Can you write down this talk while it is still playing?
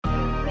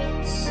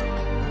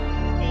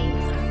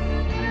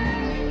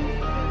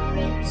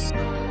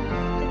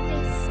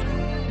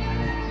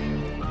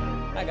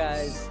Hi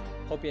guys,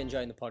 hope you're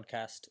enjoying the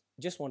podcast.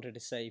 Just wanted to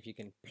say if you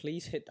can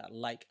please hit that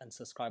like and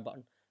subscribe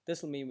button.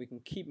 This will mean we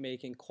can keep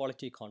making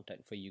quality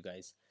content for you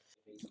guys.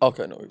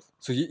 Okay, no worries.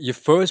 So your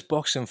first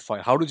boxing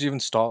fight, how did you even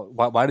start?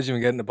 Why did you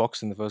even get into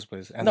boxing in the first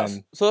place? And No,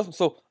 then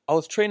so I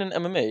was training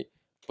MMA,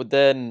 but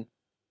then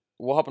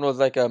what happened was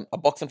like a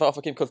boxing fight offer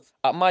came because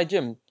at my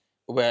gym,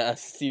 we're a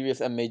serious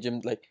MMA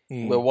gym. Like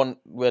we're one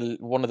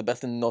of the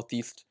best in the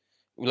Northeast.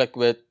 Like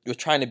we're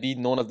trying to be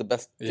known as the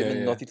best gym in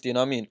the Northeast. You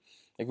know what I mean?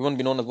 Like we want to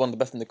be known as one of the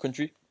best in the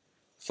country.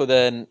 So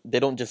then they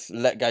don't just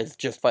let guys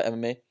just fight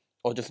MMA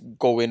or just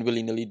go in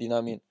willy nilly. Do you know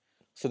what I mean?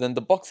 So then the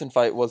boxing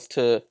fight was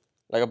to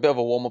like a bit of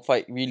a warm up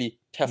fight, really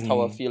test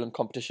how I feel in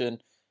competition,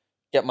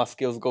 get my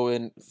skills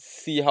going,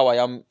 see how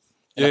I am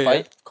in a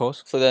fight. of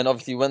course. So then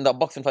obviously when that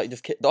boxing fight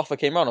the offer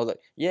came around, I was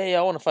like, yeah,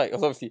 I want to fight.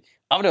 Because obviously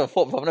I've never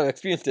fought before, I've never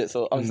experienced it.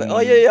 So I was like, oh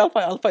yeah,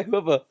 I'll fight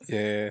whoever.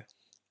 Yeah.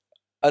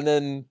 And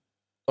then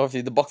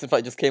obviously the boxing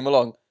fight just came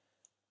along.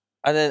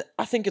 And then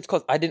I think it's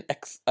because I didn't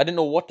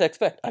know what to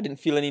expect. I didn't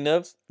feel any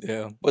nerves.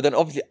 Yeah. But then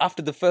obviously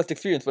after the first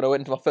experience, when I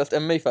went into my first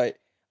MMA fight,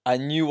 I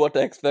knew what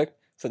to expect.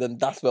 So then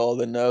that's where all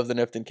the nerves and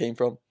everything came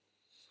from.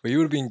 But you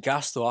would have been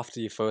gassed though after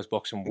your first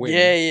boxing win.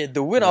 Yeah,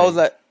 the win. I was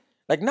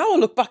like now I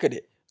look back at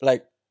it,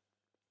 like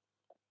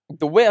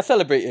the way I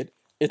celebrated,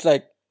 it's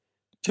like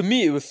to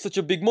me it was such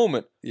a big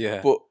moment.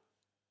 Yeah. But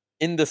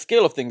in the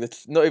scale of things,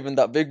 it's not even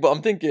that big. But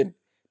I'm thinking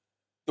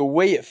the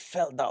way it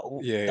felt that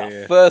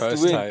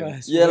first win, time.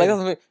 like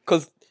that's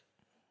because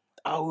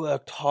I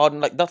worked hard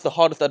and like that's the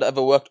hardest I'd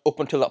ever worked up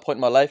until that point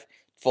in my life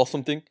for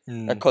something.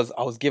 Because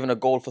I was given a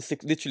goal for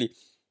literally,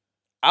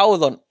 I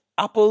was on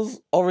apples,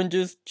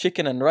 oranges,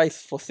 chicken, and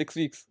rice for 6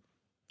 weeks.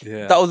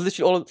 Yeah. That was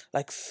literally all.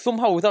 Like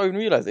somehow, without even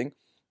realizing,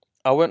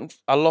 I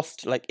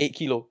lost like 8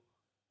 kilo.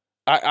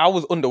 I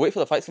was underweight for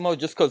the fight somehow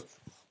just because.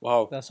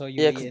 Wow. That's all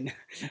you're eating.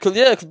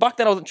 Because back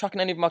then I wasn't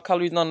tracking any of my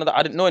calories, none of that.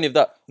 I didn't know any of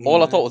that.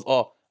 All I thought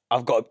was,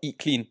 I've got to eat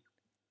clean.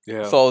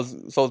 Yeah. So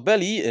I was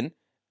barely eating,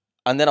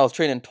 and then I was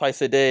training twice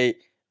a day,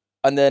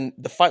 and then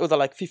the fight was at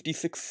like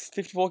 56,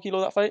 54 kilo.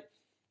 That fight.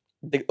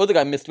 The other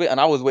guy missed weight, and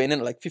I was weighing in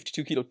at like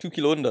 52 kilo, 2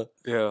 kilo under.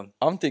 Yeah.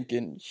 I'm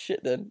thinking,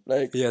 shit. Then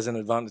like He has an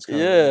advantage.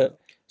 Yeah.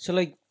 So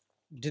like,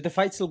 did the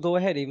fight still go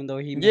ahead even though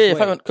he missed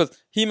weight? Because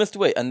he missed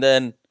weight, and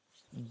then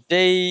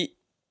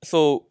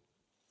so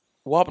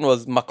what happened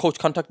was my coach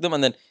contacted them,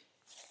 and then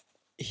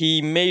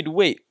he made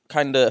weight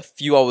kind of a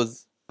few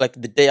hours like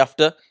the day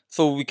after.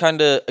 So we kind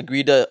of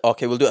agreed that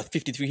okay, we'll do it at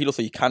 53 kilos,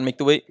 so you can make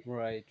the weight.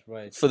 Right.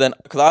 So then,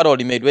 because I'd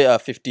already made weight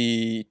at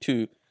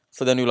 52,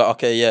 so then we were like,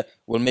 okay, yeah,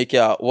 we'll make it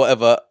at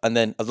whatever, and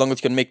then as long as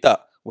you can make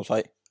that, we'll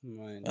fight.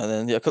 Right. And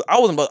then because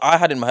I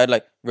had in my head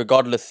like,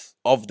 regardless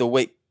of the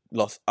weight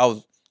loss, I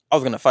was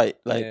gonna fight.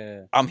 Like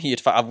I'm here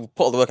to fight. I've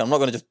put all the work. I'm not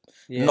gonna just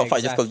not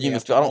fight just because you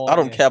missed. I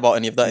don't care about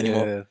any of that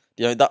anymore.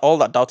 You know, all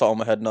that doubt out of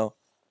my head now.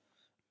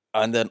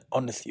 And then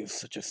honestly, it was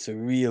such a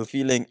surreal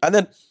feeling. And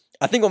then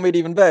I think what made it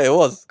even better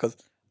was because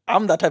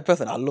I'm that type of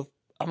person. I'm not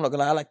gonna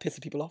lie, I like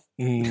pissing people off.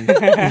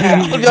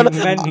 I'll be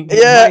honest.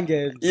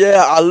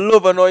 I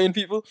love annoying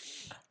people.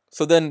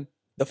 So then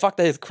the fact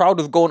that his crowd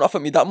was going off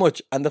at me that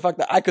much, and the fact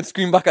that I could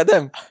scream back at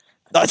them,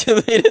 that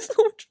just made it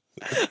so much.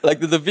 Like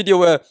there's a video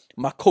where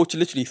my coach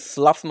literally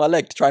slaps my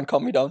leg to try and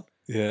calm me down.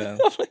 Yeah.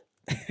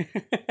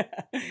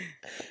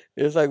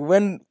 It's like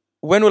when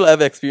will I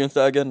ever experience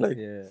that again? Like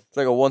it's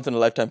like a once in a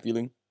lifetime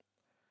feeling.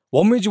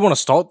 What made you want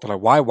to start?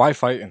 Like why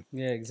fighting?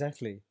 Yeah,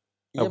 exactly.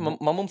 Yeah,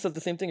 my mum says the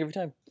same thing every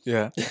time.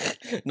 Yeah.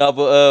 No,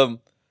 but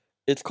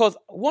it's cause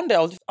one day I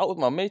was just out with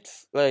my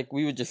mates. Like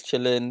we were just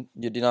chilling.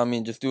 You know what I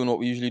mean? Just doing what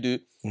we usually do.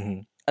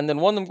 And then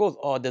one of them goes,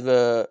 "Oh, there's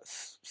a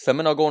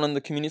seminar going on in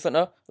the community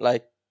center."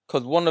 Like,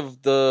 cause one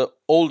of the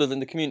elders in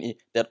the community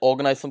that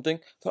organized something.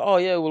 So, oh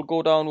yeah, we'll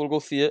go down. We'll go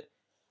see it.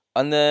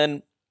 And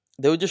then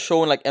they were just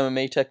showing like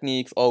MMA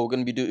techniques. Oh, we're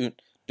gonna be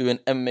doing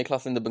MMA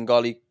class in the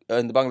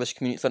Bangladesh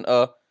community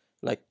center,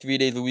 like 3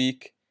 days a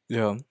week.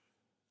 Yeah.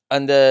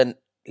 And then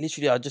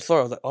literally I just saw it.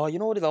 I was like, oh, you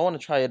know what it is? I want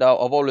to try it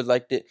out. I've always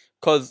liked it.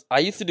 Because I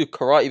used to do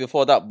karate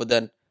before that, but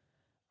then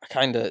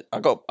I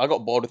got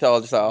bored with it. I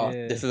was just like,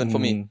 this isn't for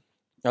me.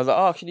 I was like,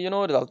 oh, actually, you know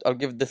what it is? I'll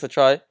give this a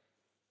try.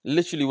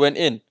 Literally went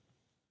in.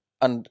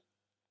 And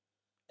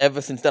ever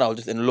since then, I was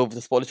just in love with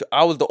the sport. Literally,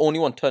 I was the only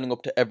one turning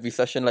up to every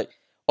session. Like,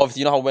 obviously,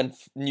 you know how when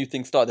new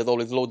things start, there's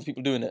always loads of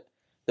people doing it.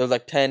 There was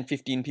like 10,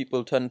 15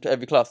 people turning to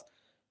every class.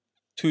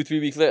 2-3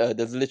 weeks later,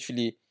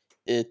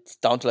 it's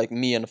down to like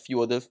me and a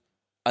few others.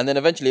 And then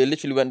eventually it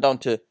literally went down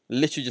to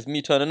literally just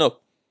me turning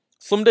up.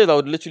 Some days I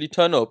would literally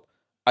turn up,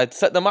 I'd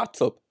set the mats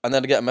up, and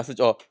then I'd get a message,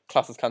 oh,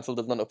 class is cancelled,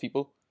 there's not enough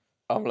people.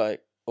 I'm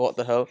like, what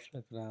the hell?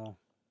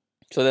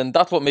 So then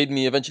that's what made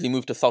me eventually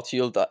move to South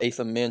Shields at Ace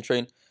and Main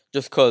Train,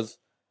 just because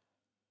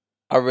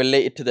I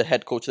related to the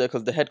head coach there,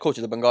 because the head coach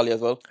is a Bengali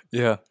as well.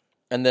 Yeah.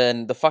 And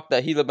then the fact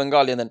that he's a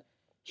Bengali and then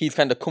he's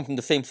kind of come from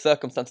the same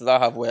circumstances I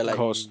have, where like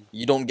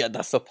you don't get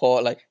that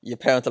support. Like your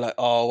parents are like,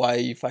 "Oh, why are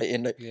you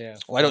fighting? Like,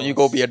 why don't you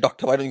go be a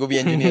doctor? Why don't you go be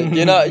an engineer?"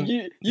 You know,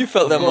 you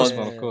felt them ones.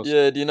 Of course.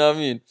 Yeah, do you know what I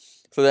mean?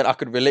 So then I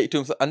could relate to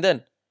him. And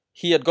then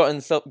he had got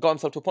himself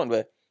to a point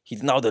where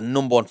he's now the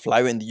number one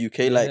flyer in the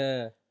UK. Like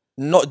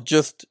not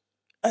just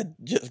a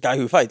just guy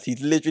who fights.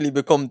 He's literally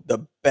become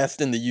the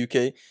best in the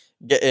UK,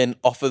 getting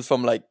offers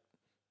from like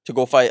to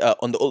go fight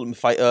on the Ultimate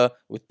Fighter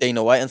with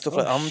Dana White and stuff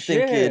like. I'm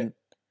thinking,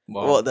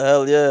 Wow. what the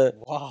hell? Yeah,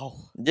 Wow.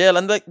 yeah,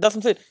 and like that's what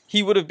I'm saying.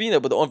 He would have been there,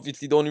 but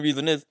obviously the only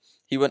reason is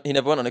he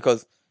never went on it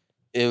because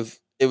it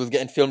was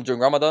getting filmed during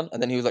Ramadan,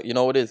 and then he was like, you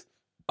know what it is,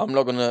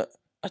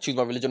 I choose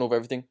my religion over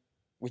everything,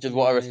 which is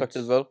what I respect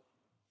Right. as well.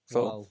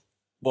 So Wow.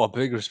 What a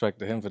big respect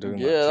to him for doing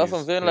that. yeah, that's what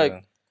I'm Jeez. saying. Yeah.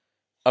 Like,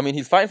 I mean,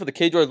 he's fighting for the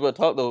cage warriors world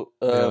title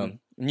though. Yeah.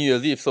 New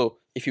Year's Eve. So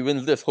if he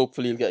wins this,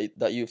 hopefully he'll get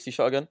that UFC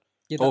shot again.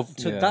 Yeah, Oh,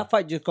 so yeah. that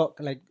fight just got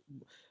like,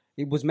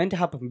 it was meant to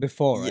happen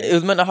before, right? Yeah, it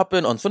was meant to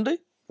happen on Sunday.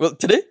 Well,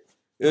 today.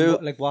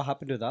 And what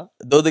happened to that?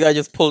 The other guy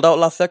just pulled out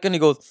last second. He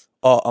goes,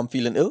 "Oh, I'm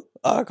feeling ill.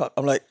 I can't."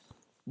 I'm like,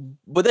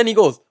 but then he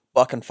goes,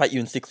 "But I can fight you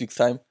in 6 weeks'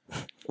 time."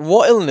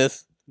 What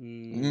illness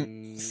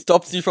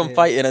stops you from yeah,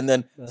 fighting, and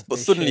then that's a but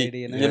bit suddenly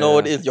shady, innit? you know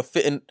what it Yeah. is.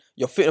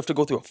 You're fit enough to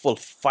go through a full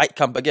fight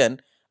camp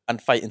again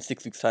and fight in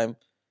 6 weeks' time.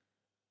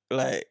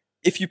 Like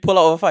if you pull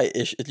out of a fight,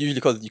 it's usually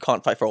because you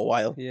can't fight for a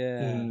while.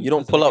 Yeah. You don't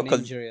because of, pull like, out an 'cause-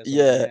 injury or something,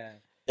 yeah.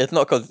 It's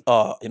not because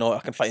I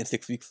can fight in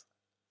 6 weeks.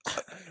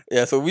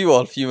 Yeah, so we were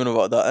all fuming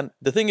about that, and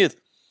the thing is,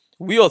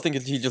 we all think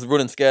he's just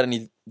running scared and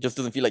he just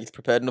doesn't feel like he's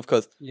prepared enough.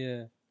 Because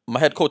Yeah. my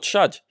head coach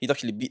Shaj, he's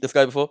actually beat this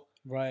guy before.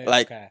 Right.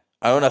 Like, okay.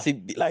 I want to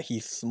see like he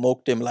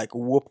smoked him, like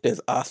whooped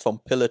his ass from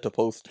pillar to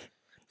post,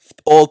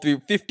 all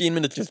through 15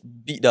 minutes, just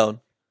beat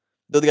down.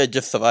 The other guy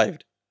just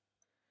survived,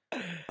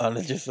 and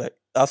it's just like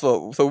that's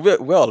what. So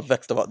we're all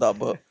vexed about that,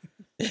 but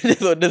it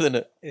is what it is, isn't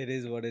it? It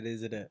is what it is,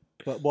 isn't it?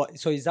 But what?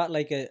 So is that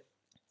like a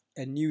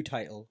new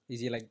title?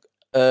 Is he like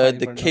The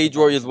for another Cage belt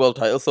Warriors or world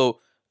title. So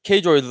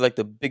Cage Warriors is like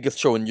the biggest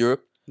show in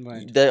Europe.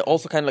 right? They're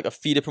also kind of like a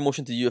feeder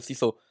promotion to the UFC.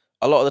 So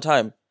a lot of the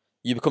time,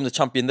 you become the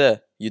champion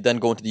there. You then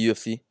go into the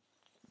UFC.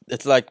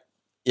 It's like,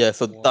 yeah,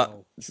 so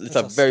Wow. it's That's a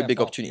a very step big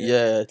up, opportunity.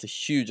 yeah. Yeah, it's a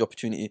huge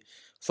opportunity.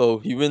 So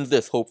he wins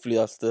this. Hopefully,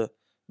 that's the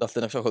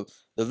next shot. 'Cause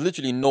there's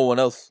literally no one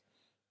else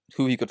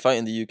who he could fight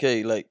in the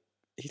UK. Like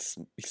he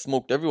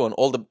smoked everyone,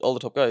 all the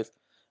top guys.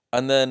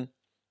 And then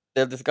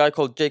there's this guy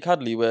called Jake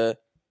Hadley, where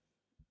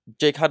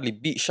Jake Hadley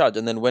beat Shad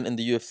and then went in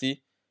the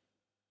UFC.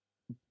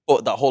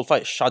 But that whole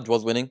fight, Shad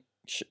was winning.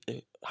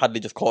 Hadley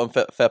just caught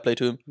him, fair play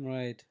to him.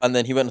 Right. And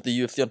then he went to the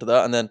UFC after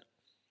that. And then,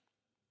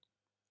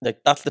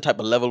 like, that's the type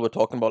of level we're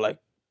talking about. Like,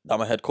 that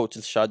my head coach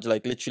is Shad.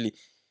 Like, literally,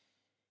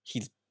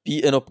 he's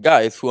beating up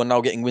guys who are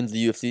now getting wins in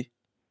the UFC.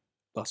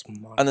 That's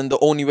mad. And then the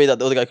only way that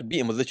the other guy could beat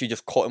him was literally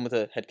just caught him with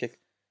a head kick.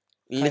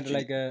 Kind of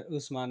Literally. like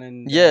Usman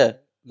and Yeah.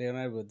 Leon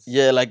Edwards.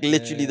 Yeah, like,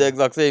 literally the Yeah.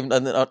 exact same.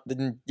 And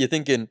then you're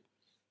thinking,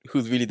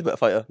 who's really the better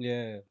fighter?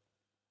 Yeah.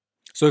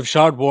 So if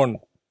Shard won,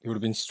 he would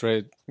have been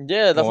straight.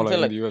 Yeah, that's More what I'm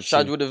saying. like Like, in the UFC.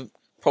 Shad would have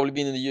probably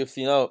been in the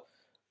UFC now.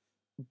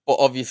 But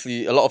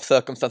obviously, a lot of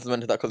circumstances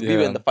went into that because we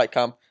were Yeah. in the fight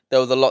camp. There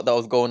was a lot that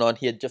was going on.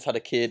 He had just had a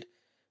kid.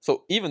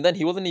 So even then,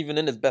 he wasn't even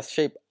in his best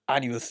shape.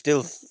 And he was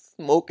still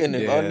smoking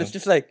him. Yeah. And it's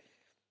just like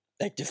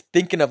just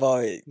thinking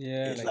about it.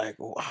 Yeah. It's like,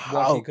 wow.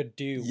 what he could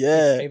do.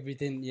 Yeah. If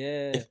everything.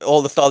 Yeah. If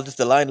all the stars just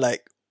align,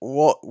 like,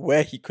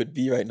 where he could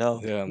be right now.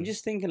 Yeah. I'm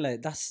just thinking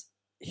like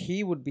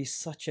he would be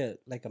such a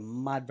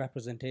mad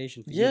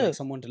representation for you, Yeah. like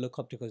someone to look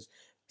up to because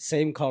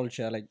same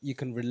culture, like you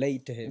can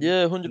relate to him.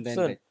 Yeah, And 100%. then,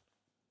 like,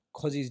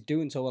 because he's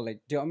doing so well,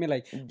 like, do you know what I mean?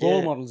 Like, role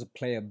Yeah. models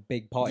play a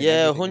big part. in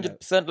Yeah, everything,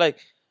 100%. Like,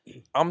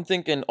 I'm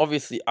thinking,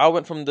 obviously, I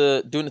went from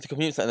doing it to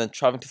community center and then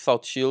traveling to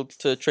South Shields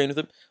to train with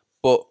him.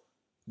 But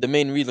the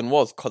main reason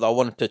was because I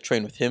wanted to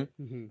train with him.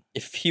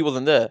 If he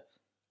wasn't there,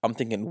 I'm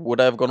thinking,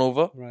 would I have gone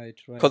over? Right.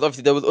 Because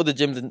obviously there was other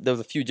gyms, and there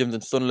was a few gyms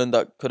in Sunderland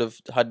that could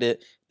have had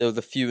it. There was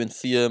a few in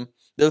CM.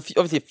 There was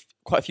obviously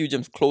quite a few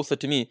gyms closer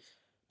to me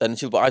than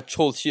Shields, but I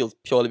chose Shields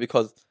purely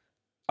because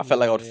I felt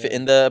like I would fit Yeah.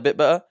 in there a bit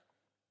better.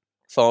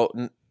 So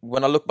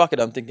when I look back at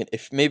it, I'm thinking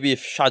if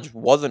Shaj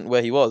wasn't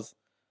where he was,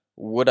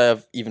 would I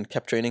have even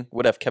kept training?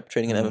 Would I have kept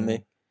training in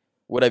MMA?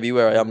 Would I be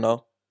where I am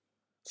now?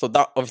 So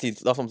that obviously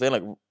that's what I'm saying.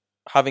 Like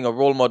having a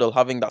role model,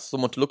 having that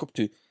someone to look up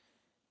to,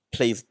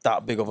 plays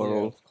that big of a Yeah,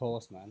 role. of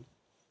course, man.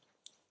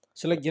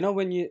 So, like, you know,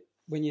 when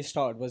you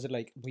started, was it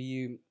like, were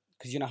you,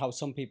 because you know how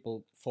some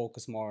people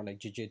focus more on like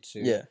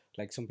jiu-jitsu, Yeah.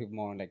 like some people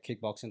more on like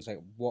kickboxing. So,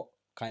 like, what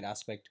kind of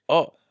aspect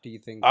Oh, do you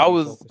think I you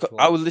was focused I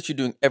towards? was literally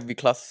doing every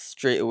class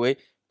straight away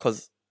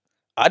because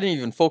I didn't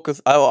even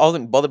focus. I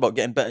wasn't bothered about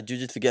getting better at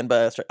jiu-jitsu, getting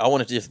better at strike. I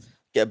wanted to just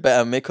get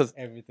better at me because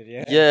Everything,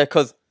 yeah. yeah,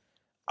 because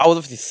I was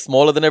obviously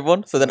smaller than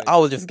everyone. So then Right. I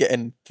was just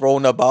getting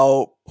thrown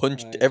about,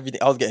 punched, Right.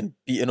 everything. I was getting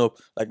beaten up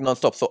like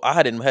non-stop. So I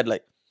had in my head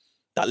like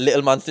that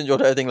little man syndrome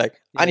and everything. Like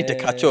I need to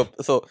catch Yeah. up.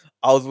 So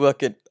I was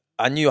working.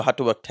 I knew I had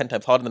to work 10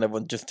 times harder than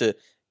everyone just to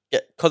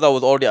get. Because I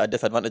was already at a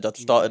disadvantage. I'd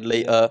started Yeah.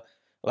 later.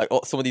 Like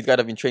some of these guys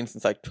have been trained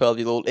since like 12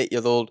 years old, 8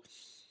 years old.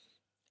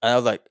 And I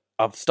was like,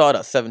 I've started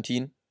at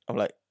 17. I'm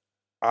like,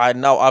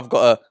 I've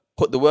got to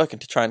put the work in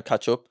to try and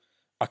catch up.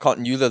 I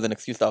can't use it as an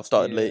excuse that I've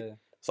started late. Yeah.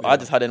 So I Yeah.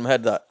 just had in my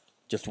head that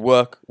just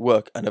work,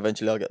 and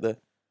eventually I'll get there.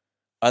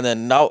 And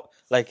then now,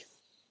 like,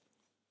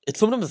 it's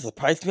sometimes a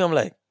surprise to me. I'm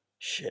like,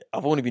 shit,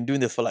 I've only been doing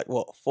this for like,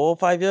 what, 4 or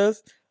 5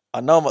 years?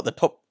 And now I'm at the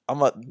top.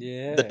 I'm at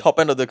Yeah. the top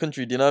end of the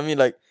country. Do you know what I mean?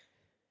 Like,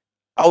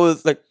 I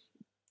was like,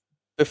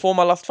 before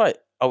my last fight,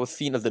 I was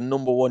seen as the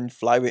 #1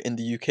 flyweight in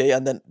the UK,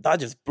 and then that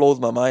just blows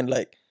my mind,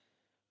 like,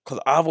 because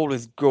I've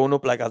always grown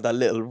up like as that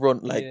little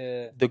runt, like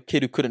the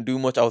kid who couldn't do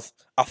much. I was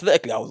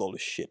athletically, I was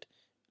always shit.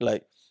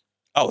 Like,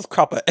 I was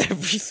crap at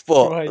every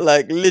sport, Right.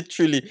 like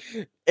literally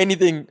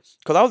anything.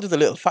 Because I was just a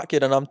little fat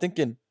kid, and I'm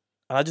thinking,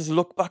 and I just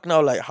look back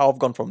now, like how I've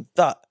gone from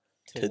that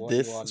to what you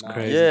this. are now.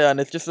 crazy. Yeah, and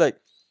it's just like,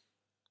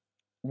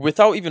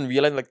 without even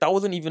realizing, like that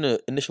wasn't even an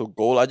initial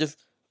goal. I just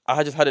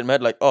had it in my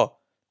head, like, oh,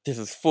 this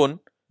is fun,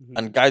 Mhm.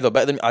 and guys are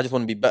better than me. I just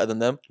want to be better than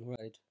them.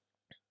 Right.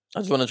 I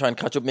just want to try and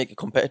catch up, make it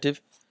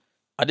competitive.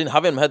 I didn't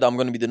have it in my head that I'm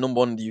going to be the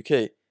 #1 in the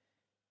UK.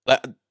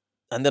 Like,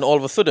 and then all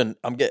of a sudden,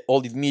 I'm getting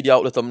all these media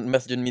outlets are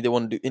messaging me. They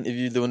want to do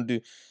interviews. They want to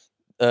do.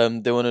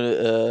 They want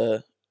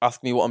to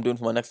ask me what I'm doing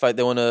for my next fight.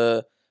 They want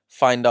to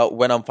find out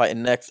when I'm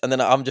fighting next. And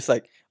then I'm just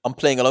like, I'm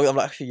playing along. I'm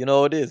like, actually, you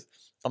know what it is?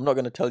 I'm not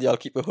going to tell you. I'll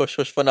keep it hush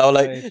hush for now.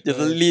 Like, Right, just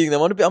right. leading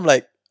them on a bit. I'm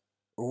like,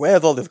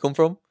 where's all this come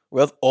from?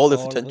 Where's all this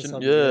All of a attention?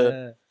 sudden,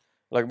 Yeah.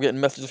 Like, I'm getting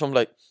messages from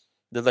like,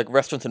 there's like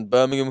restaurants in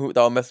Birmingham that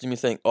are messaging me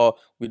saying, oh,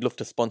 we'd love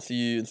to sponsor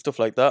you and stuff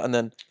like that. And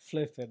then,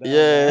 Flip it.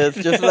 yeah, it's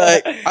just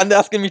like, and they're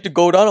asking me to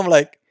go down. I'm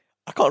like,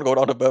 I can't go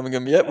down to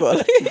Birmingham yet,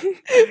 but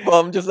but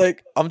I'm just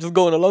like, I'm just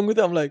going along with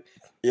it. I'm like,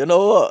 you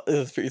know what?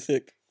 This is pretty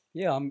sick.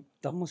 Yeah,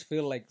 that must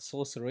feel like so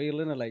surreal,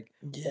 innit? Like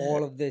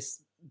all of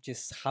this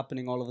just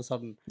happening all of a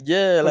sudden.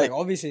 Yeah, But, like,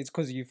 obviously it's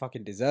because you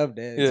fucking deserved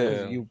it. It's 'cause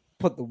Yeah. you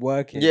put the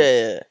work in.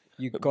 yeah.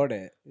 You got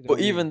it. You know But what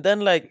I mean? even then,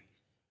 like,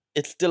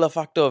 it's still a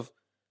fact of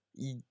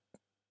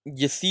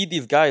you see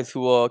these guys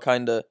who are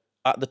kind of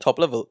at the top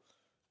level,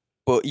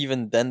 but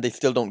even then they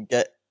still don't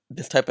get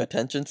this type of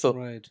attention. So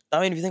right. I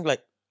mean, if you think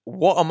like,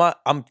 what am I?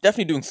 I'm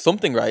definitely doing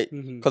something right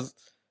Mhm. because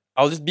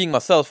I was just being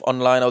myself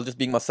online. I was just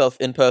being myself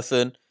in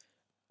person,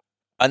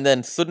 and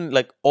then suddenly,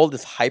 like, all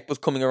this hype was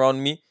coming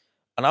around me,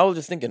 and I was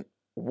just thinking,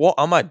 what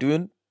am I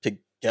doing to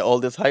get all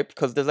this hype?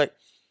 Because there's like,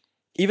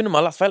 even in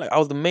my last fight, like I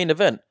was the main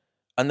event,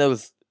 and there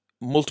was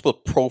multiple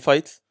pro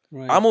fights.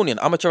 Right. I'm only an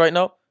amateur right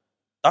now.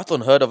 That's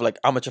unheard of, like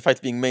amateur fights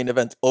being main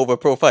events over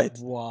pro fights.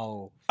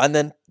 Wow. And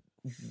then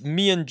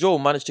me and Joe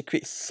managed to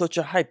create such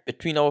a hype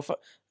between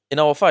in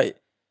our fight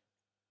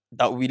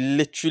that we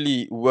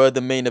literally were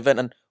the main event,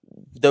 and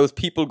there was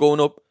people going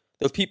up,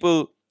 there was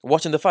people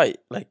watching the fight,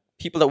 like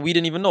people that we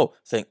didn't even know,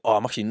 saying, "Oh,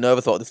 I'm actually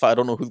nervous about this fight. I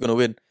don't know who's gonna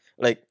win."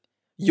 Like,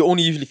 you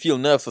only usually feel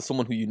nerves for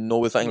someone who you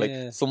know is fighting,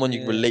 Yeah, like someone you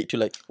yeah. can relate to,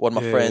 like one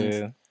of my Yeah, friends.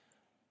 yeah.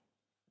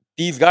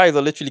 These guys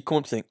are literally coming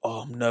up saying, "Oh,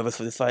 I'm nervous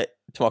for this fight,"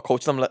 to my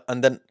coaches. I'm like,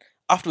 and then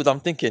afterwards, I'm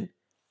thinking,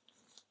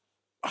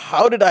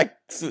 how did we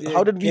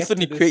get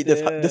suddenly to this, create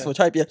this yeah. much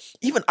hype? Yeah,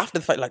 even after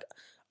the fight, like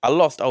I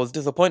lost, I was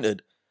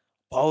disappointed,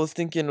 but I was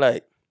thinking,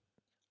 like,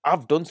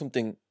 I've done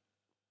something.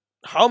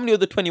 How many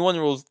other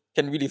 21-year-olds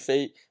can really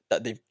say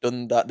that they've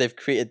done that? They've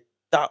created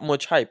that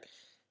much hype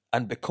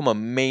and become a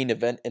main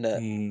event in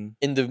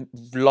the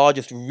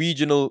largest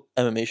regional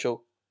MMA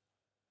show.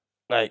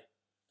 Like,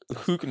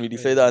 who can really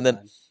say that? And then,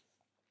 man.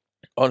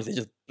 honestly, it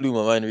just blew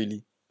my mind,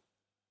 really.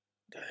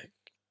 Like,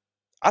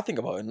 I think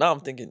about it now, I'm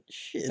thinking,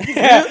 shit.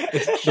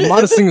 The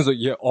maddest thing is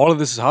that all of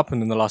this has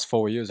happened in the last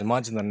 4 years.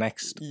 Imagine the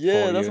next 4 Yeah,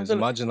 that's what I'm years. saying.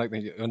 Imagine like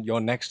your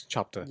next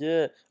chapter.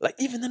 Yeah, like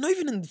not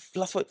even in the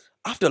last fight,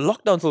 after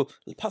lockdown, so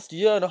the past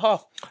year and a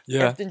half,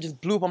 Yeah. everything just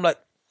blew up. I'm like,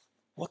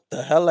 what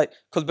the hell? Like,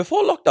 because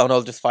before lockdown, I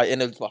was just fighting,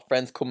 it was my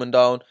friends coming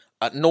down,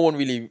 and no one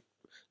really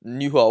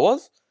knew who I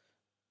was.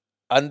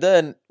 And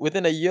then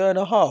within a year and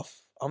a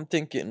half, I'm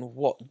thinking,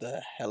 what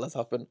the hell has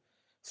happened?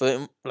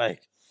 So,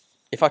 like,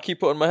 if I keep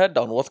putting my head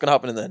down, what's gonna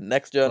happen in the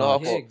next year and a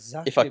half? Yeah, Or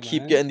exactly. if I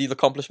keep man. getting these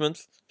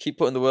accomplishments, keep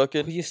putting the work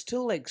in. But you're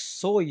still like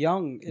so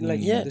young, and like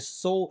Yeah. there's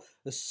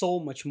so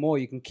much more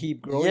you can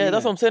keep growing. Yeah,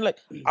 that's innit? what I'm saying. Like,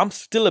 I'm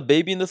still a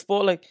baby in the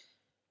sport. Like,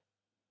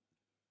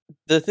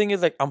 the thing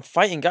is, like, I'm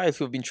fighting guys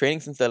who have been training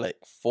since they're like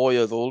 4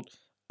 years old.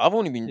 I've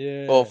only been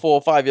Yeah. or 4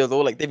 or 5 years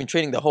old. Like, they've been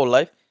training their whole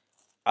life.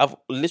 I've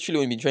literally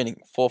only been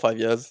training 4 or 5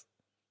 years.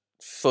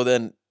 So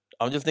then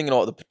I'm just thinking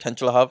about the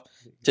potential I have.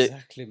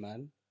 Exactly,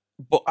 man.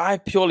 But I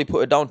purely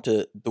put it down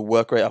to the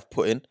work rate I've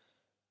put in,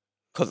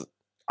 because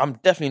I'm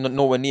definitely not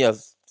nowhere near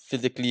as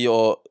physically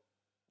or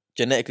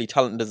genetically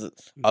talented as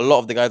a lot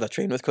of the guys I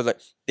train with. Because like,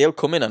 they'll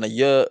come in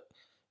and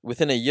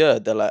within a year,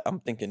 they're like, I'm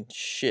thinking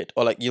shit.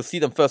 Or like, you'll see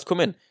them first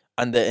come in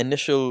and their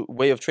initial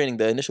way of training,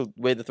 their initial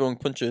way they're throwing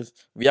punches,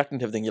 reacting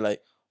to everything, you're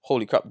like,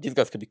 holy crap, these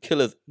guys could be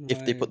killers if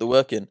they Right. put the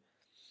work in.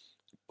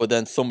 But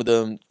then some of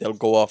them, they'll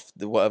go off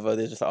whatever.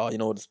 They're just like, oh, you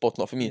know, the sport's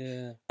not for me.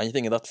 Yeah. And you're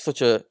thinking that's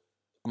such a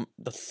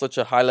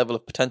high level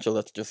of potential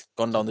that's just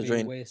gone down the Being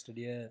drain. wasted,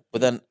 yeah.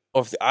 But then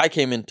obviously I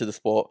came into the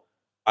sport,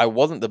 I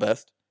wasn't the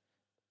best.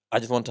 I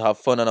just wanted to have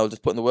fun and I was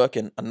just putting the work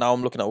in. And now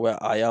I'm looking at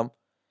where I am.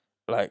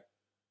 Like,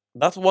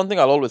 that's one thing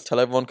I'll always tell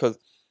everyone, because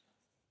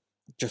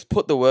just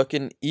put the work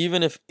in,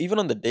 even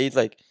on the days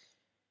like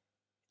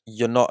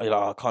you're like,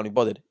 oh, I can't be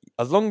bothered.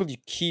 As long as you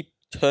keep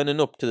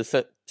turning up to the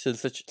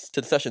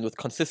session with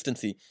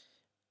consistency,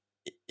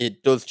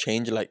 it does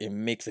change. Like, it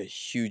makes a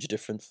huge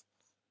difference.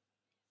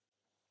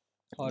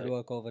 Hard Like,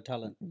 work over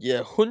talent.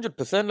 yeah,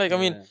 100%. Like, I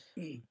mean,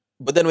 Yeah.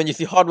 But then when you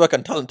see hard work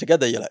and talent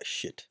together, you're like,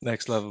 shit.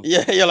 Next level.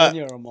 Yeah, you're Then like,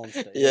 you're a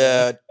monster.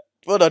 yeah,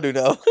 what do I do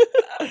now?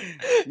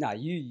 Nah,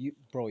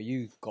 bro,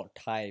 you've got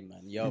time,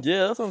 man. Yeah,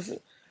 that's what I'm saying.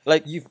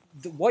 Like,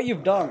 What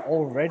you've done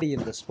already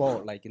in the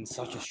sport, like in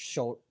such a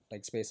short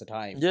like space of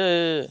time.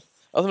 yeah.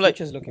 I was like,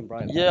 Future's looking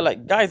bright. yeah,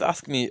 like guys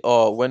ask me,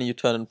 oh, when are you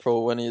turning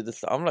pro? When are you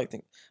this? I'm like,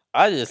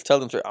 I just tell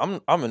them straight,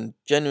 I'm in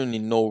genuinely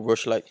no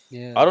rush. Like,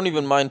 Yeah. I don't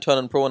even mind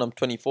turning pro when I'm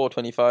 24,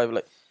 25.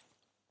 Like,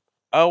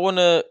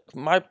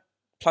 my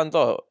plans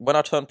are when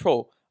I turn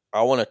pro,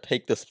 I want to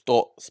take the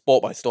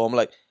sport by storm.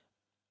 Like,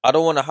 I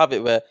don't want to have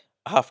it where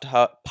I have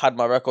to pad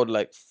my record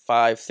like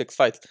 5, 6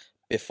 fights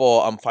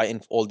before I'm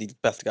fighting all these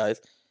best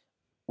guys.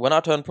 When I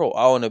turn pro,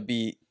 I want to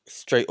be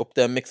straight up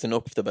there mixing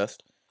up with the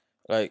best.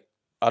 Like,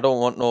 I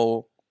don't want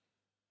no.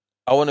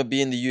 I want to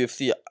be in the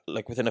UFC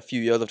like within a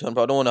few years of turning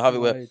pro. I don't want to have it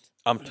where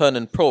I'm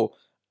turning pro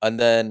and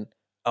then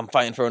I'm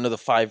fighting for another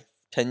 5,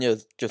 10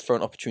 years just for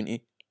an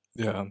opportunity.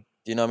 Yeah.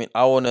 Do you know what I mean?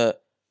 I want to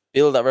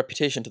build that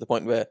reputation to the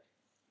point where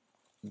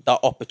that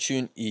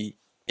opportunity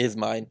is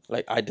mine.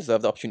 Like, I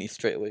deserve the opportunity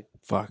straight away.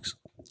 Facts.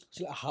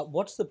 So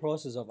what's the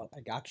process of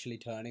like actually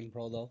turning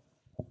pro though?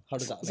 How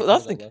does that? So how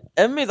that's does the that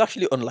thing. work? MMA is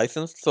actually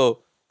unlicensed,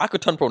 so I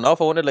could turn pro now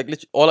if I wanted. Like,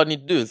 literally, all I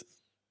need to do is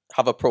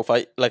have a pro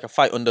fight, like a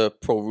fight under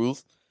pro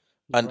rules,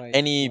 and Right,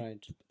 any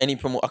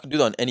I could do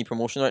that on any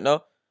promotion right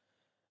now.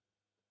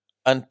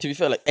 And to be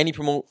fair, like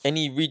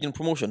any region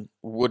promotion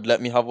would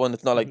let me have one.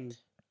 It's not like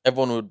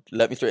everyone would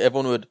let me straight.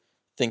 Everyone would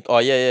think, oh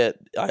yeah,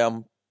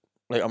 I'm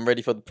I'm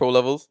ready for the pro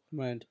levels.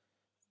 Right.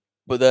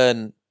 But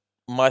then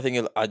my thing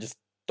is, I just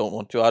don't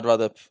want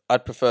to.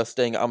 I'd prefer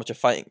staying at amateur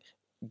fighting,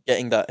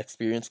 getting that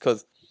experience,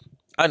 because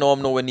I know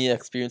I'm nowhere near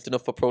experienced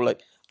enough for pro.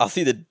 Like, I'll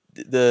see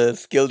the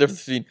skill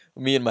difference between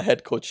me and my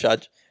head coach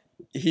Shaj.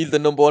 He's the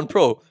 #1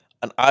 pro,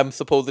 and I'm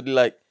supposedly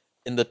like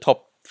in the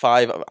top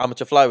 5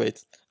 amateur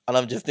flyweights, and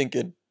I'm just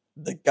thinking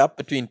the gap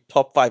between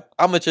top 5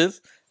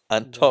 amateurs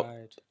and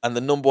and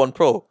the #1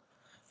 pro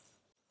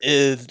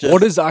is just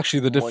What is actually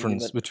the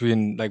difference monument.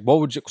 between, like, what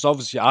would you? Because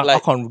obviously, I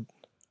Like- can't.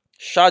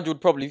 Shaj would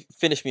probably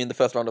finish me in the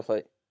first round of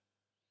fight.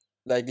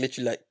 Like,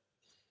 literally, like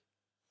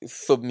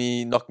sub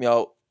me, knock me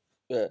out.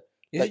 Yeah,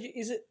 like,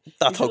 Is it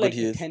that's is how it, good like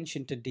he is.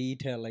 attention to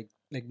detail, like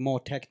more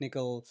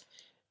technical,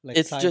 like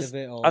It's side just of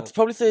it, or I'd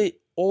probably say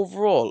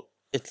overall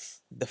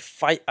it's the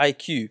fight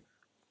IQ,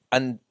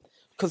 and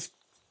because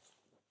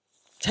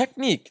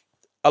technique,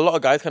 a lot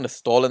of guys kind of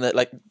stall in it.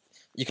 Like,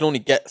 you can only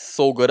get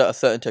so good at a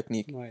certain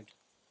technique, right.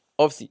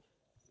 obviously.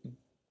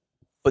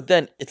 But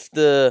then it's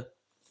the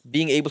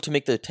being able to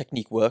make the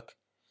technique work,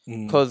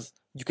 because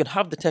you can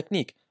have the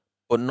technique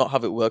but not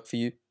have it work for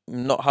you,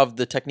 not have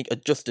the technique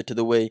adjusted to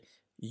the way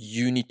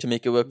you need to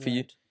make it work for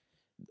you.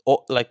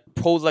 Or like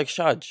pros like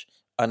Shaj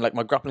and like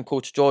my grappling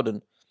coach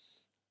Jordan,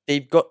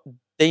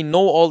 they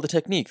know all the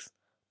techniques,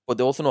 but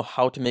they also know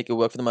how to make it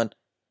work for them, and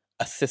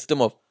a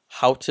system of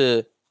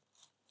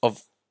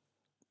of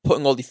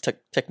putting all these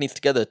techniques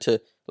together to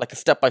like a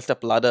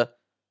step-by-step ladder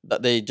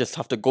that they just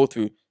have to go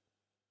through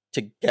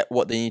to get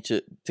what they need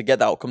to get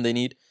the outcome they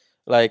need.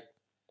 Like,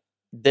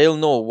 they'll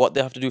know what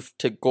they have to do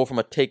to go from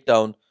a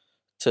takedown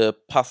to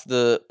pass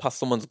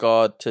someone's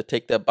guard to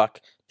take their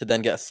back to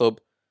then get a sub,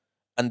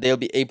 and they'll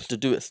be able to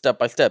do it step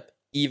by step.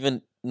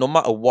 Even no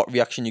matter what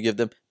reaction you give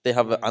them, they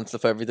have an answer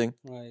for everything.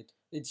 Right.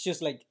 It's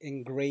just like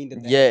ingrained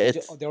in them. Yeah,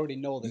 they already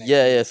know the next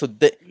Yeah. So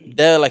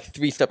they're like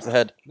 3 steps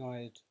ahead.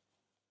 Right.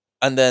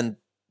 And then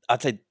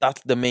I'd say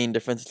that's the main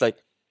difference. It's like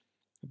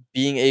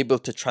being able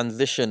to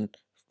transition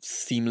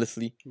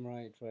seamlessly.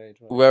 Right.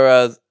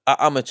 Whereas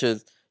at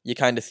amateurs, you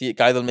kind of see it.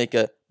 Guys will make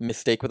a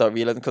mistake without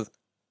realizing, because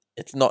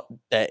it's not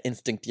their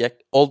instinct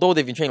yet. Although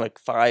they've been training like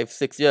 5,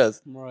 6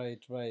 years, Right.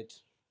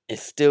 it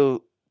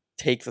still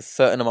takes a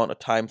certain amount of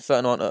time,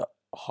 certain amount of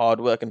hard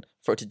work, and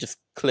for it to just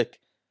click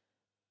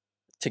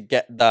to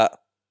get that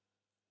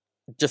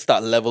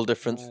level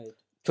difference.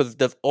 Because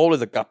there's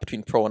always a gap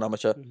between pro and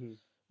amateur.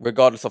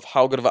 Regardless of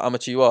how good of an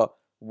amateur you are,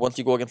 once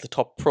you go against the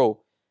top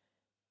pro,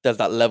 there's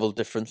that level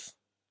difference.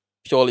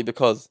 Purely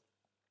because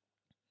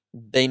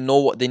they know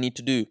what they need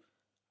to do,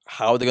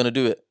 how they're going to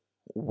do it,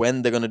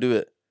 when they're going to do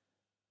it.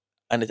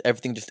 And it's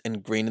everything just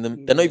ingrained in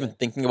them. They're not even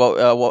thinking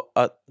about what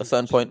at a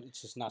certain point.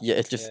 It's just natural. Yeah,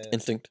 it's just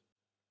instinct.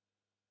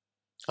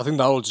 I think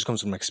that all just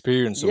comes from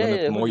experience. So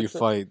the more you 100%.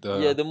 fight,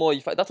 the more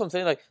you fight. That's what I'm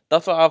saying. Like,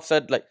 that's what I've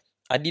said. Like,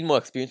 I need more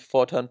experience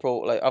before I turn pro.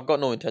 Like, I've got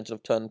no intention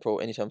of turning pro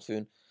anytime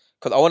soon,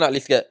 because I want to at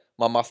least get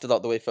my masters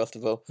out the way first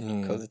as well.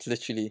 Because it's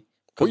literally.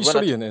 What are you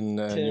studying in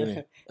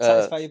uni?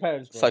 Satisfy your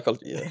parents, bro.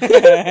 Psychology.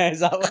 Yeah.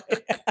 Is that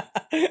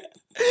why?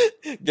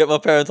 Get my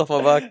parents off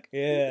my back.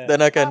 Yeah.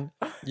 Then I can,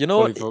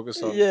 Fully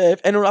focus on. yeah.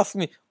 If anyone asks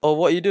me, "Oh,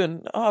 what are you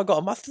doing?" "Oh, I got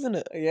a masters in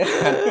it."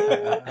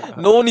 Yeah.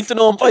 No one needs to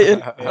know I'm fighting.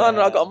 No,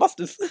 I got a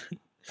masters.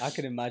 I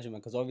can imagine,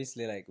 man, because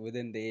obviously, like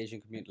within the Asian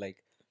community, like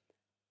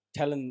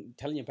telling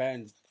your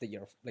parents that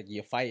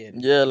you're fighting.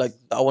 Yeah, like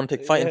I want to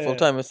take fighting full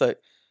time. It's like,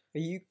 Are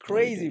you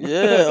crazy, man?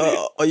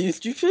 yeah, are you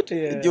stupid?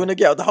 Yeah. Do you want to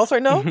get out of the house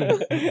right now?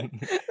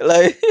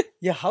 Like,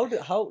 Yeah.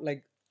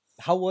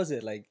 How was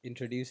it like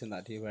introducing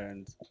that to your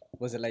parents?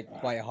 Was it like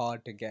quite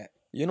hard to get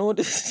you know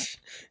this.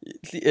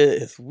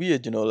 It's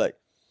weird, you know, like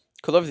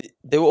because obviously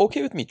they were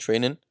okay with me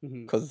training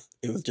because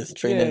it was just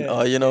training.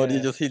 Yeah, You know,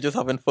 yeah. he's just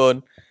having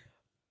fun.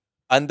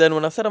 And then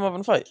when I said I'm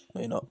having a fight,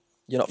 no,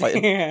 you're not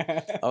fighting.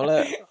 I'm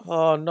like,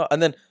 oh no.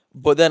 And then,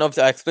 but then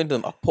obviously I explained to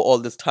them, I put all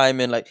this time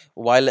in, like,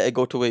 why let it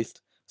go to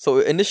waste? So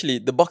initially,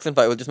 the boxing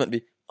fight was just meant to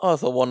be, oh,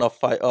 it's a one-off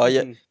fight. Oh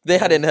yeah, they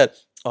had it in their head.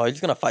 Oh, he's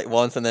just gonna fight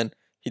once, and then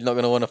he's not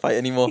gonna want to fight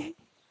anymore.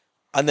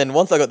 And then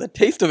once I got the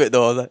taste of it,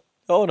 though, I was like,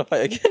 I want to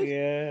fight again.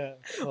 Yeah.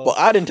 But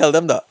I didn't tell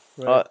them that.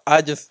 Right.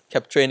 I just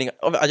kept training.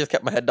 I just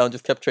kept my head down,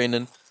 just kept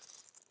training.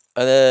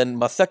 And then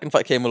my second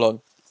fight came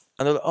along,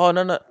 and they're like, oh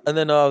no. And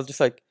then I was just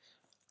like,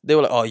 they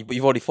were like, oh, but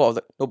you've already fought. I was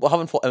like, no, but I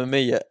haven't fought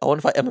MMA yet. I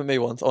want to fight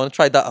MMA once. I want to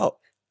try that out.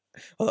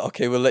 I was like,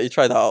 okay, we'll let you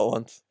try that out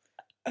once.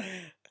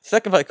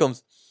 Second fight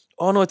comes.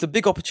 Oh no, it's a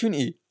big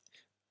opportunity.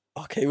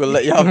 Okay, we'll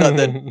let you have that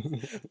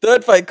then.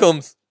 Third fight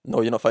comes.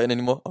 No, you're not fighting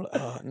anymore. I'm like,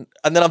 oh.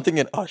 And then I'm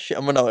thinking, oh shit,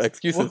 I'm running out of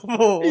excuses.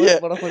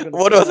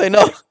 What do I say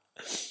now?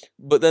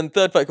 But then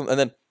third fight comes, and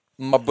then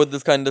my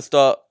brothers kind of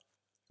start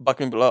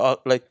backing me.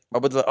 Like my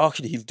brother's like, oh,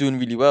 actually, he's doing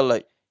really well.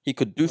 Like he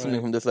could do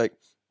something from this. Like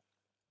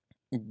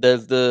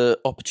there's the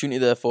opportunity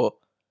there for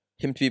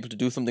him to be able to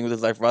do something with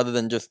his life rather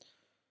than just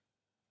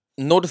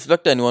no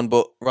disrespect to anyone,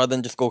 but rather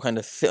than just go kind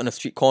of sit on a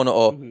street corner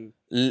or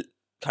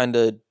kind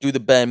of do the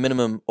bare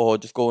minimum or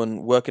just go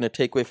and work in a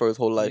takeaway for his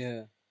whole life.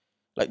 Yeah.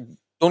 Like,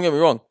 don't get me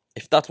wrong.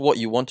 If that's what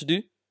you want to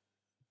do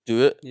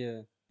it.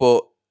 Yeah.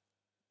 But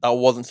that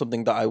wasn't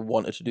something that I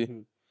wanted to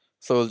do.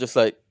 So it was just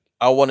like,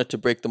 I wanted to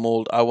break the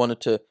mold. I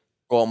wanted to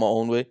go out my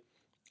own way.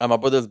 And my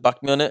brothers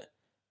backed me on it.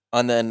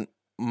 And then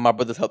my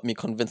brothers helped me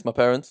convince my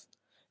parents.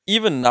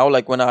 Even now,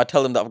 like when I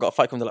tell them that I've got a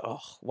fight, they're like,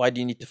 oh, why do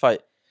you need to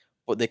fight?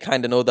 But they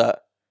kind of know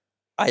that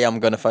I am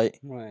going to fight.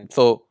 Right.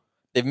 So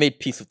they've made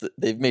peace with it.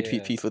 They've made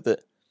peace with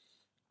it.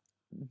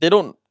 They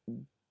don't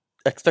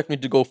expect me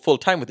to go full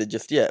time with it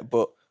just yet,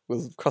 but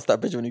we'll cross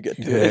that bridge when you get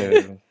to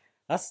it.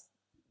 That's,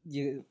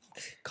 you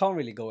can't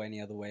really go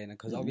any other way,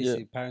 because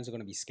obviously parents are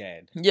going to be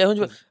scared. Yeah,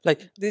 100%.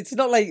 Like, it's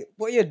not like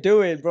what you're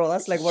doing, bro.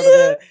 That's like one of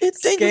the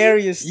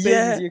scariest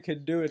things you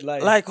can do in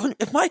life. Like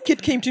if my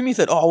kid came to me and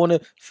said, "Oh,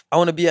 I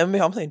wanna be MMA,"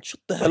 I'm saying,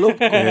 "Shut the hell up,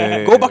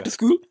 go back to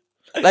school."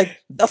 Like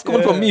that's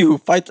coming from me who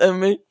fights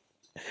MMA.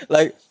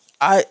 Like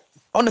I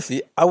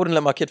honestly, I wouldn't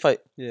let my kid fight.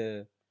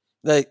 Yeah,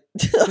 like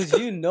because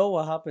you know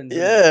what happens.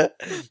 Yeah,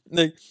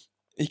 like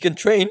he can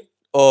train,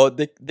 or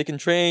they can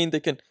train. They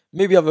can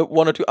maybe have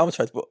one or two amateur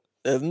fights, but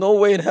there's no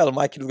way in hell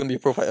my kid is gonna be a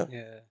pro fighter.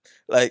 Yeah,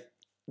 like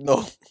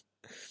no.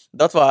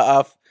 That's why I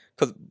have.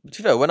 Because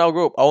to be fair, when I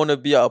grow up, I want to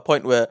be at a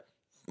point where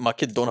my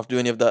kids don't have to do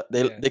any of that.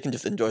 They can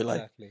just enjoy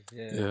life.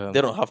 Exactly. Yeah.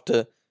 They don't have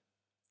to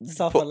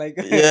suffer like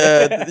you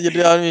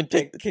know what I mean?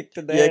 Get kicked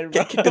in the head,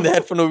 get kicked in the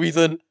head for no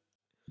reason.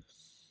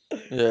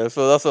 Yeah,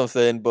 so that's what I'm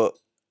saying. But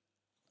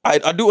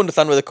I do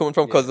understand where they're coming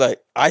from, because like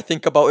I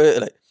think about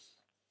it, like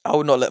I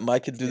would not let my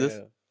kids do this.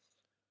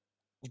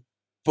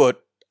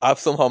 But I've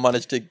somehow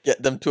managed to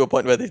get them to a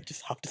point where they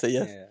just have to say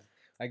yes. Yeah.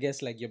 I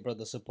guess like your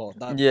brother's support.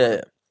 That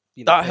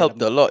that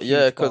helped a lot.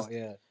 Yeah, because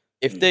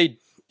if they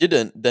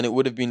didn't, then it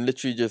would have been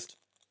literally just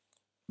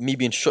me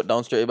being shut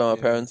down straight away by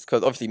my parents.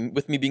 Because obviously,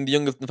 with me being the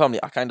youngest in the family,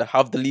 I kind of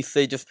have the least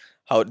say. Just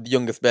how the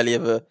youngest barely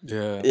ever.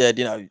 Yeah,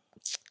 you know,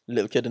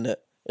 little kid in it.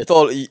 It's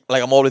all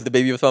like I'm always the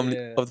baby of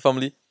the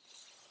family.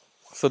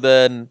 So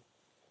then,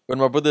 when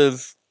my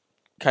brothers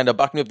kind of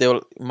backed me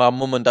up, my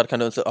mum and dad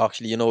kind of said, oh,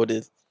 "Actually, you know what it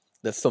is?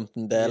 There's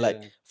something there."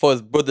 Like for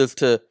his brothers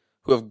who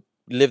have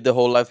lived their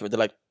whole life, they're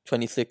like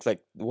 26,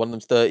 like one of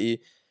them's 30.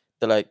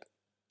 They're like,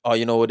 oh,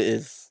 you know what it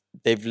is?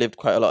 They've lived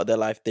quite a lot of their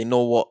life. They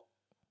know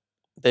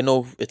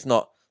it's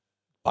not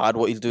bad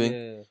what he's doing.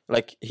 Yeah.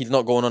 Like he's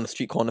not going on a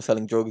street corner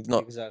selling drugs. He's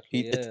not.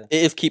 Exactly. It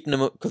is keeping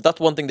him, because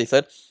that's one thing they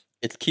said.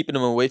 It's keeping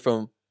me away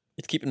from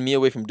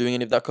doing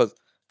any of that, because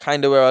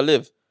kind of where I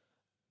live,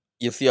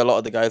 you see a lot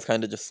of the guys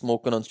kind of just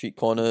smoking on street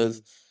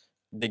corners.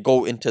 They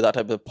go into that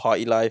type of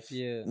party life.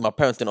 Yeah. My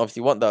parents didn't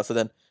obviously want that, so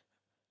then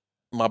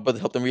my brother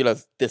helped them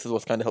realize this is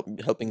what's kind of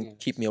helping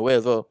keep me away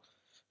as well.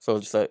 So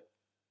just like,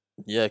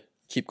 yeah,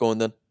 keep going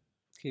then.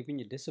 Keeping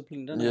your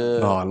discipline, doesn't it?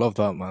 No, I love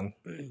that, man.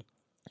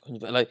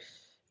 Like,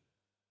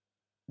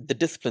 the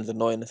discipline's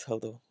annoying as hell,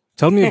 though.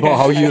 Tell me about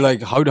how you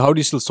like. How do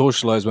you still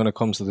socialize when it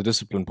comes to the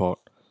discipline part?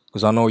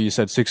 Because I know you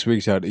said 6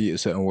 weeks you had to eat a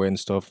certain way and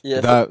stuff.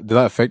 Yeah, did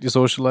that affect your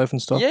social life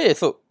and stuff? Yeah.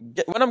 So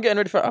when I'm getting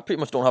ready for it, I pretty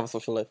much don't have a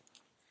social life.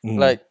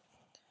 Like,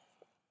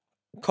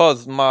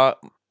 cause my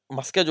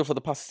schedule for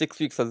the past 6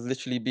 weeks has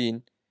literally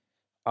been,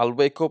 I'll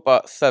wake up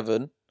at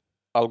 7,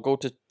 I'll go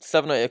to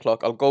 7 or 8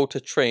 o'clock, I'll go to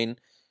train,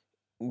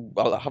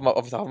 I'll have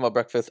my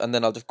breakfast, and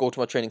then I'll just go to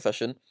my training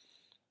session.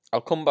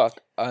 I'll come back,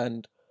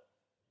 and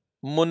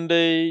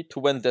Monday to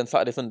Wednesday and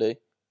Saturday, Sunday,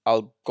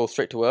 I'll go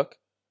straight to work.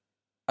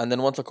 And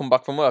then once I come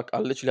back from work,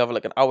 I'll literally have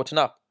like an hour to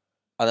nap,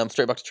 and then I'm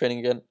straight back to training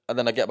again. And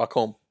then I get back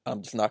home, and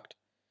I'm just knacked.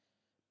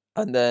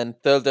 And then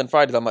Thursday and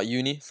Fridays, I'm at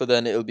uni. So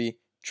then it'll be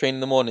train in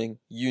the morning,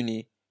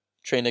 uni,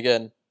 train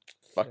again,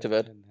 back to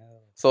bed.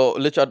 So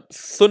literally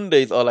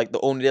Sundays are like the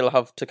only day I'll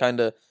have to kind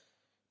of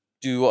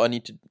do what I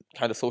need to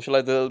kind of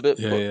socialize a little bit.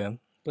 Yeah.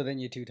 But then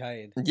you're too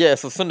tired. Yeah,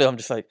 so Sunday I'm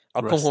just like,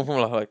 I'll come Resting.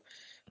 home from like,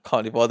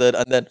 can't be bothered.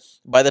 And then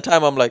by the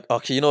time I'm like,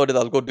 okay, you know what it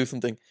is, I'll go do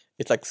something.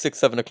 It's like 6,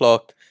 7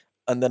 o'clock.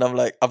 And then I'm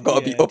like, I've got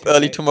to be up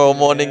early tomorrow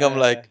morning. I'm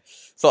like,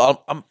 so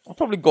I'll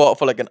probably go out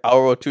for like an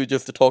hour or two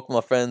just to talk to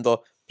my friends or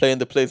play in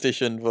the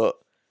PlayStation. But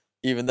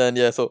even then,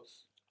 yeah, so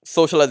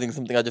socializing is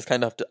something I just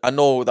kind of have to, I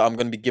know that I'm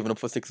going to be giving up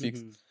for 6 weeks.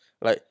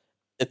 Like,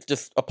 it's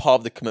just a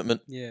part of the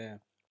commitment. Yeah.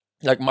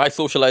 Like, my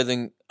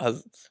socializing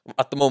has,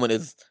 at the moment,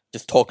 is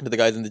just talking to the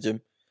guys in the gym.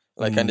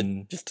 Like, kind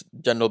of just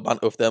general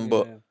banter with them.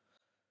 But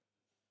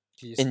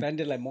you spend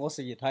it like most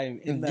of your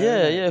time in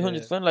there. Yeah,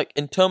 100%. Like,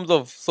 in terms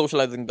of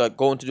socializing, like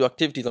going to do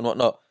activities and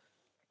whatnot,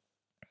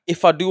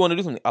 if I do want to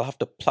do something, I'll have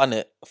to plan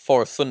it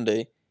for a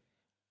Sunday,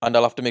 and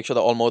I'll have to make sure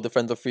that all my other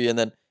friends are free. And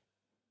then,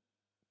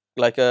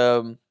 like,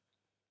 I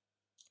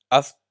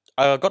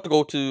got to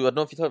go to, I don't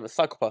know if you've heard of it,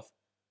 Psychopath,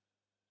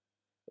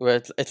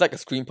 where it's like a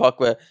screen park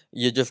where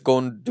you're just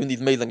going doing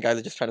these mazes and guys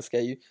are just trying to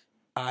scare you.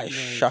 I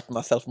shot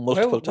myself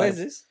multiple times.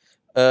 Where is this?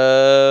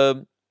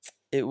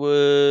 It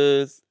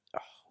was,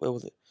 where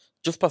was it?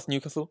 Just past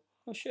Newcastle.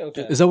 Oh shit!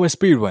 Okay. Is that where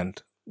Speed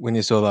went when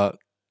you saw that?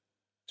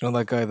 You know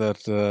that guy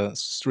that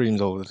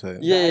streams all the time?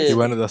 Yeah. He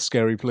went to that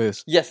scary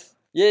place. Yes.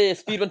 Yeah.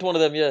 Speed went to one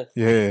of them. Yeah.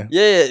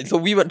 Yeah. So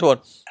we went to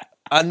one,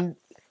 and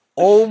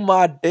oh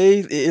my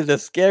days, it is the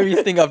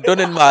scariest thing I've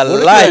done in my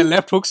life.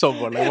 Left hook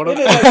someone. Like, what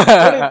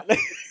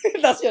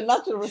That's your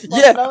natural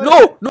response. Yeah,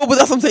 no, but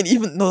that's what I'm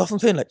saying. That's what I'm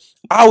saying. Like,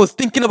 I was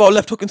thinking about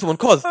left hooking someone,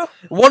 cause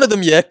one of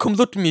them,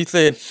 comes up to me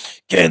saying,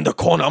 "Get in the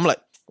corner." I'm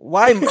like,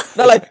 why?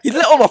 Now, like, he's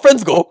let all my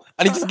friends go,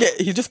 and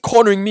he's just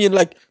cornering me in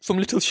like some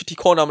little shitty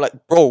corner. I'm like,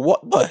 bro,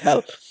 what the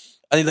hell?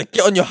 And he's like,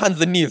 get on your hands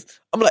and knees.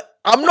 I'm like,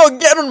 I'm not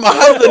getting on my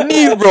hands and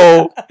knees,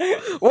 bro.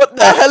 What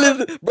the hell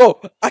is it?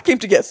 Bro, I came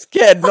to get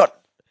scared,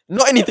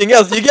 not anything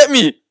else. You get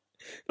me?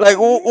 Like,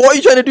 what are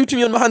you trying to do to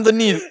me on my hands and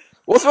knees?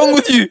 What's wrong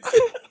with you?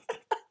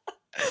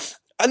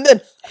 And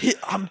then,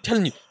 I'm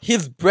telling you,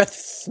 his breath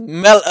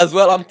smell as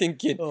well. I'm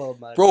thinking,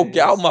 bro,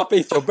 get out of my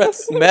face. Your breath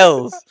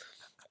smells.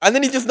 And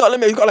then he's just not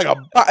letting me. He's got like a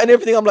bat and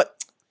everything. I'm like,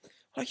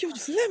 yo,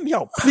 just let me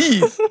out,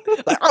 please.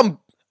 Like,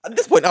 at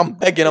this point, I'm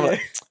begging. I'm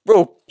like,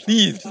 bro,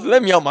 please, just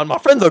let me out, man. My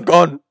friends are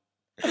gone.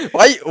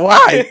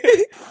 Why?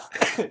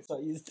 So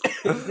is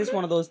this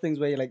one of those things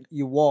where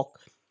you walk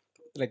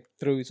like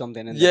through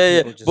something and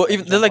yeah. Just, but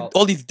even there's like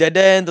all these dead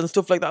ends and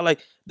stuff like that.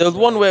 Like, there was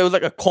one where it was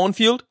like a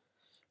cornfield,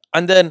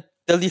 and then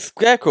there's these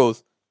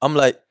scarecrows. I'm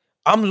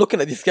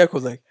looking at these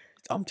scarecrows like,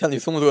 I'm telling you,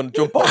 someone's gonna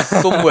jump out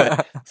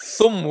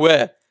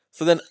somewhere.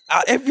 So then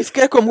at every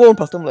scarecrow I'm going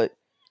past, I'm like,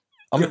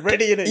 I'm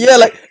ready in it. Yeah,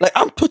 like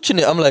I'm touching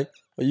it. I'm like,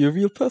 are you a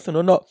real person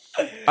or not?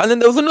 And then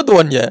there was another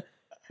one,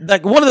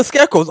 like one of the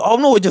scarecrows. Oh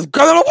no, it just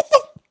grabbed it. What the?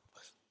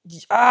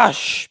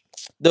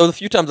 There was a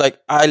few times like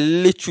I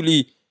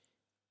literally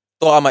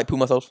thought I might poo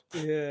myself.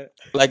 Yeah.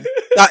 Like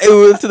that. It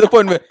was to the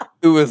point where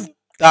it was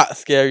that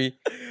scary.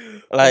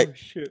 Like,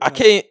 I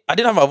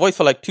didn't have my voice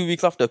for like 2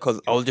 weeks after because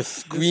I was just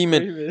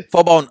screaming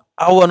for about an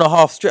hour and a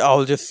half straight. I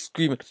was just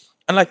screaming.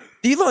 And like,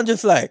 these aren't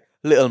just like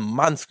little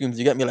man screams,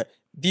 you get me? Like,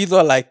 these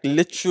are like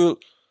literal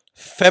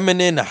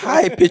feminine,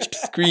 high-pitched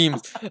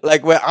screams.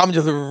 Like, where I'm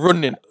just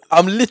running.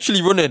 I'm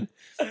literally running.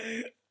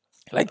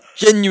 Like,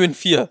 genuine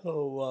fear.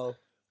 Oh, wow.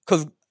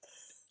 Because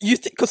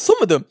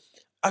some of them,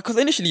 because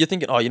initially you're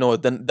thinking, oh, you know,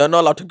 then they're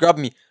not allowed to grab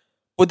me.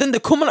 But then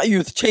they're coming at you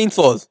with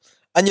chainsaws.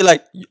 And you're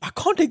like, I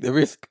can't take the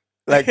risk.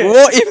 Like,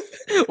 what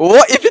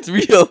if it's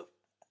real?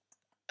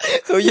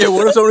 So yeah,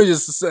 what if somebody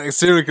just like,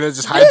 serial killer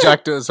just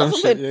hijacked it or some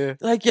shit? Yeah.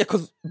 Like, yeah,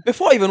 because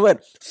before I even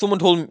went, someone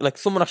told me, like,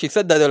 someone actually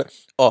said that. They're like,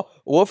 oh,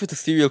 what if it's a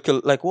serial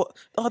killer? Like, what?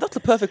 Oh, that's the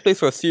perfect place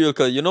for a serial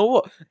killer. You know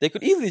what? They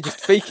could easily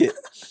just fake it.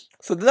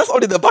 So that's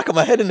all in the back of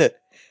my head, innit?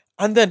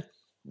 And then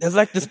there's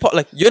like this part,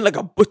 like, you're in like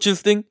a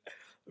butcher's thing.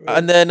 Right.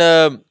 And then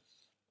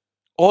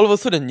all of a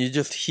sudden you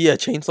just hear a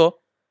chainsaw.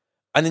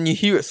 And then you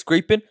hear it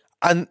scraping.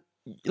 And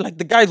like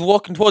the guy's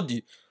walking towards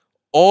you.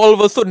 All of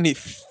a sudden, he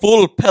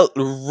full pelt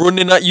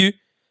running at you,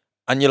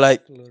 and you're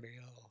like,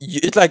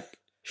 it's like,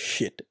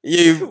 shit.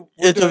 You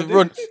just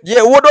run.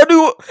 Yeah, what do I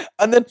do?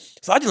 And then,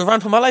 so I just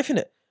ran for my life,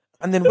 innit?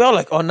 And then we're all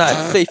like, oh, nah,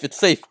 it's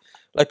safe.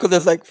 Like,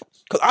 because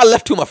I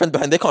left two of my friends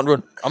behind, they can't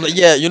run. I'm like,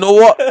 yeah, you know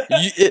what?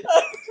 You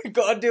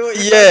gotta do it.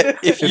 Yeah.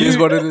 It is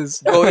what it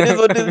is. Oh, it is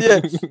what it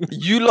is, yeah.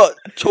 You lot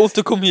chose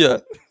to come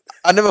here.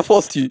 I never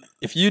forced you.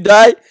 If you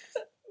die,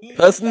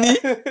 personally,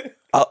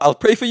 I'll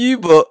pray for you,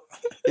 but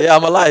yeah,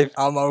 I'm alive.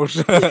 I'm out.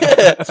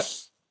 Yeah.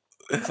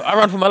 So I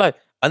ran for my life.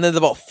 And then there's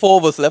about 4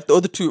 of us left. The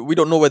other 2, we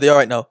don't know where they are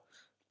right now.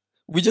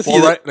 We just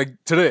hear right,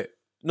 like today?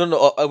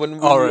 No, when we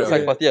were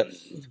Psychopath, yeah.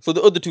 So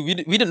the other 2, we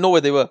didn't know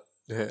where they were.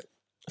 Yeah.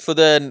 So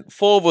then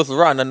 4 of us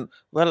ran, and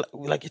well,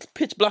 like it's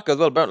pitch black as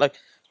well, but like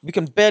we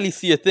can barely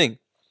see a thing.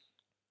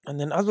 And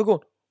then as we're going,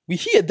 we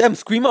hear them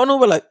scream out, and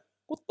we're like,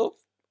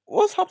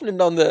 what's happening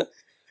down there?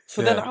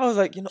 So then I was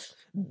like, you know,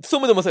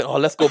 some of them were saying, oh,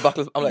 let's go back.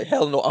 I'm like,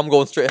 hell no, I'm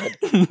going straight ahead.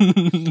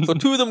 So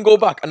 2 of them go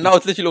back, and now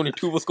it's literally only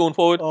 2 of us going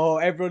forward. Oh,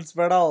 everyone's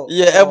spread out.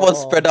 Yeah, everyone's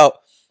spread out.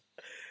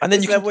 And then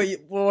It's you like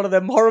one of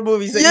them horror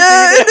movies that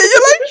yeah, you and then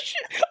you're like,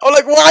 shit. I'm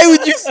like, why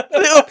would you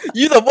split up?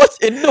 You have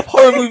watched enough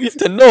horror movies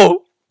to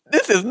know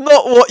this is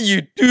not what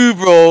you do,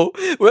 bro.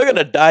 We're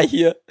gonna die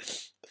here.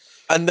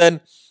 And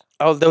then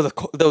there was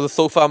a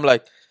sofa. I'm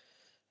like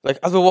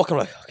as we're walking,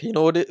 I'm like, okay, you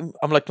know what?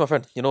 I'm like to my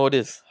friend, you know what it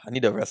is? I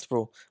need a rest,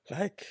 bro.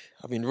 Like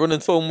I've been running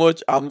so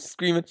much. I'm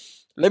screaming.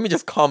 Let me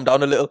just calm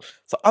down a little.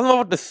 So as I'm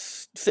about to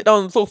sit down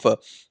on the sofa,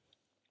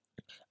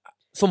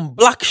 some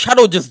black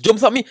shadow just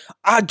jumps at me.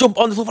 I jump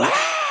on the sofa, like,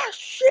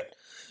 shit.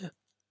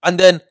 And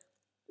then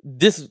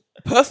this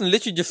person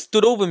literally just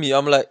stood over me.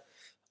 I'm like,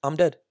 I'm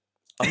dead.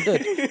 Fuck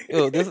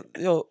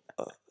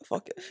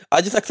it.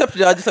 I just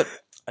accepted it. I just said,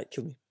 "Alright,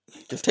 kill me.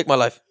 Just take my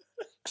life.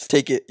 Just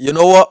take it. You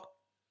know what?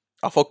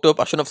 I fucked up.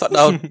 I shouldn't have sat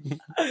down.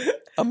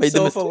 I made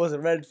the mistake." Sofa was a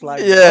red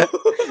flag. Yeah.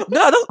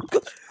 No,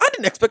 I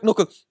didn't expect no,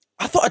 because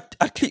I thought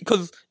I'd clean,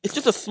 because it's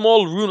just a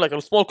small room, like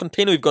a small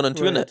container we've gone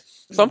into, innit?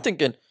 So I'm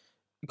thinking,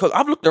 because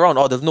I've looked around,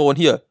 there's no one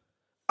here.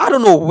 I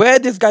don't know where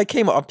this guy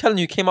came out. I'm telling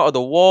you, he came out of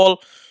the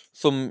wall.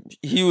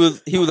 He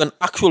was an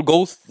actual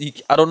ghost.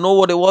 I don't know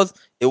what it was.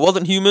 It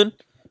wasn't human,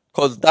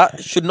 because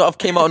that should not have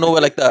came out of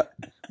nowhere like that.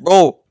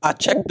 Bro, I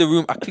checked the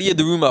room. I cleared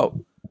the room out.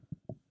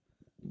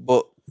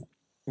 But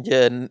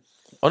yeah,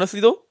 honestly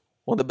though,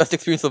 one of the best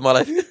experiences of my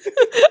life.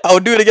 I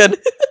would do it again.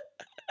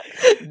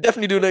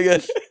 Definitely do it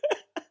again.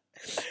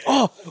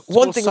 Oh,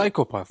 one thing.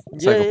 Psychopath.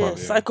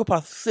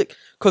 Psychopath, sick.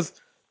 Because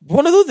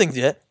one of those things,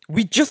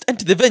 we just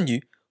entered the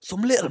venue.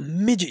 Some little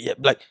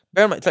midget, like,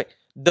 bear in mind, it's like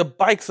the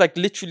bike's like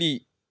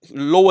literally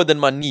lower than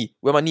my knee,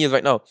 where my knee is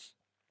right now.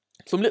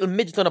 Some little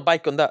midget on a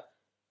bike on that.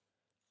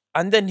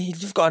 And then he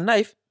just got a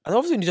knife, and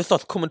obviously he just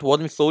starts coming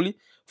towards me slowly.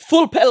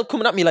 Full pedal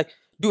coming at me, like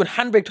doing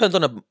handbrake turns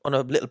on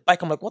a little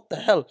bike. I'm like, what the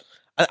hell?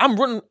 And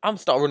I'm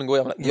start running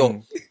away. I'm like,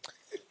 yo,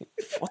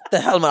 what the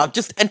hell, man? I've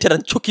just entered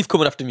and Chucky's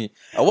coming after me.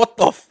 Like, what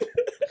the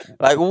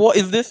like, what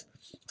is this?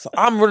 So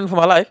I'm running for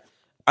my life.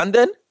 And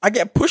then I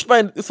get pushed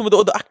by some of the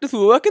other actors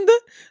who were working there.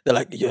 They're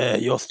like, yeah,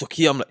 you're stuck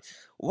here. I'm like,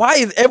 why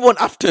is everyone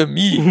after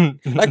me?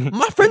 Like,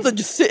 my friends are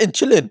just sitting,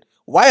 chilling.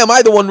 Why am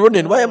I the one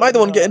running? Why am I the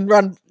one getting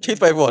chased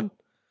by everyone?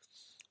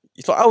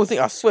 So I was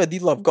thinking, I swear,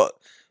 these lot have got...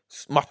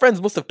 My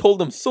friends must have told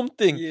them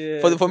something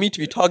for me to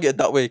be targeted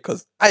that way,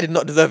 because I did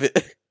not deserve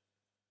it.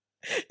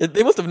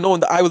 They must have known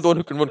that I was the one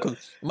who can run, because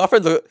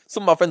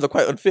some of my friends are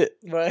quite unfit.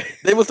 Right.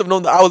 They must have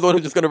known that I was the one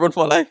who's just going to run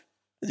for my life.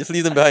 Just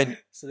leave them behind.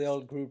 So they all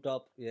grouped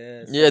up.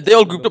 Yeah. Yeah, they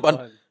all grouped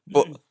up,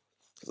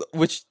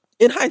 which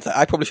in hindsight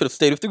I probably should have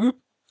stayed with the group.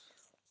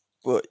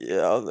 But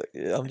yeah, I was like,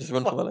 yeah, I'm just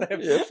running for my life.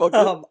 Yeah, fuck it.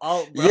 Out,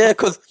 bro. Yeah,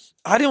 because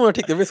I didn't want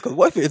to take the risk. Because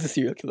what if it is a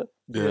serial killer?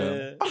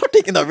 Yeah. I'm not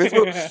taking that risk,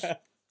 bro.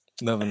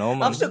 Never know,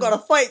 man. I've still got a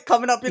fight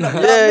coming up.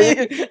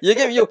 Yeah, you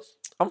get me. Yo,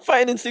 I'm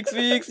fighting in 6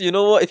 weeks. You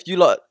know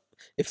what?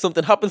 If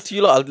something happens to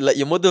you lot, I'll let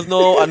your mothers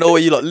know. I know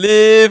where you lot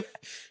live.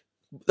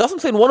 That's what I'm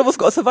saying. One of us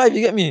got to survive.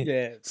 You get me?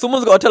 Yeah.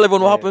 Someone's got to tell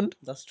everyone what happened.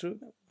 That's true.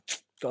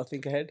 Got to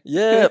think ahead.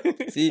 Yeah.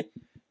 See,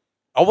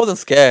 I wasn't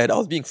scared. I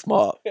was being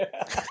smart.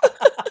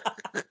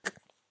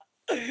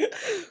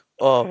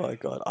 Oh my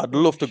god, I'd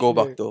love to go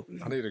back though.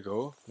 I need to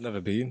go.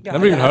 Never been.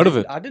 Never even heard of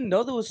it. I didn't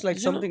know there was like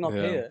something up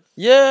here.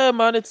 Yeah,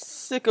 man, it's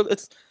sick.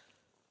 It's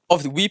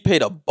obviously we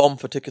paid a bomb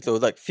for tickets. It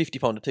was like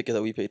 £50 a ticket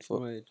that we paid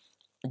for. Right.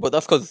 But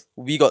that's because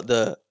we got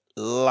the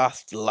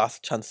last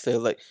chance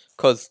sale. Like,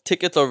 because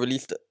tickets are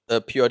released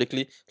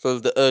periodically. So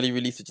there's the early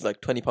release, which is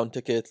like £20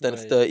 tickets. Then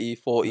it's 30,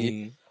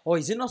 40. Oh,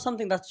 is it not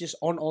something that's just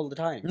on all the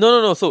time?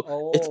 No.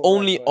 So it's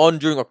only on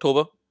during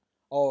October.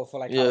 Oh, for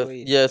like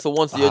Halloween. Yeah, so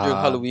once a year during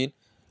Halloween.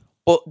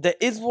 But there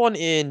is one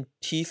in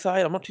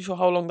Teesside. I'm not too sure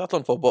how long that's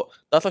on for, but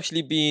that's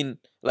actually been,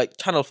 like,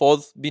 Channel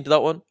 4's been to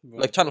that one.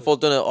 Right. Like, Channel 4's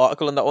done an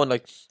article on that one.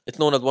 Like, it's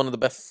known as one of the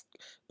best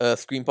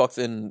screen parks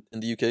in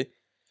the UK.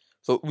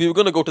 So we were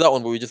going to go to that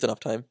one, but we just didn't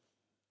have time.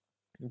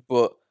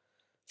 But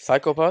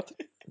Psychopath,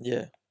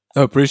 yeah.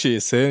 I appreciate you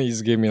saying. You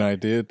just gave me an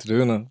idea to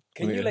do now.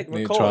 Can you like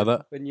record try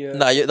that? when you're...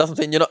 Nah, that's what I'm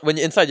saying. When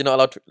you're inside, you're not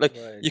allowed to. Like,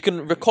 you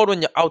can record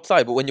when you're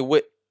outside, but when you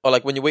wait, or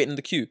like when you're waiting in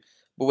the queue.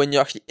 But when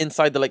you're actually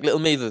inside the like little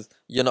mazes,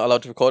 you're not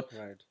allowed to record.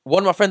 Right.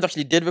 One of my friends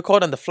actually did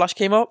record, and the flash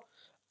came out,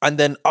 and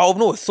then out of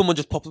nowhere, someone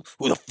just popped up.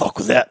 Who the fuck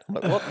was that? I'm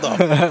like, what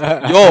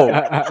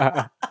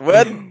the? Yo,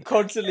 where?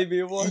 Constantly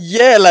being watched.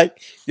 Yeah,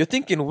 like you're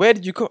thinking, where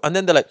did you come? And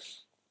then they're like,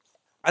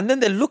 and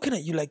then they're looking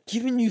at you, like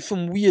giving you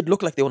some weird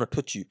look, like they want to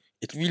touch you.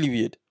 It's really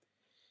weird.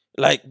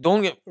 Like,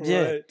 don't get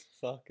Right.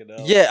 Fucking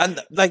hell. Yeah, and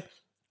like,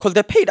 because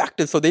they're paid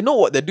actors, so they know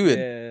what they're doing.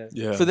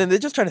 Yeah. So then they're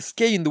just trying to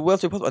scare you in the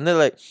worst way possible, and they're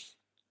like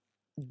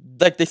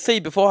they say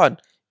beforehand,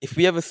 if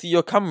we ever see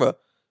your camera,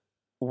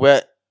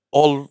 we're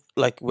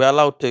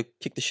allowed to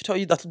kick the shit out of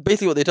you. That's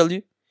basically what they tell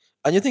you.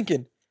 And you're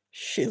thinking,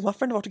 shit, is my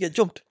friend about to get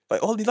jumped by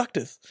all these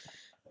actors?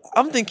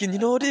 I'm thinking, you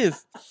know what it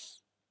is?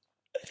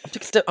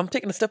 I'm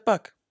taking a step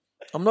back.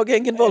 I'm not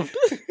getting involved.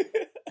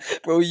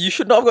 Bro, you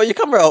should not have got your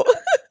camera out.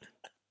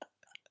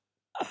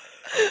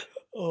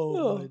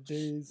 Oh my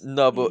days.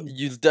 No, but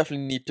you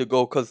definitely need to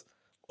go, because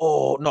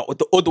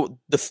the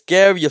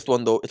scariest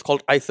one though, it's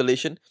called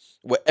Isolation,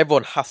 where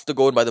everyone has to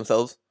go in by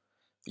themselves.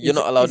 you're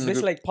not allowed Is in the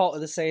this group. like part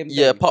of the same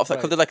Yeah, thing? part of that,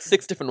 because there's like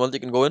 6 different ones you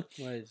can go in.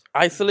 Right.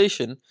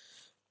 Isolation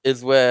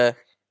is where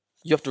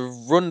you have to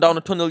run down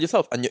a tunnel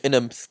yourself, and you're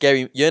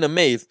in a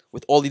maze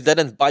with all these dead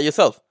ends by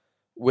yourself,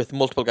 with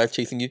multiple guys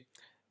chasing you.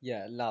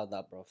 Yeah, allow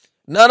that, bro.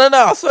 No,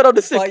 I swear on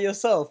the By sick.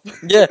 yourself.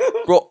 Yeah,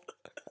 bro.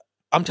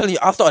 I'm telling you,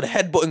 I started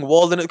headbutting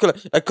walls and it,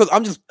 because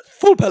I'm just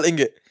full pelting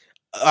it.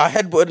 I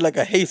headbutted like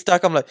a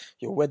haystack. I'm like,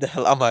 yo, where the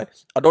hell am I?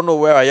 I don't know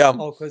where I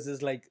am. Oh, because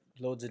there's like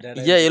loads of dead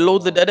ends. Yeah, it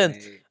loads of dead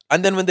ends. Mate.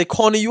 And then when they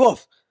corner you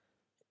off,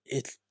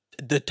 it's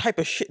the type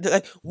of shit that,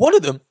 like, one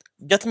of them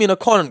gets me in a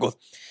corner and goes,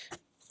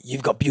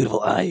 "You've got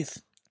beautiful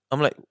eyes." I'm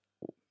like,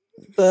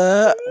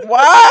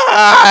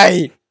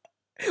 why?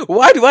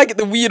 Why do I get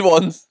the weird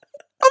ones?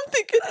 I'm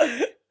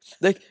thinking,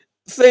 like,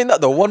 saying that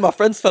though, one of my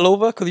friends fell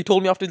over because he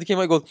told me after he came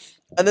out, he goes,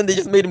 and then they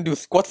just made him do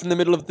squats in the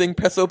middle of the thing,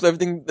 press ups,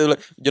 everything. They're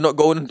like, "You're not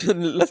going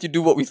unless you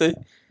do what we say."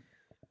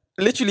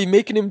 Literally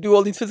making him do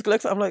all these physical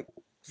exercises. I'm like,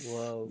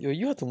 Wow. yo,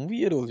 you had some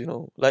weirdos, you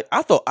know. Like,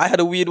 I thought I had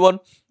a weird one.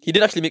 He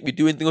didn't actually make me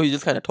do anything, he was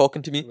just kind of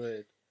talking to me.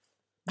 Right.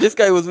 This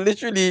guy was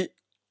literally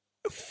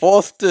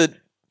forced to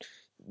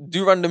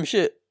do random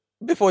shit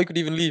before he could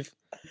even leave.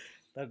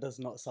 That does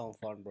not sound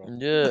fun, bro.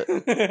 Yeah.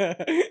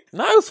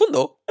 Nah, it was fun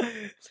though.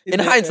 In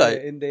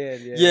hindsight. In the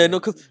end, yeah. Yeah, no,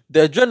 because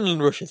the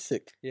adrenaline rush is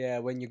sick. Yeah,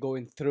 when you're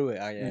going through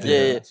it,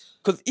 Yeah.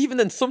 Because even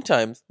then,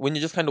 sometimes when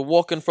you're just kind of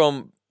walking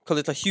from, because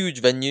it's a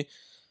huge venue,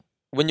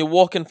 when you're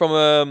walking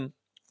from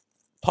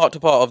part to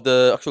part of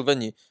the actual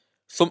venue,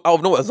 some out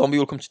of nowhere a zombie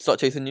will come start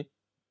chasing you.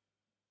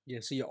 Yeah,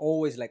 so you're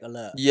always like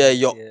alert. Yeah,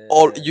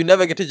 you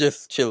never get to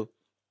just chill.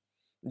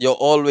 You're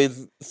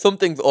always,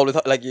 something's always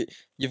like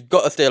you've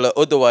got to stay alert,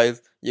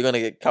 otherwise you're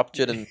gonna get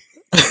captured and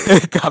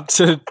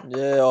captured.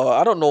 yeah, or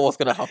I don't know what's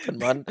gonna happen,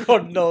 man.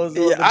 God knows.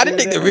 Yeah, I didn't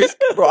take the risk,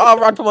 bro. I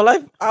ran for my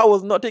life. I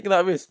was not taking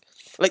that risk.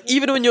 Like,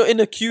 even when you're in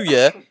a queue,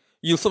 yeah,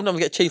 you'll sometimes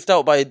get chased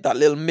out by that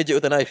little midget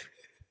with a knife.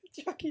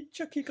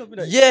 Chucky coming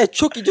out. Yeah,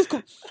 Chucky just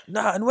come.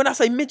 Nah, and when I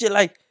say midget,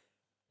 like,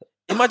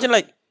 imagine,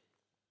 like,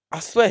 I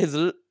swear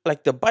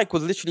like the bike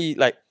was literally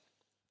like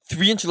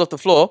 3 inches off the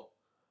floor,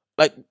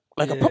 like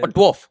a proper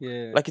dwarf.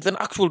 Yeah. Like, it's an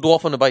actual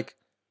dwarf on a bike,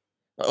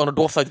 on a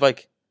dwarf-sized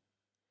bike.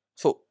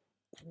 So,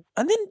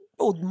 and then,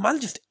 oh, man,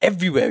 just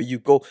everywhere you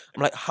go.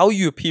 I'm like, how are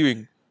you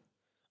appearing?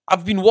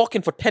 I've been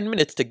walking for 10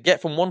 minutes to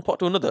get from one pot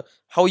to another.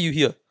 How are you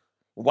here?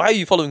 Why are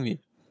you following me?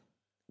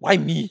 Why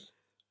me?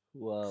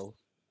 Wow.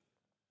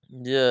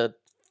 Yeah.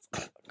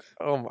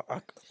 Oh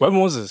my. When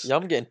was this? Yeah,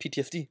 I'm getting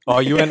PTSD. Oh,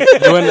 you went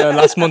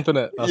last month,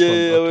 innit?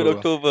 Yeah, in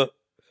October.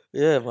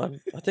 Yeah, man.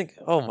 I think,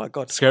 oh my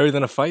God. Scarier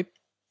than a fight?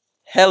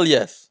 Hell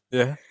yes.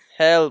 Yeah.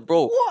 Hell,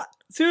 bro. What?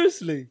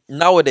 Seriously?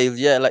 Nowadays,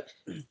 yeah, like,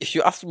 if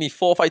you asked me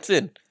 4 fights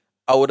in,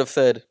 I would have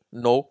said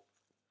no.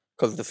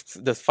 Because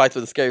this fights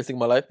were the scariest thing in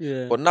my life.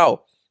 Yeah. But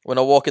now, when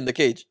I walk in the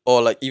cage,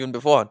 or like even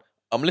beforehand,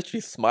 I'm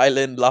literally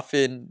smiling,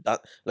 laughing.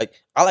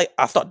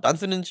 I start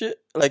dancing and shit.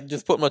 Like,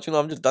 just put my tune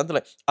on, I'm just dancing.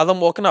 Like, as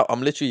I'm walking out,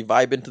 I'm literally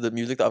vibing to the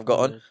music that I've got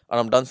on, and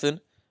I'm dancing.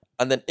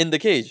 And then in the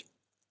cage,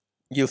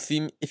 you'll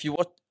see me, if you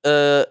watch,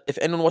 if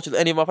anyone watches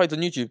any of my fights on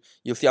YouTube,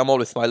 you'll see I'm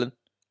always smiling.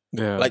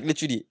 Yeah. Like,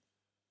 literally,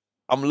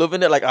 I'm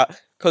loving it. Like,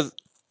 because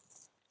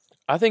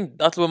I think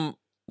that's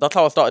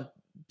how I started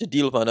to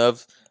deal with my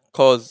nerves.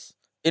 Because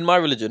in my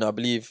religion, I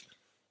believe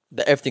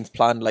that everything's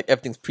planned, like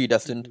everything's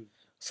predestined.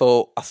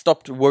 So I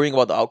stopped worrying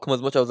about the outcome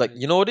as much. I was like,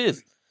 you know what it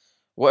is?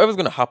 Whatever's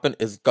gonna happen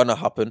is gonna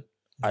happen.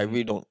 I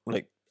really don't,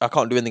 like, I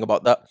can't do anything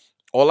about that.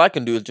 All I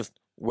can do is just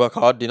work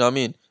hard, you know what I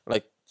mean?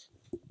 Like,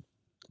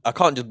 I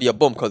can't just be a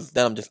bum, because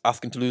then I'm just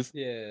asking to lose.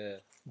 Yeah.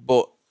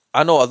 But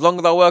I know as long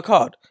as I work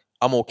hard,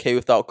 I'm okay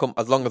with the outcome,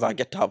 as long as I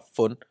get to have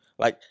fun.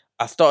 Like,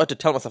 I started to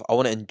tell myself I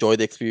want to enjoy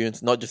the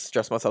experience, not just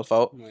stress myself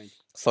out. Right.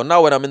 So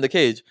now when I'm in the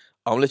cage,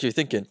 I'm literally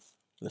thinking,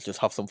 let's just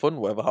have some fun.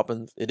 Whatever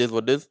happens, it is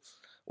what it is.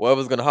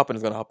 Whatever's going to happen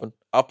is going to happen.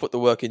 I'll put the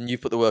work in, you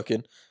put the work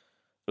in.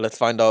 Let's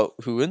find out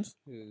who wins.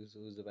 Who's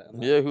the better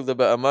man? Yeah, who's the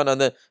better man.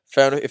 And then,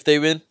 fair enough, if they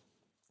win,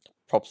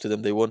 props to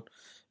them, they won.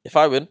 If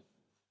I win,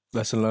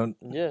 lesson learned.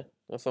 yeah,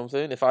 that's what I'm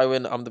saying. If I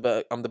win, I'm the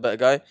better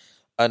guy.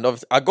 And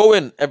obviously, I go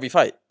in every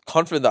fight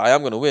confident that I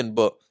am going to win,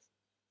 but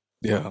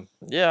yeah,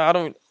 I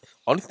don't,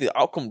 honestly, the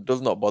outcome does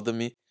not bother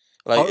me.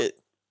 Like,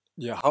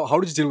 how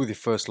did you deal with your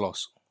first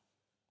loss?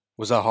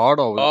 Was that hard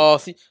or? Oh,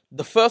 see,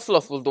 the first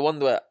loss was the one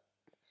where,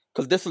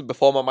 because this was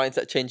before my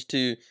mindset changed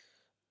to,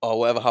 oh,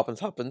 whatever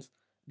happens, happens.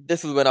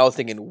 This is when I was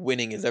thinking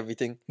winning is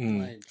everything.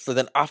 Right. So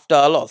then after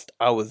I lost,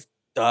 I was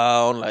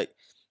down, like,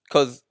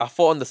 because I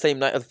fought on the same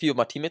night as a few of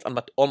my teammates, and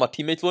all my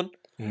teammates won.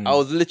 I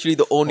was literally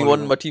the only one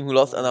in my team who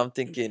lost, and I'm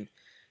thinking,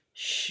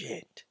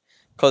 shit.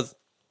 Because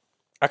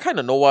I kind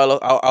of know why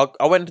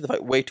I went into the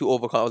fight way too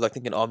overconfident. I was like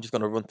thinking, oh, I'm just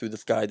going to run through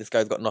this guy. This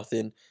guy's got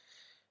nothing.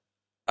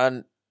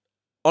 And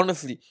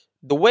honestly,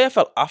 the way I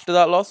felt after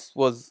that loss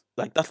was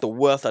like, that's the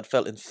worst I'd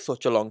felt in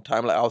such a long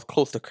time. Like, I was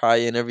close to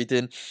crying and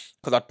everything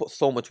because I'd put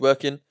so much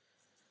work in.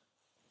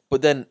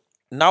 But then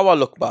now I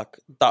look back,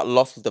 that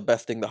loss was the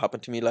best thing that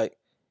happened to me. Like,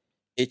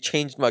 it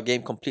changed my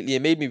game completely.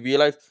 It made me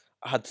realize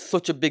I had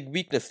such a big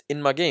weakness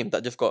in my game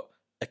that just got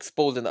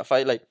exposed in that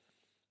fight. Like,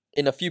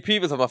 in a few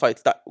previous of my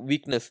fights, that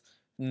weakness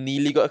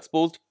nearly got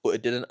exposed, but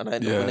it didn't, and I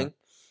ended up winning.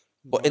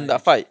 But in that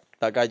Right. fight,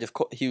 that guy just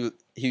he was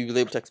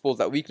able to expose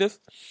that weakness,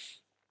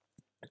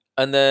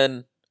 and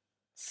then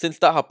since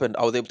that happened,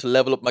 I was able to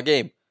level up my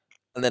game,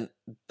 and then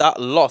that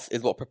loss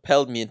is what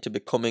propelled me into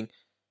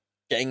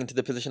getting into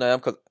the position I am.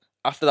 Because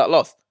after that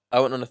loss, I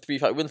went on a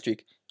 3-fight win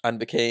streak and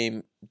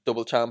became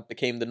double champ,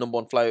 became the number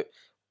 1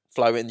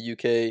 flyweight in the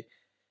UK,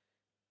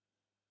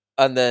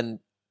 and then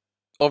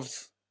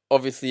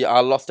obviously I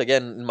lost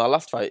again in my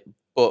last fight.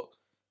 But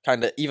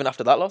kind of even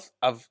after that loss,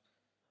 I've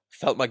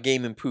felt my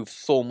game improve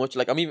so much.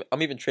 Like I'm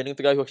even training with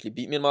the guy who actually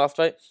beat me in my last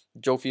fight,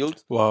 Joe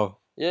Fields. Wow.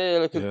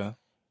 Yeah.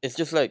 It's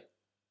just like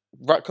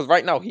because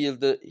right now he's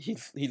the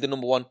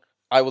number 1.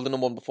 I was the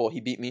number 1 before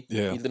he beat me.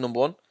 Yeah. He's the number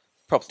 1.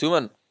 Props to him,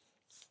 man.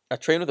 I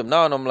train with him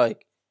now, and I'm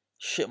like,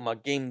 shit, my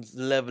game's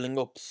leveling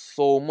up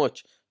so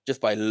much just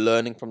by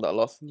learning from that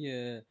loss.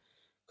 Yeah,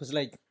 because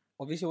like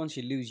obviously once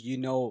you lose, you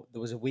know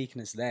there was a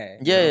weakness there.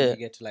 Yeah. You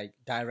get to like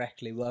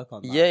directly work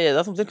on that. Yeah,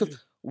 that's what I'm saying.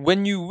 Because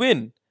when you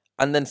win,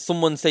 and then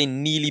someone say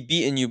nearly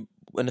beating you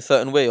in a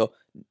certain way, or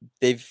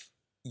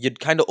you'd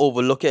kind of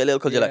overlook it a little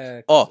because you're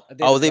like, oh,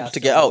 I was able to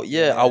get out.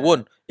 Yeah, I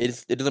won.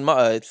 It doesn't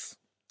matter. It's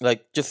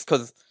like just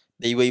because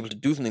they were able to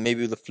do something,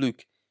 maybe it was a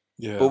fluke.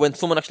 Yeah. But when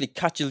someone actually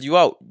catches you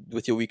out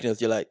with your weakness,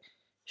 you're like,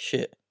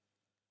 shit,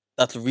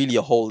 that's really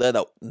a hole there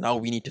that now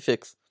we need to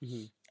fix.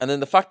 Mm-hmm. And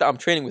then the fact that I'm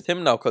training with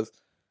him now, because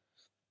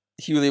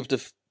he was able to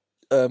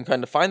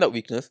kind of find that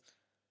weakness,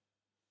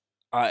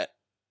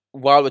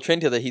 while we're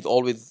training together, he's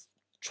always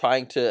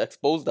trying to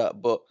expose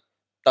that, but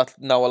that's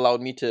now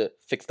allowed me to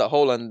fix that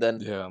hole and then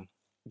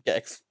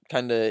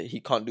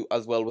he can't do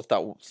as well with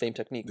that same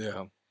technique.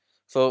 Yeah.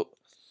 So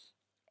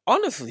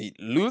honestly,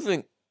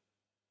 losing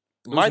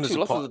my 2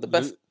 losses are the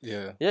best.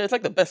 Yeah, it's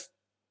like the best.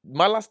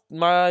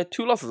 My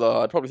 2 losses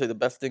are, I'd probably say, the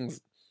best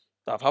things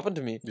that have happened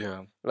to me.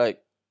 Yeah.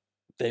 Like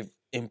it's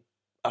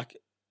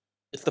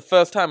the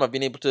first time I've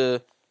been able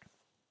to.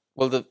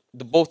 Well, the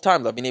both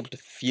times I've been able to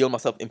feel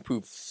myself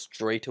improve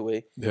straight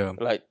away. Yeah.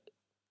 Like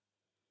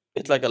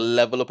it's like a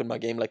level up in my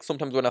game. Like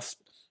sometimes when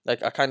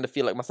I kind of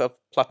feel like myself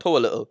plateau a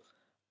little,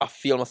 I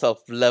feel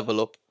myself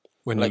level up.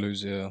 When like, you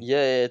lose, yeah.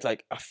 Yeah, it's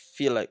like I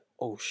feel like,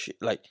 oh shit,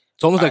 like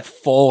it's almost like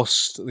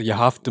forced. You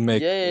have to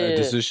make a Yeah.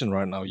 decision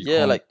right now. You Yeah,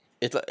 can't. like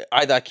it's like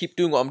either I keep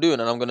doing what I'm doing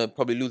and I'm gonna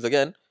probably lose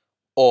again,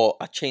 or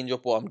I change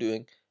up what I'm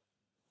doing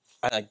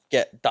and I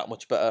get that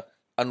much better.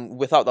 And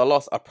without that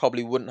loss, I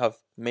probably wouldn't have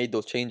made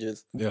those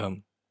changes. Yeah.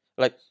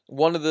 Like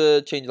one of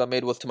the changes I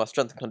made was to my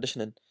strength and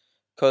conditioning,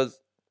 because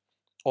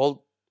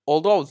although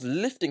I was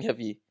lifting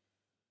heavy,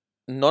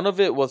 none of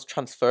it was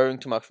transferring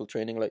to my actual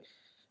training. Like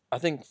I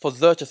think for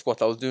Zercher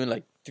squats, I was doing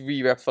like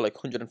 3 reps for like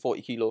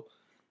 140 kilo,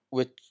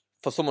 which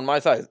for someone my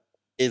size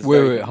is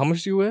wait. How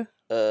much do you weigh?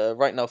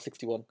 Right now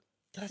 61.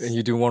 And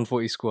you do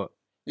 140 squat.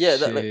 Yeah,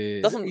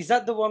 is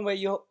that the one where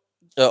you're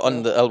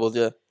on the elbows?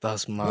 Yeah,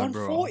 that's mad,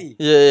 bro. 140.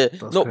 Yeah.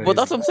 That's No, crazy. but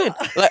that's what I'm saying.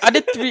 Like I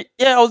did 3.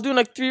 Yeah, I was doing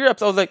like 3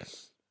 reps. I was like,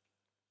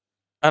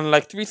 and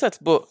like 3 sets.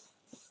 But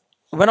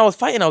when I was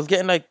fighting, I was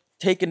getting like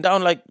taken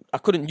down. Like I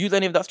couldn't use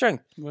any of that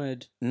strength.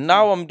 Right.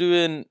 Now I'm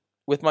doing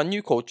with my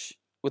new coach,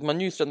 with my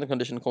new strength and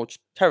conditioning coach,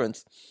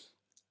 Terrence.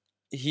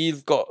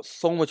 He's got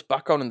so much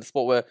background in the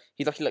sport where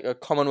he's actually like a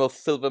Commonwealth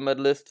silver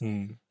medalist.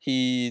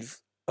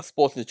 He's a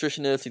sports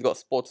nutritionist. He's got a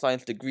sports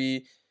science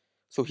degree.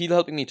 So he's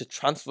helping me to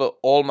transfer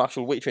all my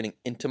actual weight training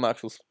into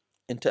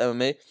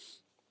MMA.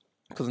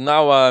 Because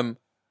now I'm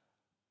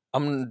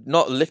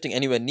not lifting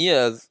anywhere near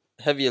as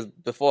heavy as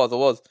before as I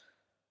was.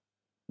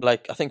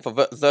 Like I think for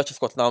Zercher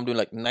squats now I'm doing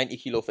like 90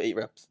 kilo for 8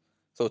 reps.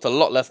 So it's a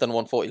lot less than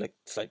 140. Like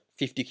it's like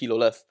 50 kilo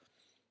less.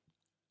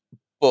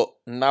 But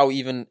now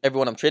even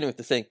everyone I'm training with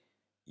is saying,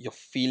 you're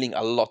feeling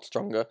a lot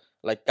stronger.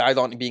 Like guys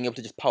aren't being able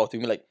to just power through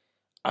me. Like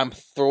I'm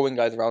throwing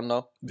guys around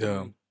now.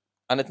 Yeah.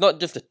 And it's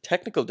not just a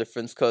technical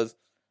difference because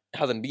it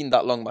hasn't been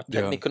that long. My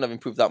technique couldn't have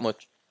improved that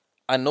much.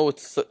 I know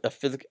it's a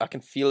physical. I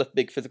can feel a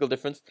big physical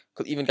difference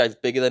because even guys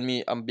bigger than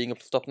me, I'm being able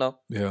to stop now.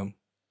 Yeah.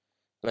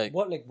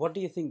 What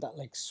do you think that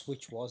like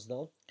switch was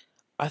though?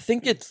 I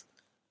think it's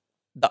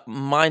that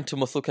mind to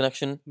muscle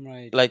connection.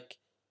 Right. Like,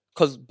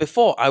 because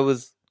before I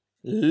was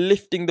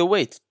lifting the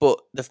weights, but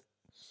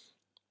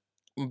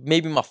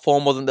maybe my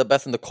form wasn't the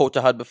best, and the coach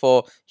I had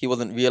before, he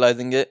wasn't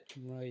realizing it.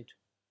 Right.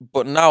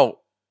 But now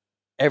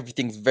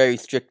everything's very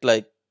strict.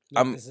 Like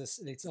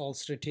it's all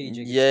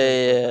strategic.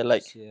 Yeah.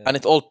 Like, and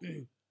it's all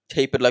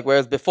tapered. Like,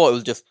 whereas before it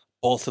was just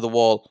balls to the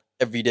wall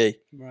every day.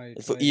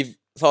 Right.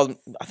 So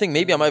I think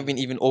maybe I might have been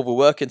even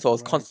overworking. So I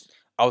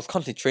was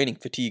constantly training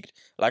fatigued.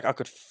 Like I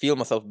could feel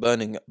myself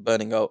burning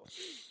out.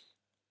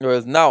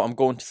 Whereas now I'm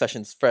going to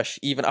sessions fresh.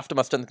 Even after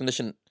my strength and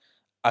condition,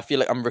 I feel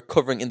like I'm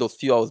recovering in those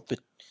few hours.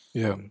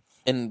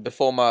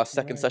 Before my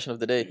second session of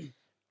the day,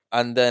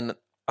 and then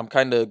I'm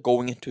kind of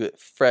going into it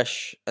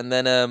fresh. And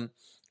then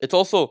it's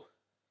also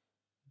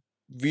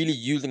really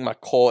using my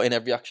core in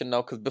every action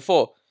now. Because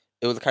before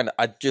it was kind of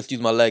I just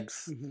use my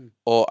legs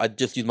or I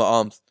just use my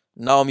arms.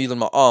 Now I'm using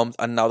my arms,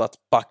 and now that's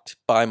backed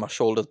by my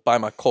shoulders, by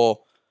my core,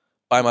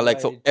 by my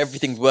legs. So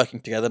everything's working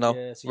together now.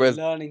 Yeah, so you're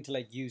learning to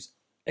like use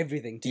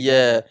everything together.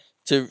 Yeah,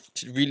 to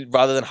really,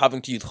 rather than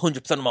having to use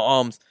 100% of my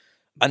arms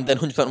and then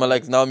 100% of my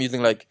legs. Now I'm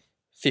using like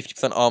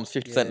 50% arms,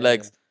 50%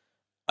 legs,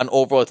 and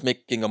overall it's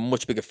making a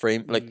much bigger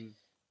frame. Like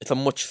it's a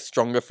much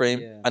stronger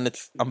frame, and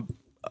I'm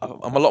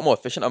a lot more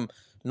efficient. I'm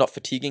not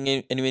fatiguing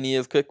anywhere near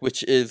as quick,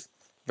 which is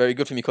very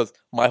good for me because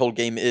my whole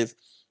game is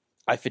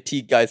I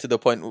fatigue guys to the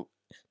point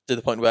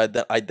where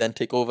I then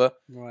take over.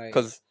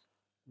 Because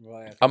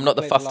I'm not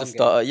the fastest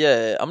starter.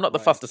 Yeah, I'm not the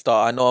fastest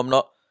starter. I know I'm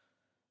not.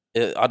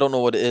 I don't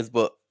know what it is,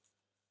 but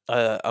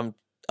I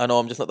know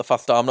I'm just not the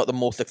fastest starter. I'm not the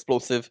most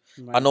explosive.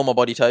 I know my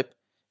body type.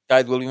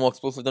 Guys will be more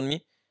explosive than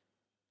me,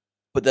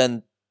 but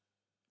then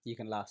you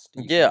can last.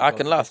 I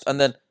can last, and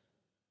then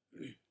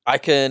I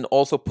can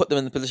also put them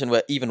in the position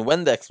where even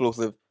when they're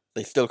explosive,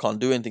 they still can't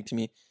do anything to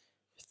me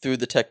through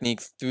the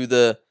techniques, through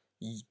the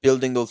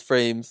building those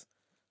frames.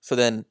 So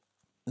then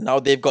now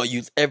they've got to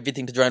use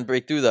everything to try and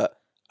break through that.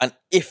 And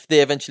if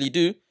they eventually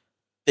do,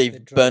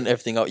 they've burnt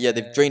everything out. Yeah,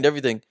 they've drained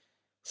everything.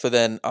 So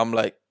then I'm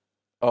like,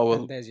 oh,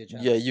 well,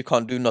 yeah, you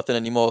can't do nothing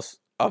anymore.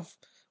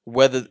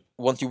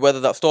 Once you weather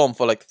that storm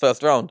for like the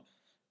first round,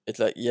 it's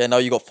like, yeah, now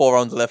you got 4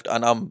 rounds left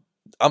and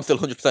I'm still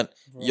 100%.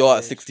 You're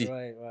at 60.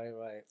 Right.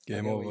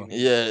 Game over.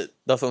 Yeah,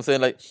 that's what I'm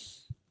saying. Like,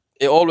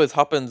 it always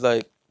happens.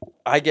 Like,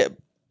 I get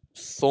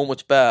so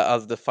much better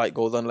as the fight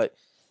goes on. Like,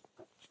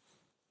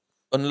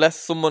 unless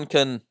someone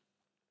can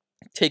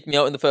take me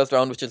out in the first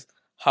round, which is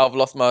how I've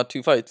lost my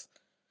 2 fights,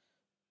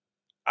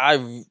 I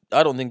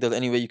don't think there's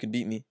any way you can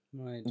beat me.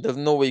 There's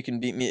no way you can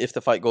beat me if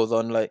the fight goes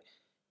on. Like,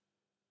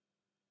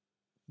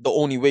 the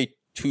only way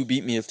to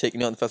beat me is taking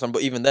me out in the first round.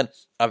 But even then,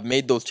 I've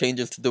made those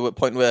changes to the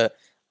point where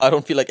I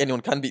don't feel like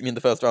anyone can beat me in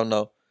the first round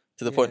now.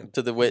 To the point,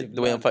 to the way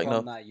I'm fighting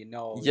now.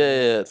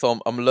 That, So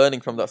I'm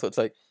learning from that. So it's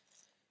like,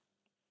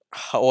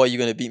 how are you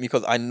going to beat me?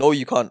 Because I know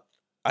you can't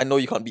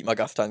beat my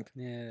gas tank.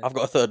 I've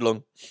got a 3rd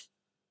lung.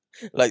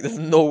 Like, there's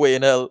no way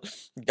in hell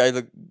guys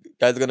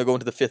are gonna go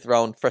into the 5th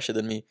round fresher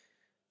than me.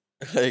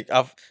 Like,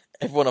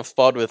 everyone I've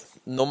sparred with,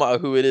 no matter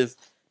who it is,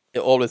 it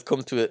always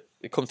comes to it.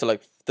 It comes to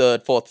like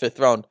 3rd, 4th, 5th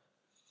round.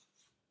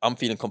 I'm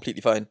feeling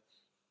completely fine.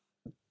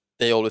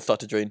 They always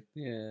start to drain.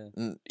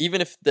 And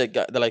even if they're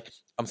like,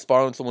 I'm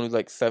sparring with someone who's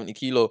like 70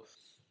 kilo,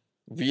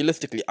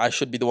 realistically, I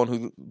should be the one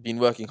who's been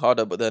working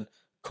harder. But then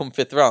come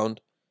 5th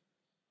round,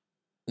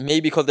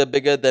 maybe because they're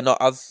bigger, they're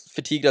not as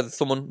fatigued as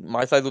someone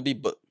my size would be,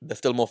 but they're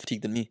still more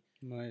fatigued than me.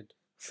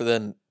 So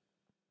then,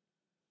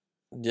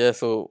 yeah,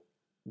 so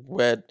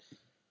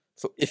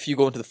if you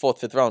go into the 4th,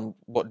 5th round,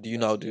 what do you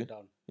now do?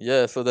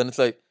 Yeah, so then it's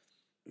like,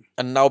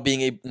 and now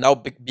being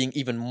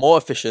even more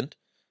efficient,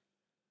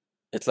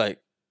 it's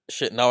like,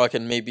 shit, now I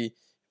can maybe,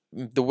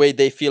 the way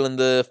they feel in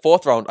the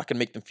 4th round, I can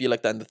make them feel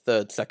like that in the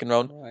 3rd, 2nd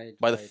round.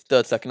 The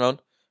 3rd, 2nd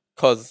round,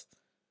 because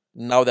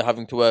now they're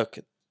having to work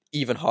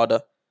even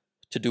harder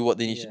to do what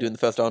they need to do in the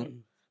first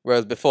round.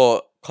 Whereas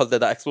before, because they're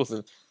that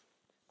explosive,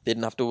 they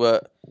didn't have to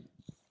work.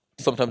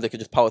 Sometimes they could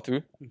just power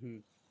through.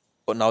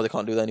 But now they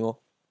can't do that anymore.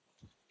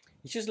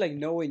 It's just like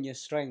knowing your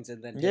strengths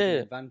and then taking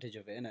advantage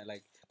of it, innit?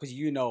 Like, because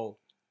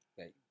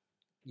like,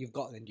 you've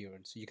got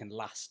endurance, so you can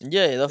last.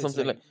 Yeah, that's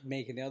something like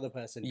making the other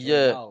person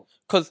out.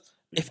 Because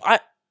if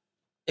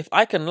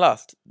I can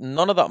last,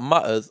 none of that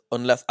matters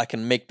unless I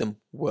can make them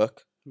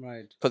work.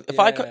 Because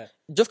if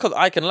just because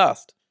I can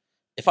last,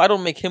 if I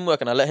don't make him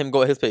work and I let him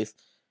go at his pace,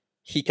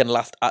 he can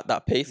last at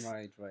that pace.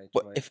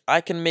 But if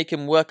I can make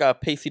him work at a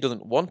pace he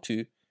doesn't want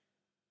to,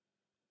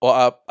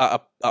 or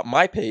at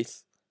my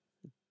pace,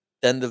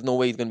 then there's no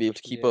way he's going to be able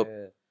to keep up.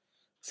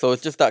 So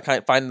it's just that kind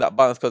of finding that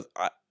balance, because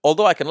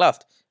although I can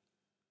last,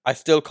 I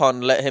still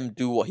can't let him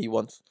do what he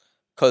wants,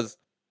 because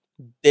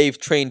they've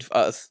trained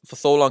us for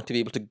so long to be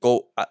able to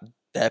go at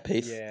their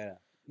pace.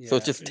 So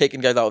it's just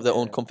taking guys out of their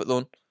own comfort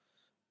zone.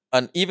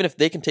 And even if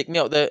they can take me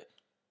out there,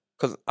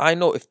 because I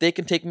know if they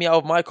can take me out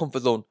of my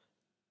comfort zone,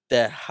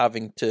 they're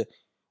having to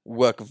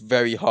work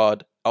very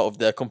hard out of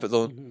their comfort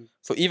zone.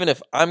 So even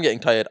if I'm getting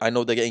tired, I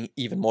know they're getting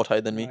even more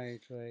tired than me.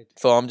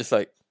 So I'm just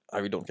like, I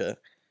really don't care.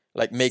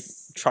 Like,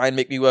 try and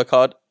make me work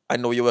hard. I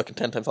know you're working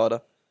 10 times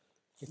harder.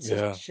 It's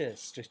such a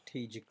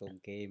strategical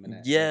game,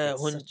 innit? Yeah,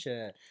 like, it's such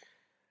a.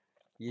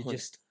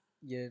 It's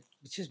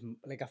just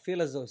like, I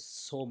feel as though there's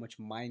so much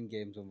mind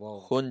games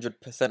involved.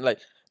 100%. Like,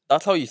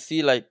 that's how you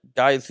see like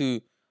guys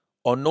who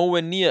are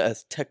nowhere near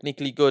as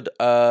technically good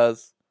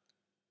as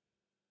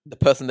the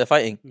person they're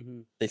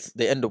fighting.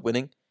 They end up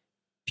winning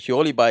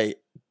purely by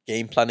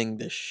game planning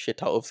the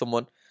shit out of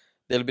someone.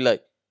 They'll be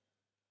like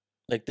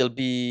they'll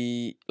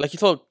be like, you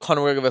saw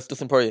Conor McGregor versus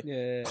Dustin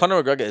Poirier.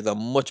 Conor McGregor is a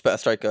much better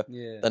striker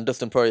than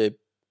Dustin Poirier,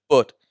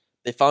 but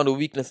they found a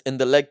weakness in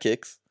the leg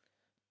kicks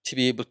to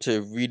be able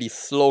to really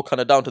slow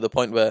Conor down to the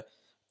point where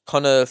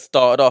Conor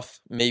started off,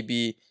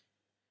 maybe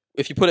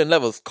if you put it in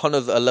levels,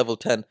 Conor's a level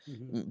 10,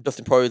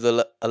 Dustin Poirier's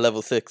a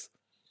level 6.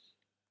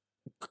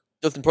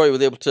 Dustin Poirier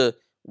was able to,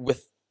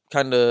 with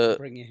kind of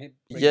bring him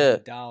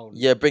down.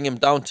 Bring him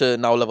down to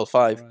now level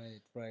 5.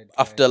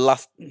 After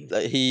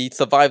he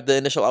survived the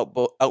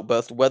initial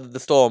outburst, weathered the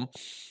storm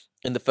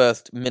in the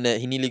first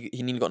minute. He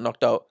nearly got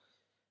knocked out,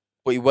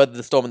 but he weathered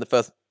the storm in the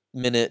first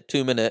minute,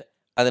 2 minute,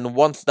 and then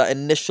once that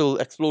initial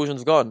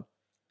explosion's gone,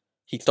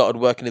 he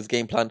started working his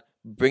game plan,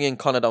 bringing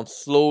Conor down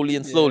slowly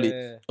and slowly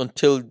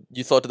until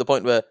you saw to the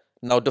point where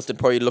now Dustin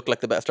Poirier looked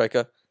like the better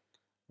striker.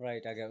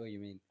 Right, I get what you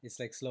mean. It's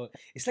like slow.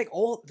 It's like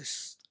all the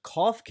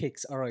calf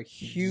kicks are a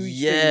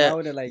huge thing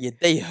now. They're like,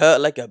 they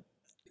hurt like a.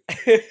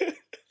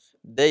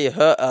 They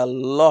hurt a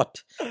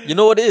lot. You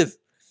know what it is?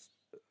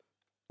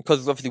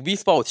 Because obviously we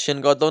spar with shin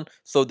guards on,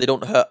 so they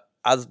don't hurt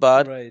as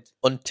bad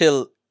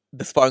until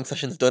the sparring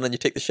session's done and you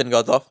take the shin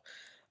guards off.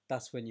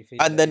 That's when you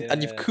feel. And then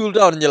and you've cooled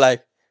down and you're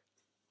like,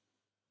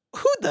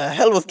 who the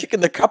hell was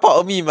kicking the crap out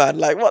of me, man?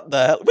 Like, what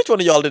the hell? Which one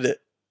of y'all did it?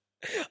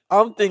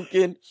 I'm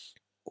thinking,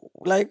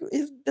 like,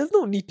 there's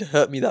no need to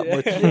hurt me that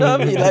much. You know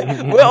what I mean?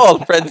 Like, we're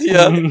all friends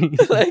here.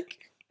 Like,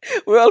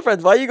 we're all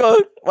friends. Why you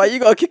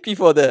gotta kick me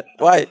for that?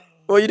 Why?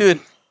 What are you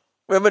doing?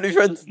 We're meant to be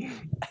friends.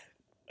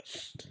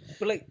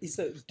 But like, is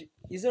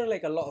there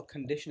like a lot of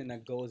conditioning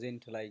that goes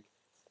into like,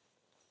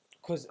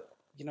 because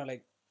you know,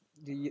 like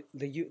the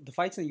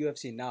fights in the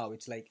UFC now,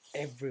 it's like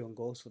everyone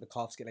goes for the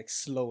calf kick like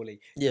slowly.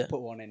 Yeah.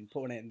 Put one in,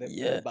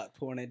 the back,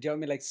 put one in. Do you know what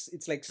I mean? Like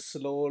it's like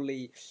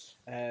slowly,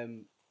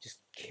 just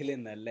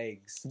killing their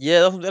legs.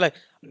 Yeah, that's what they're like.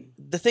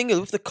 The thing is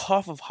with the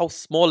calf of how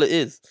small it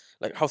is,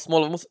 like how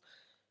small it must.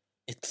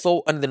 It's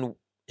so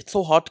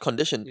hard to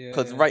condition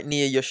because right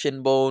near your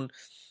shin bone.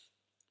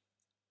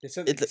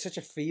 It's such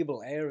a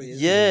feeble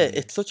area.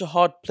 It's such a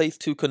hard place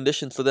to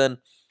condition. So then,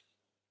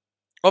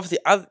 obviously,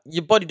 as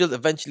your body does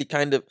eventually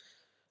kind of,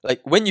 like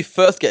when you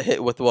first get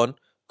hit with one,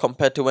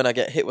 compared to when I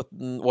get hit with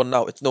one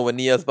now, it's nowhere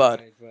near as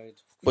bad. Right.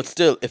 But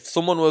still, if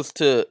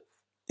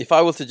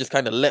I was to just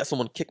kind of let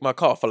someone kick my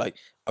calf for like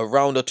a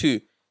round or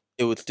two,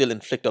 it would still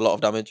inflict a lot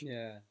of damage.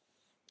 Yeah.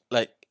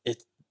 Like,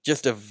 it's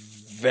just a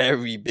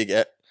very big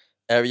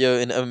area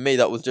in MMA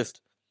that was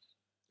just,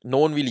 no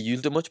one really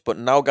used it much, but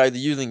now guys are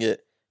using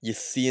it. You're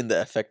seeing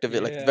the effect of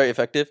it, like it's very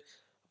effective.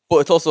 But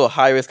it's also a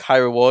high risk, high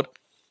reward.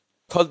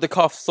 Because the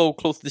calf's so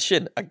close to the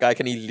shin, a guy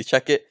can easily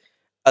check it.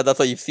 And that's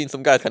why you've seen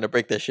some guys kind of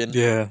break their shin.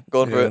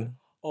 Going for it.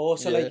 Oh,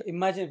 so like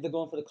imagine if they're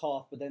going for the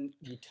calf, but then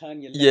you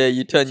turn your leg. Yeah,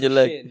 you turn your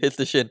leg, hits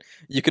the shin.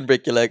 You can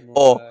break your leg. Right.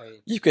 Or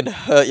you can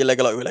hurt your leg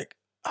a lot. We're like,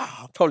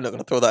 I'm probably not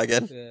going to throw that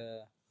again.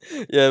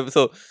 Yeah,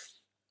 so.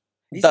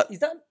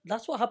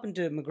 That's what happened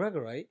to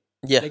McGregor, right?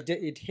 Yeah. Like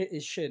it hit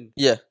his shin.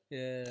 Yeah.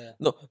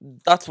 No,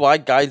 that's why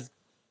guys.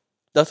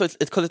 That's why it's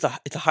because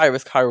it's a high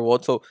risk, high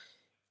reward. So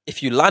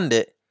if you land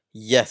it,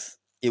 yes,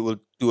 it will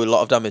do a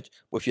lot of damage.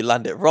 But if you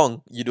land it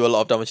wrong, you do a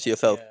lot of damage to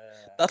yourself.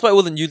 That's why it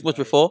wasn't used much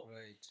before.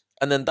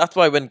 And then that's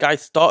why when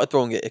guys started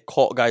throwing it, it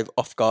caught guys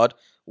off guard,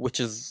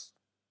 which is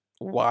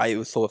why it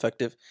was so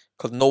effective.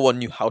 Because no one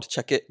knew how to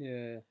check it.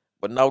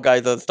 But now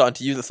guys are starting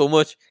to use it so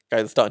much,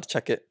 guys are starting to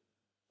check it.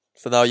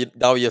 So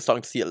now you're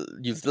starting to see it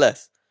used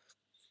less.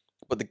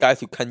 But the guys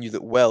who can use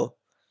it well,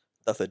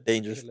 that's a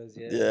dangerous.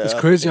 It's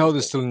crazy how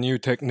there's still new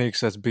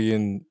techniques that's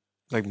being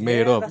like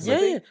made up.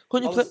 Like,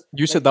 100%.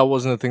 You said that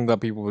wasn't a thing that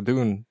people were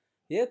doing.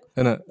 Yeah.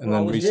 And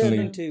then recently,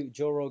 listening to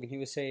Joe Rogan, he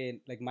was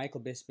saying like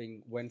Michael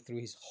Bisping went through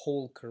his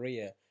whole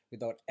career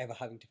without ever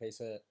having to face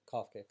a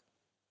calf kick.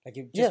 Like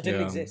it just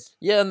didn't exist.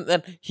 Yeah,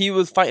 and he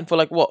was fighting for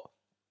like what,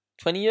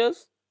 20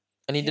 years,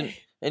 and he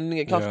didn't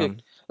get calf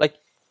kicked. Like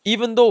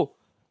even though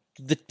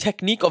the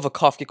technique of a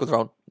calf kick was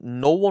around,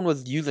 no one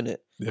was using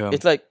it.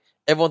 It's like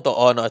everyone thought,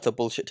 oh no, it's a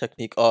bullshit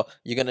technique, or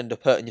you're gonna end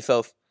up hurting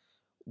yourself.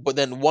 But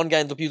then one guy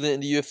ends up using it in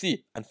the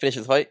UFC and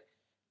finishes the fight.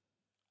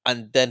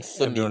 And then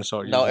suddenly,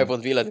 now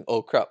everyone's realizing,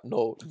 oh crap,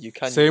 no, you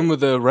can't. Same with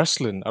the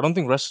wrestling. I don't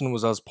think wrestling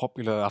was as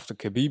popular after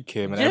Khabib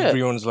came, and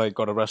everyone's like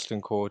got a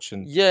wrestling coach.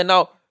 And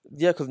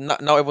because now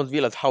everyone's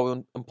realized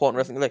how important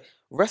wrestling is. Like,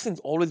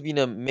 wrestling's always been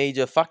a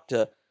major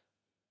factor,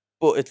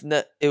 but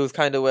it was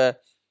kind of where,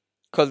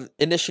 because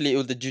initially it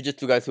was the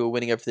jiu-jitsu guys who were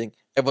winning everything.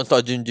 Everyone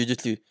started doing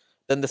jiu-jitsu.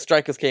 Then the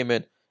strikers came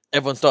in.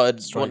 Everyone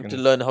started wanting to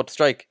learn how to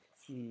strike.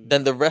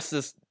 Then the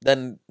wrestlers,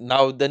 then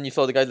you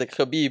saw the guys like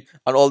Khabib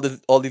and all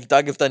these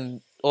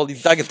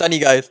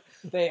Dagestani guys.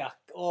 They are,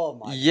 oh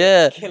my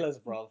God, killers,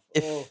 bro.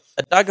 If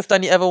a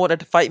Dagestani ever wanted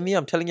to fight me,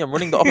 I'm telling you, I'm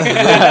running the opposite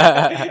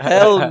way.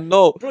 Hell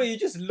no. Bro, you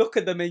just look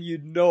at them and you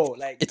know,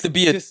 like, it's a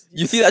beard.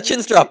 You see that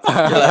chin strap?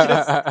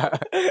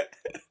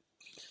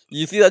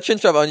 You see that chin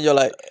strap and you're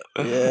like,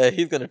 yeah,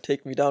 he's gonna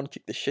take me down,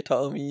 kick the shit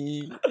out of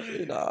me.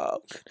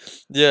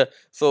 Yeah,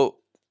 so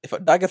if a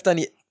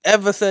Dagestani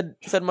ever said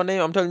my name,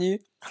 I'm telling you,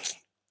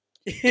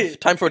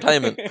 time for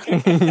retirement.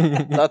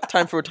 That's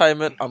time for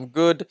retirement. I'm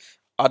good.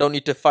 I don't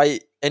need to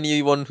fight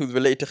anyone who's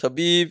related to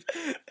Khabib.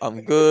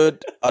 I'm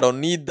good. I don't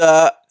need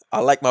that.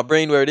 I like my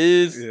brain where it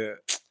is. Yeah.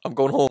 I'm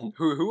going home.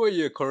 Who are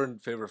your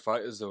current favorite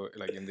fighters though,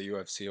 like in the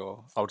UFC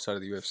or outside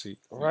of the UFC?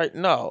 Right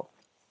now,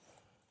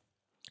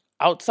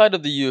 outside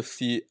of the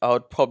UFC, I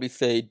would probably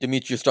say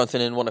Demetrius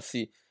Johnson in ONE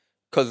FC,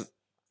 because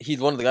he's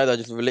one of the guys I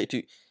just relate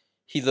to.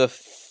 He's a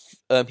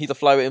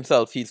flyweight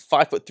himself. He's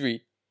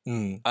 5'3".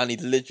 And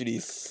he's literally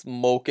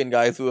smoking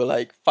guys who are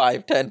like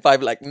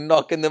 5'10", like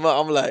knocking them out.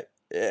 I'm like,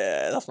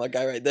 yeah, that's my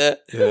guy right there.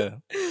 Yeah.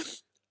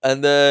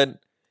 And then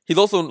he's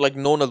also like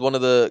known as one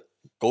of the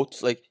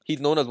GOATs. Like, he's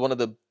known as one of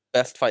the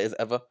best fighters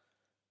ever.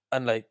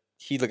 And like,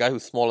 he's a guy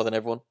who's smaller than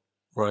everyone.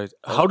 Right.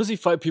 How does he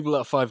fight people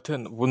at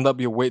 5'10"? Wouldn't that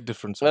be a weight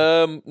difference?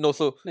 No,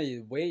 so No,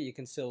 you wait. You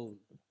can still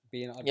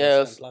be in.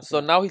 yes. So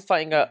now he's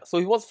fighting at. So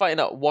he was fighting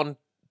at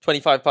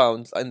 125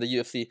 pounds in the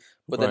UFC,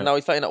 but then Right. now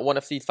he's fighting at ONE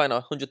FC. He's fighting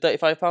at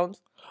 135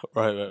 pounds.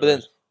 Right. But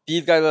then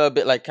these guys are a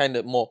bit like kind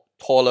of more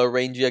taller,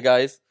 rangier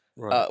guys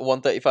at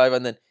 135,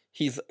 and then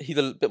he's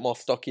a bit more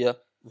stockier.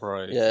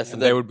 Right. Yeah. So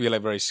and then, they would be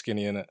like very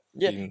skinny in it.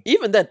 yeah.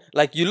 Even then,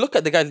 like you look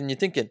at the guys and you're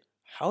thinking,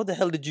 how the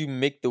hell did you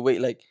make the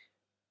weight? Like,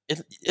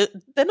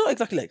 they're not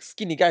exactly like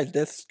skinny guys.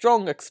 They're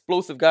strong,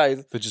 explosive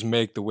guys. They just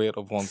make the weight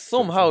of one.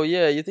 Somehow,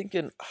 yeah. You're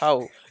thinking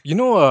how? You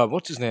know,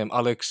 what's his name?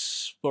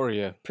 Alex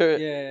Spurrier.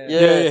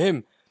 Yeah,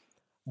 Him.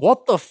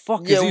 What the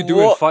fuck is he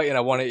doing fighting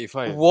at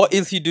 185? What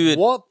is he doing?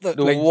 What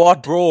the like,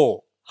 what,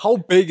 bro? How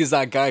big is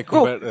that guy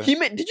compared to?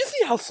 Did you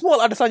see how small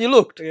Adesanya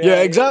looked?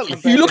 Yeah, exactly.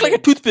 He looked like a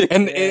toothpick.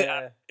 And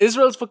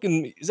Israel's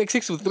fucking. He's like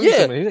 6'3".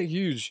 Yeah. He's like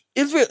huge.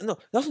 Israel, no,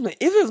 that's what I'm saying.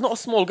 Israel's not a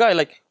small guy.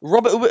 Like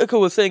Robert Whittaker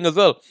was saying as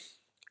well.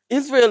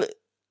 Israel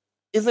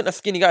isn't a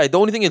skinny guy. The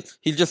only thing is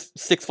he's just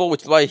 6'4",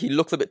 which is why he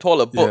looks a bit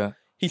taller. But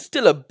he's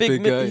still a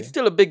big guy. He's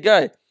still a big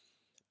guy.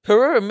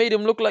 Pereira made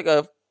him look like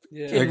a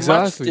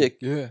matchstick.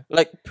 Yeah.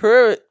 Like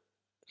Pereira,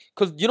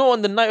 because you know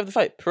on the night of the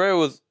fight, Pereira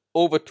was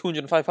over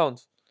 205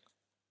 pounds.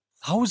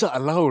 How is that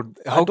allowed?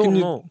 I don't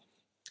know.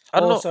 I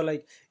don't know. So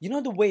like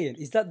the weigh-in,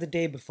 is that the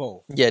day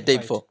before? Yeah, day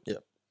before. Yeah.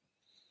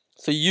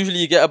 So usually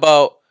you get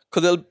about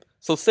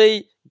so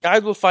say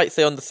guys will fight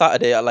say on the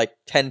Saturday at like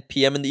 10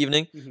 p.m. in the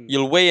evening. Mm-hmm.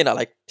 You'll weigh in at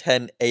like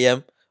 10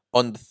 a.m.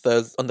 on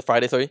the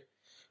Friday. Sorry.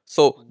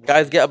 So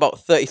guys get about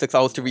 36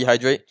 hours to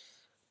rehydrate.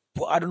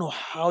 But I don't know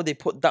how they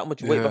put that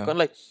much weight back on.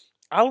 Like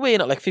I'll weigh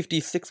in at like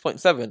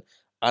 56.7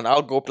 and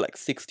I'll go up to like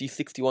 60,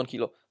 61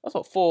 kilo. That's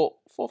what 4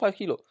 or 5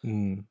 kilo.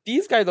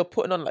 These guys are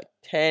putting on like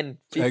 10,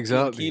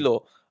 15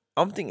 kilo.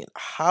 I'm thinking,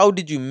 how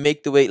did you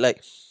make the weight?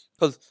 Like,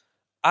 because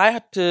I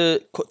had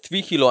to cut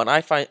 3 kilo and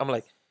I'm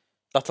like,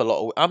 that's a lot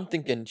of weight. I'm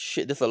thinking,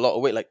 shit, this is a lot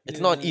of weight. Like, it's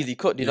not an easy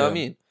cut. Do you know what I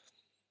mean?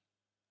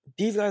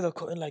 These guys are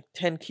cutting like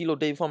 10 kilo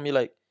day from me.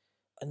 Like,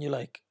 and you're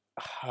like,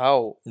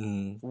 how?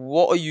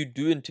 What are you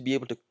doing to be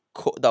able to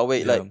cut that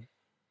weight? Like,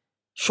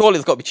 surely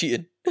it's got to be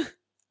cheating.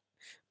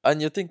 And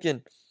you're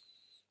thinking,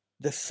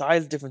 the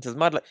size difference is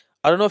mad. Like,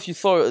 I don't know if you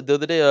saw it the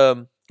other day.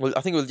 Well,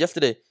 I think it was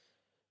yesterday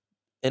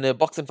in a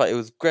boxing fight. It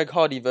was Greg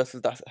Hardy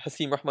versus that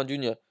Hasim Rahman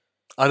Jr.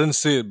 I didn't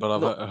see it, but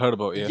I've heard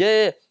about it.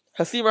 Yeah.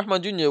 Hasim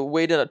Rahman Jr.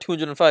 weighed in at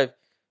 205.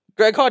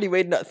 Greg Hardy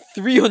weighed in at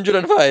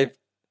 305.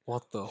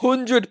 What the?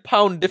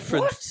 100-pound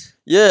difference. What?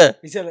 Yeah.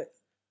 Is it like,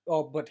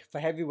 but for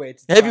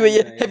heavyweight,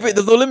 heavyweight,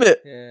 there's no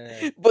limit.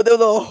 Yeah. But there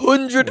was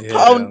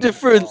 100-pound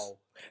difference. Wow.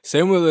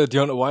 Same with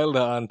Deontay Wilder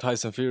and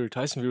Tyson Fury.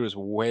 Tyson Fury is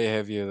way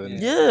heavier than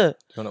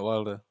Deontay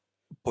Wilder.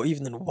 But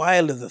even then,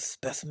 Wilder's a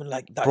specimen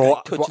like that. Bro,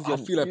 I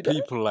feel like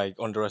people like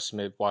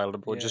underestimate Wilder,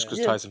 bro, just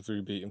because Tyson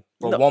Fury beat him.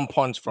 Bro, one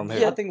punch from him.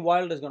 Yeah, I think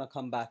Wilder's gonna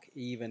come back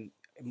even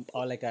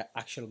like an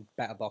actual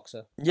better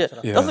boxer. That's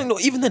like, no,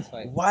 even then,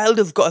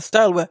 Wilder's got a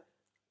style where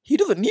he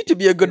doesn't need to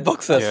be a good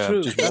boxer. That's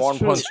true. Just that's one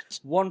true. punch.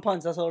 One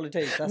punch, that's all it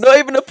takes. Not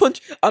even a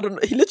punch. I don't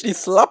know. He literally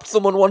slapped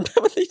someone one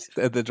time.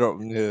 They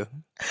dropped him,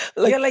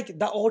 like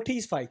that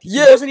Ortiz fight.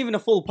 It wasn't even a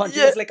full punch.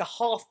 It was like a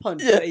half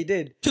punch that he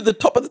did. To the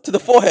top of to the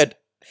forehead.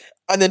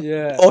 And then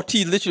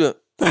Ortiz literally...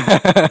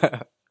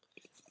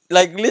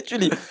 like,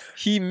 literally,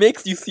 he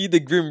makes you see the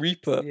Grim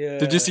Reaper. Yeah.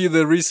 Did you see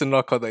the recent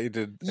knockout that he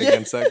did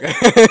against that guy?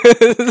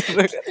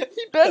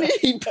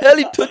 he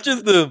barely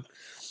touches them.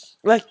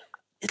 Like,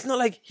 it's not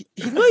like...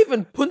 he's not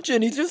even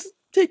punching. He's just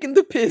taking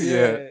the piss.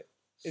 Yeah.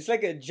 It's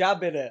like a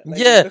jab in it. Like,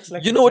 it looks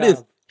like you know what it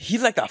is?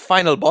 He's like that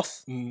final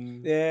boss.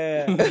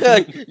 Yeah.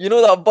 Like, you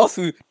know that boss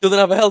who doesn't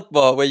have a health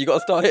bar where you got to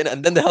start hitting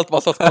and then the health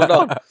bar starts coming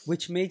down?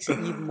 Which makes it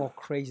even more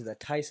crazy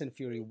that Tyson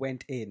Fury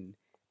went in,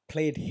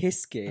 played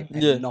his game,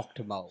 and knocked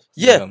him out.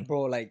 Yeah.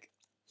 Bro, like...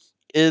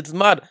 It's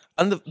mad.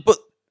 But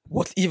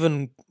what's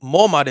even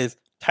more mad is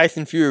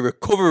Tyson Fury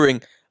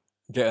recovering.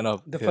 Getting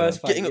up. The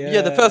first fight.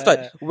 The first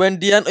fight. When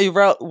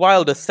Deontay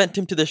Wilder sent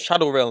him to the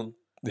Shadow Realm.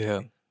 Yeah.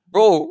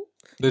 Bro.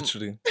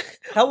 Literally.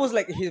 That was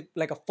like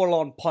a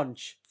full-on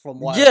punch from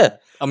Wilder. Yeah.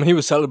 I mean, he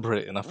was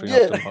celebrating after he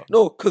knocked him out.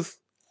 No, because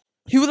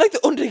he was like the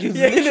Undertaker.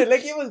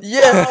 Like he was...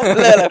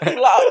 like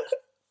flat.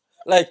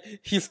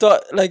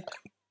 Like,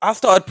 I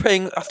started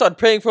praying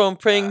for him,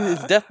 praying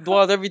his death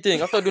duas,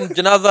 everything. I started doing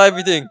janaza,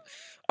 everything.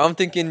 I'm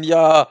thinking,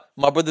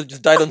 my brother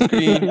just died on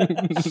screen.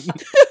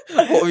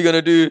 What are we going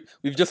to do?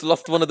 We've just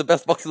lost one of the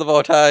best boxers of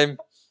our time.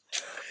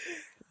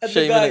 And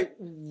Shame, the guy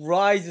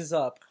rises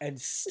up and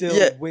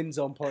still wins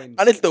on points.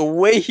 And it's the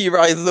way he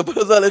rises up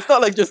as well. It's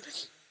not like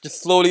just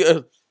slowly...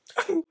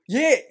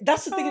 yeah,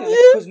 that's the thing.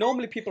 Because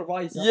normally people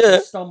rise up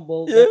and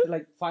stumble.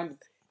 Like, find...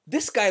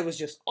 This guy was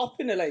just up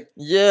in it like...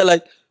 Yeah,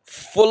 like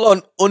full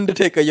on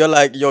Undertaker. You're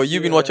like,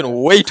 you've been watching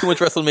way too much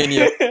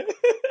WrestleMania.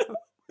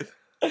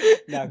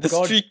 Now, the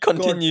streak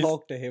continues. God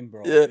talk to him,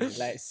 bro. Yeah.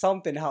 Like,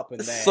 something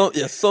happened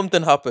there.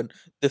 Something happened.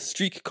 The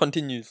streak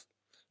continues.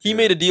 He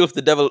made a deal with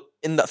the devil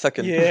in that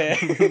second. Yeah.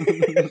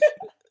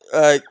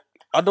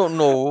 I don't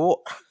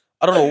know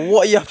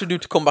what you have to do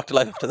to come back to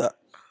life after that.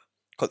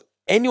 Because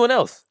anyone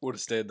else, would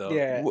have stayed there.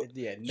 Yeah, Wha-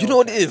 yeah. you know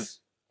what it is?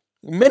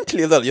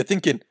 Mentally as well, you're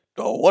thinking,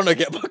 don't want to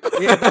get back up.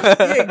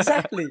 Yeah,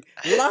 exactly.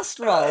 Last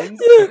round.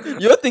 Yeah,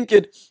 you're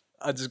thinking,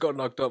 I just got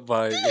knocked up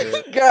by.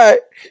 guy,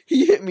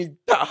 he hit me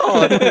that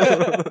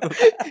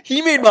hard.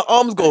 He made my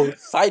arms go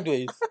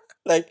sideways.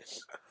 Like,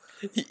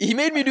 he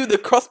made me do the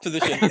cross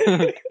position.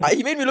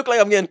 He made me look like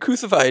I'm getting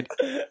crucified.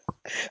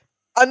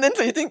 And then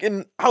so you're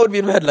thinking, I would be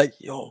in my head like,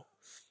 yo,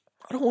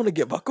 I don't want to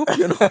get back up,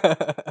 you know?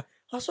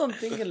 That's what I'm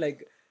thinking.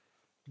 Like,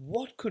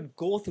 what could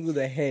go through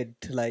the head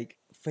to like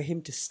for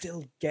him to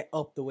still get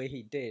up the way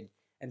he did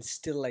and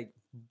still like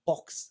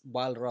box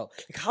Wilder out?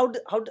 Like,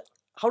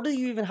 how do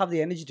you even have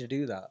the energy to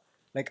do that?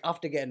 Like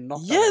after getting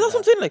knocked out. Yeah, that's what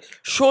I'm saying. Like,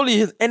 surely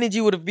his energy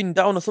would have been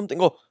down or something.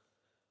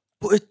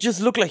 But it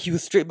just looked like he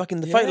was straight back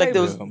in the fight. Like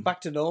there was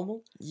back to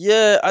normal.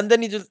 Yeah, and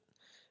then he's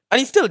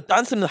still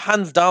dancing with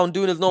hands down,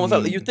 doing his normal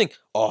stuff. Like, you think,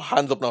 oh,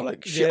 hands up now,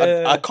 like shit,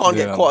 I can't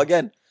get caught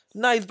again.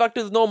 Nah, he's back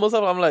to his normal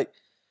stuff. I'm like,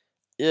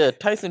 yeah,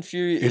 Tyson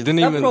Fury.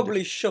 That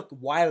probably shook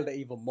Wilder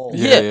even more.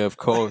 Yeah, of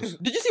course.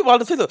 Did you see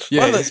Wilder's face?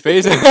 Yeah, his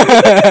face.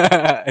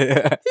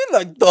 Yeah. He's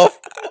like, duff.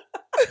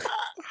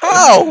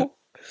 How?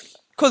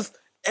 Because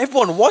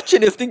everyone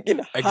watching is thinking,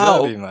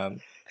 how? Exactly, man.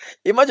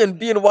 Imagine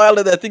being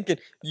Wilder there thinking,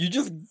 you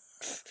just,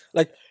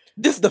 like,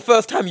 this is the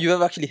first time you've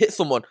ever actually hit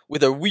someone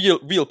with a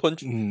real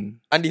punch, and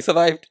he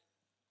survived.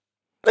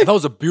 Like, that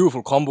was a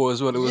beautiful combo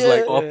as well. It was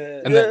like up,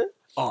 and then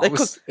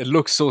it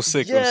looked so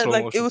sick. Yeah,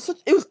 like it was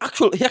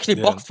actual. He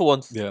actually boxed for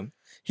once. Yeah,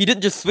 he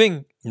didn't just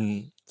swing.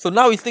 So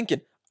now he's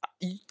thinking,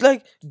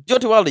 like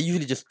Deontay Wilder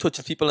usually just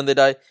touches people and they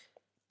die.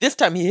 This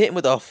time he hit him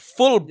with a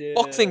full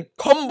boxing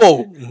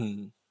combo.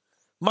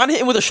 Man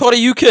hit him with a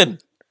Shoryuken,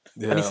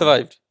 and he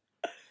survived.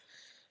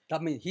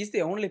 That means he's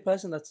the only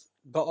person that's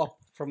got up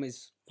from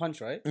his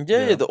punch, right?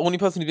 Yeah, the only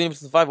person who's been able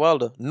to survive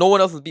Wilder. No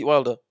one else has beat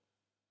Wilder.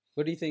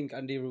 What do you think,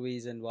 Andy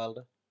Ruiz and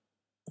Wilder?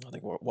 I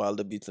think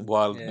Wilder beats him.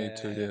 Me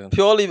too. Yeah.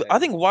 Purely, I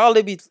think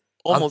Wilder beats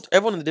almost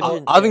everyone in the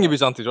division. I think he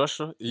beats Anthony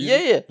Joshua.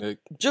 Yeah. Like,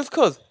 just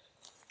because,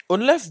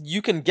 unless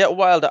you can get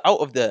Wilder out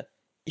of there,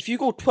 if you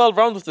go 12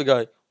 rounds with the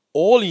guy,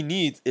 all he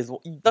needs is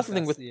that's the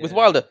thing with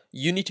Wilder.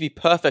 You need to be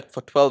perfect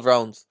for 12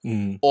 rounds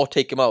or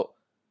take him out.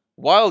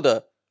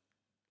 Wilder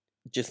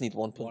just needs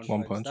one punch.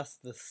 One punch. That's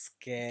the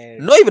scary.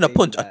 Not even a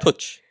punch, a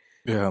touch.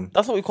 Yeah,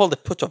 that's what we call the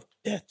touch of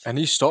death. And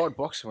he started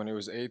boxing when he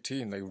was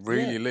 18, like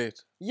really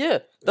late. Yeah,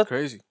 that's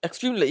crazy.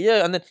 Extremely late.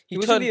 Yeah, and then he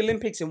was in the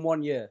Olympics in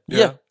 1 year.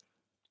 Yeah,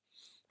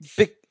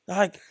 big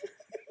like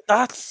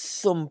that's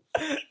some.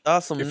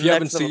 If you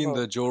haven't seen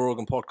the Joe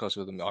Rogan podcast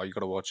with him, you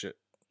gotta watch it.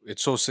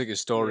 It's so sick. His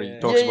story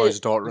talks about his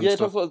daughter and stuff.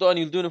 Talks about his daughter, and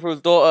he was doing it for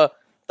his daughter.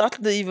 That's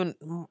the even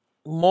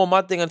more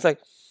mad thing. And it's like,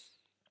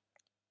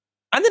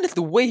 and then it's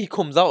the way he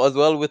comes out as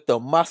well with the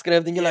mask and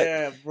everything. You're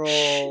like,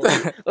 bro,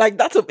 like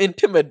that's some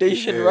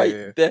intimidation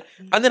there.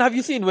 And then have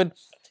you seen when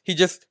he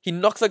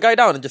knocks a guy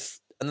down and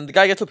then the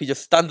guy gets up, he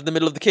just stands in the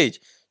middle of the cage,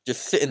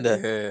 just sitting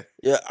there.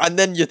 Yeah. And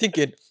then you're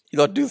thinking, he's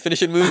got to do his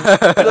finishing move.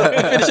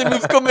 Finishing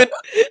move's coming.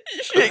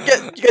 Shit,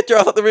 get your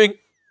ass out the ring.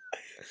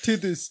 To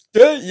this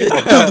day,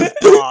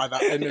 that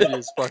energy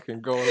is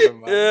fucking golden,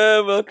 man.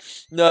 Yeah, man.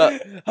 Nah,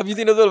 have you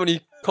seen as well when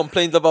he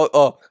complains about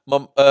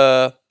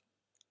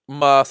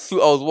my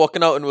suit I was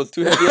walking out and was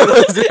too heavy?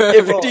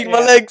 It fatigued my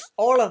legs.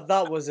 All of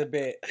that was a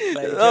bit.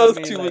 Like, that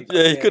was too much.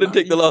 Yeah, he couldn't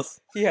take the loss.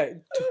 Yeah,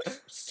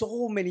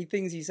 so many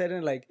things he said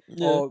in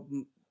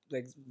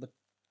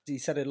he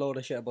said a load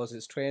of shit about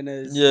his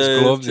trainers. Yeah, his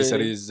gloves. He said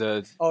he's.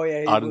 There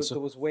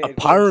was weird.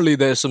 Apparently,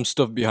 there's some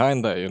stuff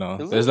behind that. You know,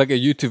 there's like a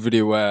YouTube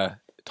video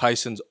where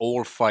Tyson's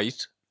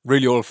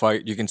really old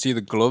fight. You can see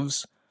the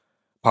gloves.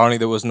 Apparently,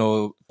 there was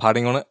no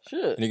padding on it.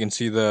 Sure. And you can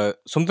see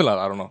something like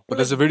that, I don't know. But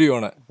there's a video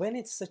on it. When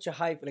it's such a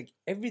hype, like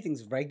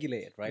everything's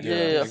regulated, right?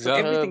 Yeah,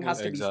 exactly. Everything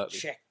has to be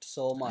checked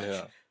so much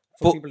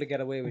for people to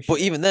get away with shit. But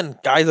even then,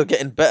 guys are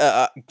getting better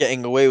at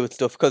getting away with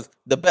stuff because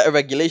the better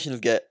regulations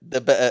get,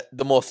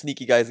 the more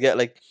sneaky guys get.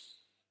 Like,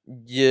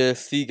 you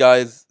see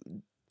guys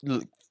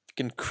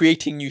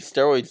creating new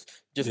steroids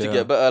just to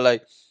get better.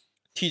 Like,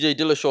 TJ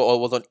Dillashaw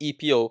was on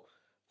EPO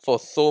for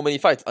so many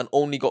fights and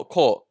only got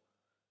caught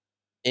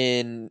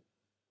in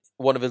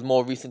one of his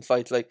more recent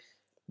fights. Like,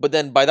 but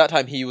then by that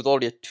time he was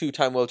already a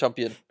 2-time world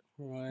champion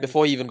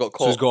before he even got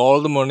caught. So he's got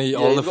all the money,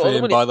 all the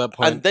fame by that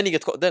point. And then he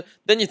gets caught. Then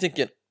you're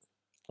thinking,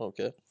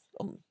 okay,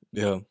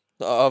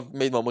 I've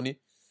made my money.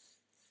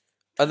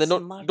 And then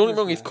don't get me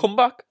wrong, he's come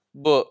back,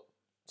 but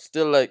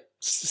still like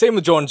same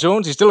with John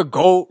Jones. He's still a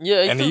GOAT.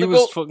 Yeah, and he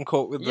was fucking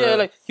caught with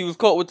like he was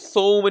caught with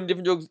so many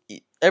different drugs,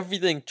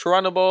 everything,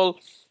 Tyranobol.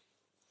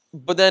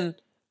 But then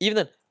even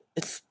then,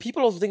 it's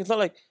people also think it's not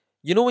like,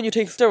 you know, when you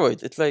take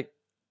steroids, it's like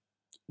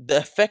the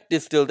effect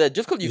is still there.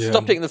 Just because you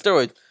stop taking the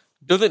steroids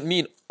doesn't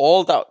mean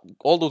all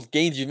those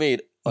gains you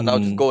made are now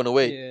just going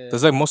away. Yeah.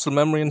 There's like muscle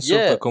memory and stuff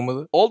that come with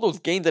it. All those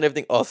gains and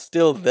everything are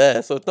still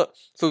there. So it's not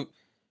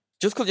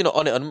just because you're not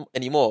on it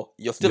anymore,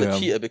 you're still a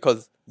cheater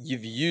because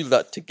you've used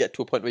that to get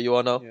to a point where you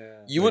are now.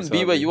 Yeah. You wouldn't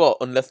be where you are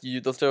unless you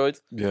use those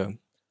steroids. Yeah.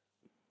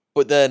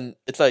 But then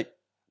it's like,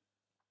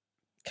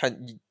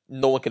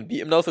 no one can beat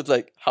him now. So it's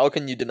like, how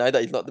can you deny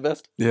that he's not the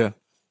best? Yeah,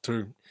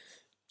 true.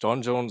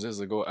 John Jones is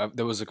a go.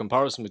 There was a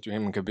comparison between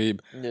him and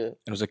Khabib. Yeah.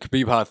 It was like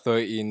Khabib had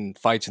 13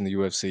 fights in the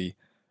UFC,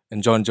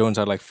 and John Jones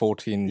had like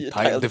 14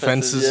 title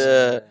defenses.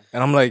 Yeah.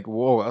 And I'm like,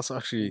 whoa, that's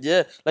actually...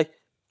 Yeah, like,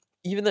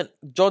 even then,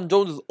 John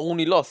Jones'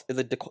 only loss is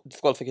a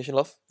disqualification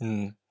loss.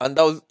 Mm. And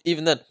that was,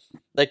 even then,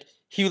 like,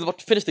 he was about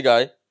to finish the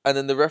guy, and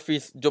then the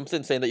referee jumps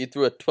in saying that you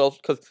threw a 12,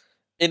 because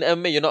in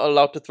MMA, you're not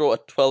allowed to throw a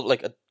 12,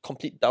 like, a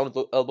complete down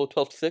elbow,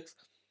 12-6.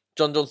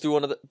 John Jones threw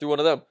one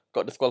of them,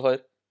 got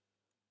disqualified.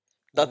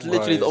 That's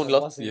literally the only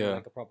loss. Yeah.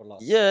 Like a proper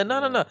loss. Yeah,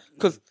 no.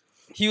 Because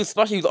he was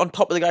smashing, he was on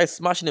top of the guy,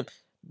 smashing him.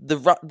 The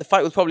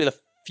fight was probably a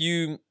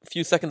few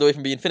seconds away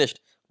from being finished,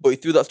 but he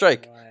threw that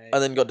strike,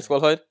 and then got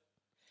disqualified.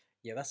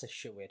 Yeah, that's a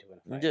shit way to win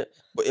a fight. Yeah,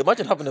 but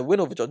imagine having a win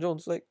over John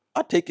Jones. Like,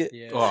 I'd take it.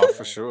 Yeah. Oh,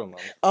 for sure, man.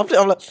 I'm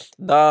like,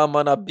 nah,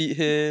 man, I beat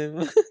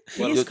him.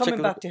 He's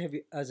coming back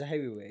to as a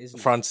heavyweight, isn't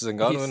he? Francis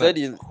Ngannou. He said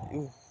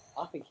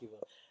I think he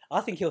will.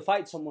 I think he'll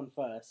fight someone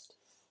first.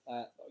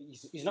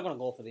 He's not going to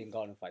go for the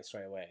Ngannou fight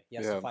straight away. He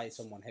has to fight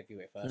someone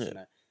heavyweight first,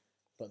 innit?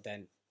 But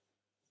then,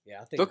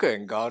 I think... Look at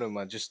Ngannou,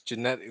 man. Just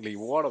genetically,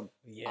 what a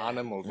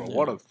animal, bro.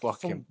 What a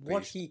fucking From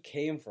what he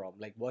came from,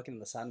 like working in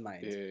the sand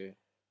mines,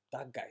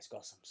 that guy's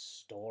got some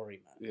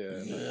story,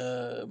 man.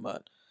 Yeah,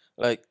 man.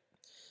 Like,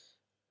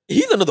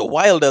 he's another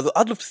Wilder.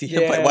 I'd love to see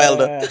him fight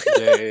Wilder.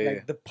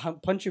 Like the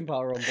punching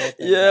power on both.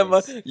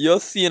 Man. You're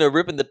seeing a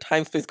rip in the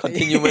time-space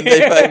continuum when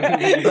they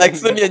fight. Like,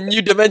 suddenly a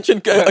new dimension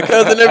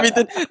occurs and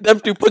everything. Them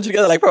two punch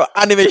together like, bro,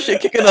 anime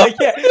shit kicking off.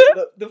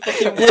 The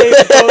fucking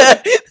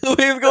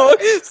waves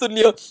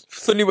going.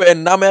 Suddenly we're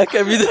in Namek,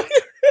 everything.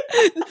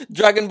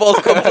 Dragon Balls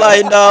come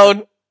flying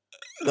down.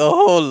 The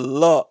whole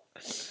lot.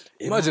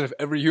 Imagine if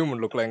every human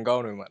looked like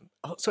Ngannou, man.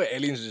 So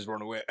aliens would just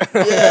run away.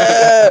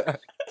 Yeah.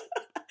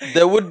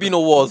 There would be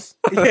no wars.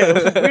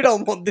 Yeah, we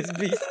don't want this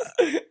beast.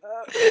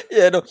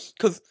 No,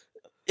 because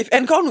if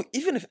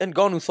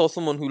Ngannou saw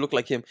someone who looked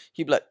like him,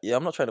 he'd be like, yeah,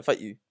 I'm not trying to fight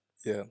you.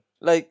 Yeah.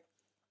 Like,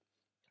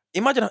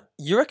 imagine,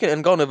 you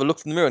reckon Ngannou ever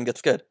looks in the mirror and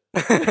gets scared?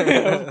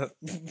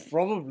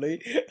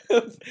 Probably.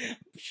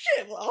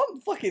 Shit,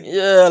 I'm fucking...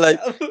 Yeah, like,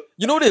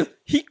 you know what it is?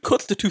 He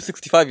cuts to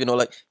 265, you know,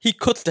 like, he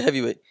cuts to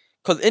heavyweight.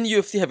 Because in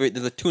UFC heavyweight,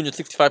 there's a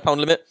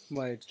 265-pound limit.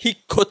 Right. He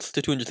cuts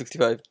to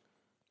 265.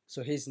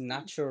 So his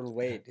natural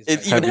weight is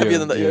it's even heavier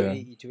than that.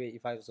 80 to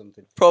 85 or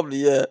something. Probably,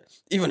 yeah.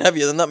 Even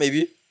heavier than that,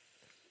 maybe.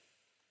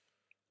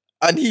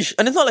 And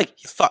and it's not like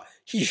he's fat.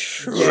 He's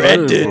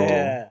shredded.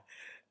 Yeah.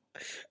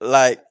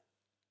 Like,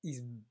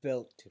 he's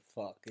built to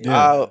fuck.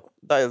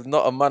 That is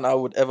not a man I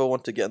would ever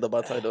want to get on the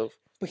bad side of.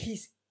 But he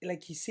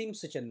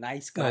seems such a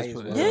nice guy as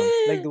well. Yeah.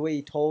 Like the way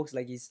he talks,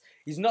 like he's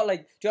not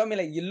like, do you know what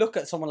I mean? Like you look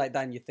at someone like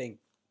that and you think,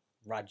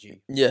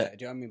 Raji. Yeah.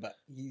 Do you know what I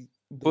mean?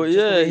 But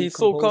he's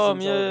so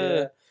calm,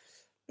 himself,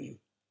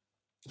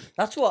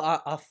 That's what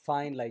I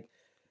find, like,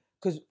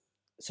 because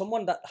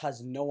someone that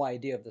has no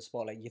idea of the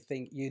sport, like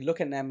you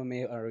look at an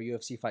MMA or a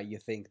UFC fight, you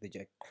think they're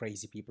just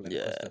crazy people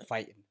because they're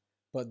fighting.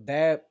 But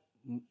they're,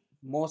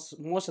 most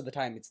of the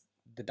time, it's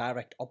the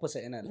direct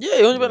opposite, innit?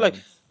 Yeah, but like,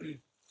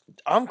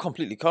 I'm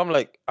completely calm.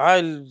 Like,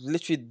 I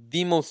literally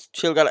the most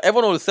chill guy. Like,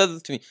 everyone always says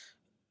this to me.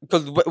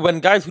 Because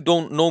when guys who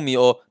don't know me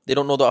or they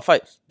don't know that I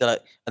fight, they're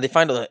like, and they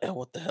find out like,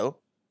 what the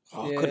hell?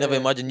 I could never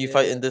imagine you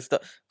fighting this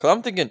stuff. Because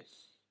I'm thinking,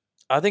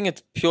 I think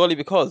it's purely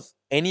because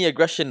any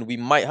aggression we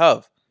might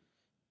have,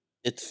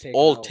 it's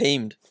all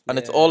tamed. And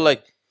it's all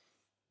like,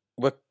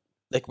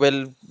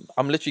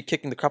 I'm literally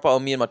kicking the crap out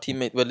of me and my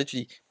teammate. We're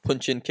literally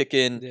punching,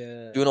 kicking,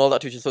 doing all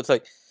that to each other. So it's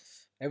like,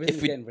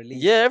 everything's getting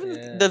released. Yeah,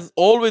 there's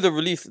always a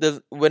release.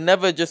 We're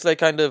never just like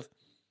kind of,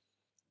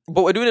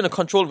 but we're doing it in a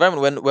controlled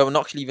environment where we're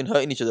not actually even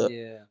hurting each other.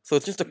 Yeah. So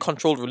it's just a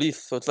controlled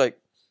release. So it's like,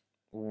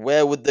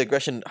 where would the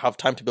aggression have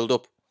time to build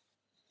up?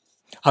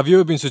 Have you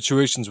ever been in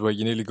situations where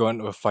you nearly go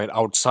into a fight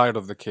outside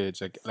of the cage,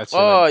 like let's say,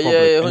 public,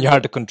 and you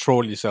had to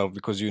control yourself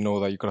because you know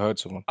that you could hurt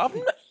someone?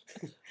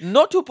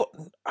 Not too.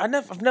 I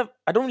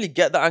don't really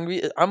get that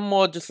angry. I'm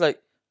more just like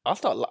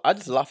I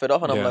just laugh it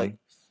off, and I'm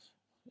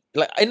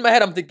like in my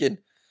head, I'm thinking,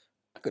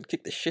 I could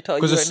kick the shit out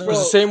of you right now. Because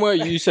the same way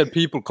you said,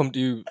 people come to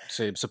you,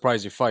 say,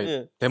 surprise you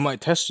fight. They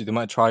might test you. They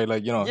might try,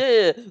 like, you know.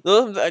 Yeah.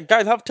 Those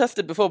guys have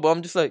tested before, but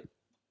I'm just like,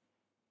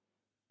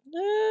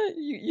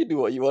 you do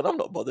what you want. I'm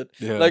not bothered.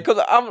 Yeah. Like,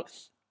 because I'm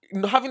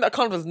having that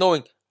confidence,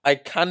 knowing I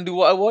can do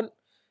what I want,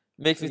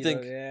 makes me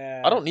think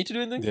I don't need to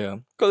do anything. Yeah.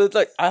 Because it's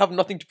like I have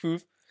nothing to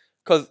prove.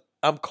 Because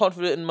I'm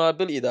confident in my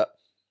ability that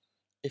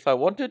if I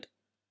wanted,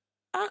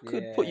 I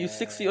could put you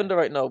 6 feet under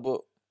right now,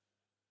 but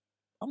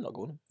I'm not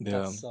going.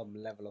 That's some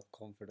level of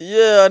confidence.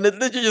 Yeah, and it's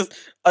literally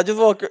I just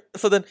walk.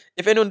 So then,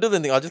 if anyone does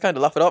anything, I'll just kind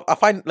of laugh it off. I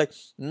find, like,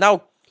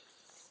 now,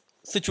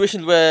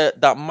 situations where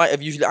that might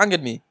have usually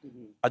angered me,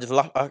 I just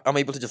laugh. I'm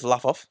able to just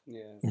laugh off.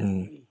 Yeah.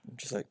 I'm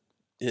just like,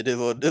 it is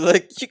what it is.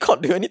 Like, you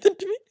can't do anything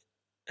to me.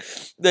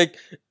 Like,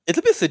 it's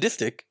a bit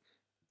sadistic,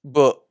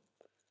 but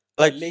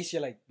like, at least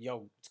you're like,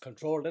 yo, it's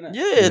controlled, isn't it?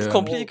 Yeah, it's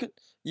completely.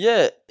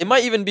 Yeah, it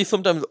might even be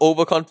sometimes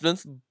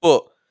overconfidence,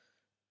 but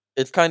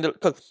it's kind of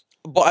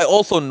But I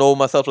also know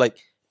myself, like,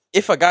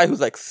 if a guy who's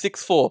like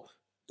 6'4",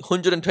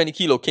 120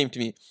 kilo came to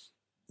me,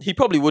 he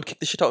probably would kick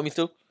the shit out of me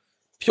still,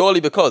 purely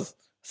because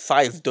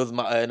size does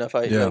matter in a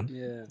fight. Yeah. Like,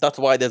 Yeah. that's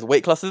why there's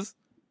weight classes.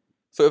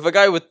 So if a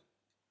guy with,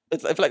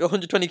 if like a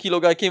 120 kilo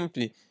guy came to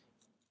me,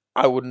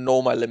 I would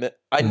know my limit.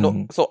 I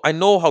know, so I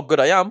know how good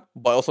I am,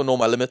 but I also know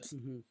my limits,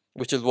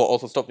 which is what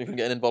also stops me from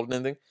getting involved in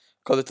anything.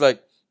 Because it's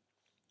like,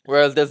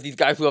 whereas there's these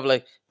guys who have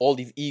like all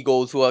these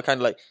egos, who are kind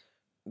of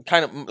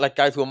like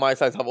guys who are my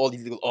size have all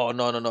these egos. Oh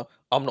no,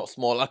 I'm not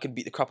small. I can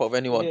beat the crap out of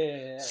anyone.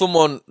 Yeah.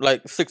 Someone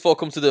like 6'4"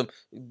 comes to them,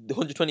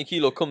 120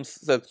 kilo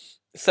comes,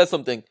 says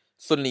something,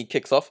 suddenly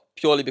kicks off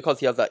purely because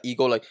he has that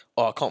ego. Like,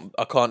 oh,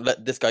 I can't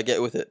let this guy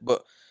get with it.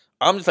 But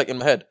I'm just like in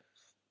my head.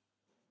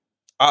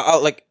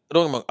 I'll like,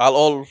 don't get me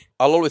wrong,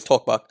 I'll always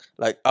talk back.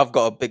 Like, I've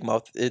got a big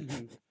mouth. It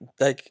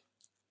like,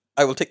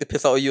 I will take the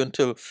piss out of you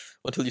until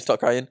you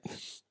start crying.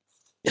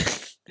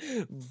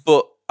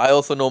 But I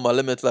also know my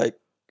limits. Like,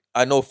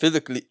 I know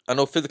physically in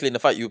the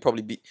fight you would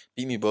probably beat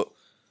me, but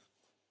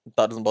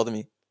that doesn't bother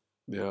me.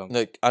 Yeah.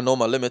 Like, I know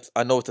my limits.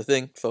 I know it's a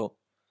thing, so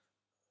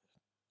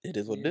it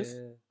is what it is.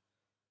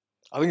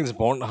 I think it's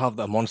important to have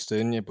that monster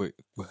in you, but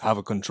have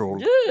it controlled.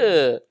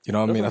 Yeah. You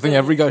know what I mean? what I I'm think saying.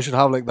 every guy should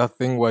have like that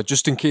thing where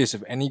just in case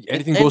if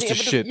anything goes to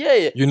shit,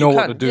 you know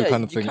what to do,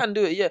 kind of thing. You can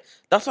do it, yeah.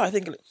 That's why I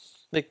think,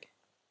 like,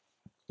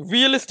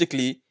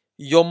 realistically,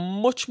 you're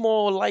much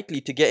more likely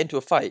to get into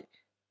a fight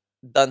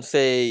than,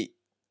 say,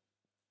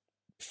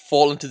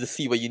 fall into the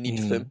sea where you need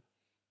to swim.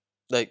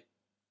 Like,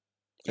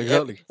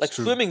 Exactly. like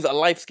swimming's a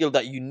life skill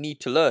that you need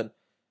to learn.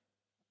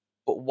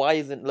 But why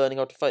isn't learning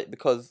how to fight?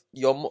 Because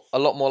you're a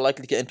lot more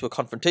likely to get into a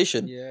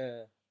confrontation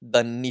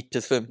than need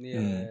to swim.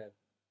 Don't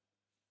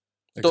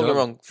get me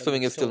wrong,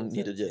 swimming is still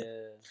needed,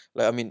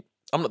 Like, I mean,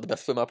 I'm not the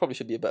best swimmer. I probably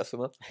should be a better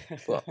swimmer.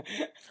 But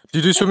do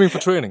you do swimming for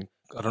training?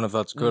 I don't know if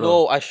that's good.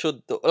 No, I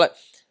should. Like,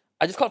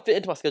 I just can't fit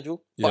into my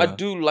schedule. But I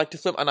do like to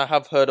swim, and I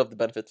have heard of the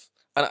benefits.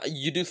 And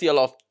you do see a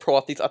lot of pro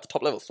athletes at the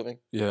top level swimming.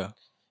 Yeah.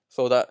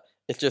 So that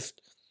it's just,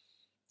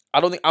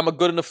 I don't think I'm not a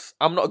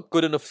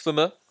good enough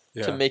swimmer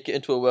to make it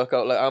into a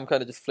workout. Like, I'm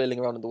kind of just flailing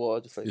around in the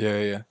water, just like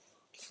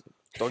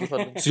doggy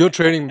paddling. So your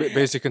training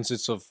basically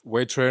consists of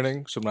weight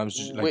training, sometimes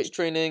just like weight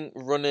training,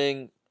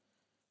 running,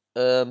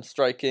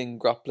 striking,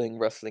 grappling,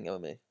 wrestling,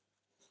 MMA.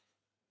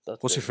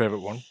 What's your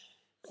favorite one?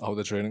 Out of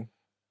the training?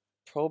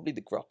 Probably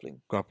the grappling.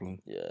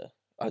 Grappling. Yeah,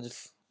 I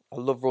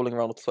love rolling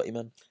around with sweaty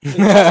men.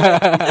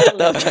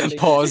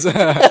 Pause.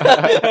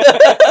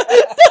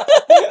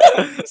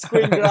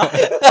 Screen grab.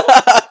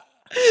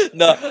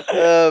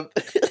 No,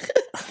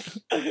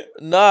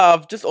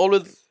 nah.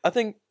 I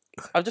think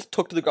I've just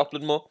took to the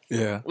grappling more.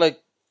 Yeah.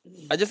 Like,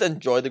 I just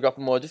enjoy the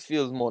grappling more. It just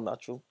feels more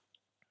natural.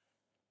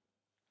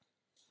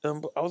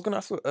 But I was gonna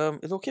ask you,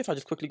 is it okay if I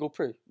just quickly go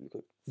pray?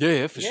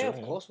 Yeah, for Yeah, sure.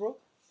 of course, bro.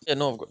 Yeah,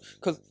 no,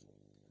 because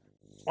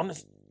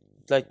honest,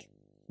 like,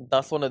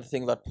 that's one of the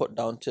things I'd put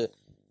down to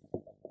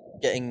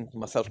getting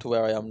myself to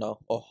where I am now,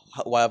 or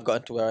why I've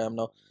gotten to where I am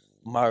now.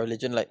 My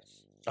religion, like,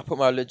 I put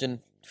my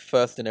religion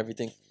first in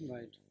everything.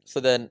 Right. So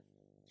then,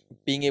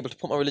 being able to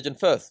put my religion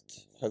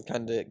first has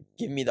kind of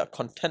given me that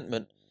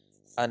contentment,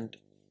 and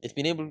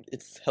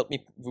it's helped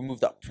me remove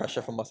that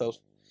pressure from myself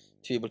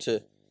to be able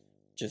to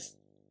just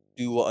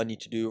do what I need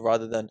to do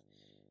rather than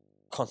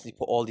constantly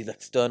put all these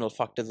external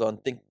factors on.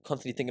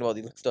 Constantly thinking about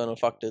these external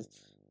factors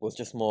was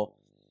just more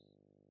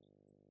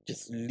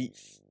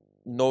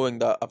knowing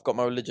that I've got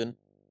my religion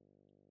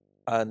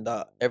and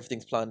that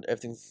everything's planned,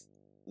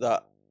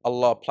 that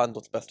Allah planned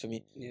what's best for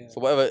me. Yeah. So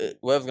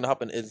whatever's gonna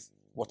happen is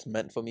what's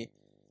meant for me.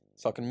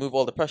 So I can move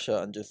all the pressure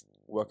and just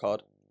work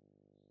hard.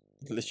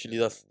 Literally,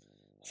 that's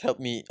helped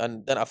me.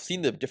 And then I've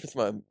seen the difference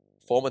in my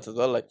performance as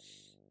well. Like,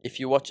 if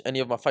you watch any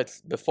of my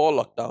fights before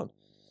lockdown,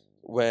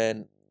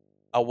 when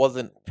I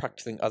wasn't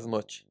practicing as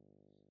much,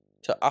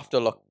 to after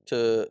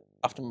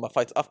my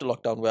fights after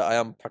lockdown, where I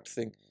am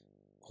practicing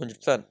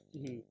 100%,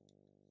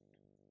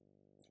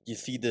 you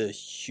see the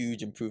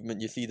huge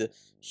improvement. You see the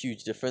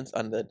huge difference,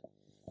 and then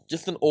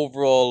just an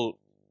overall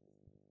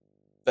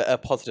better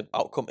positive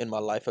outcome in my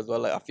life as well.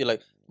 Like, I feel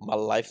like my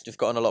life's just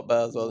gotten a lot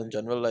better as well in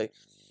general. Like,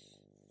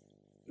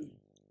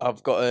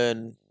 I've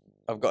gotten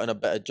a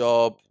better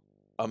job.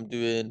 I'm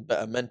doing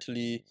better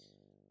mentally.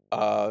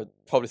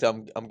 Probably say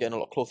I'm getting a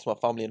lot closer to my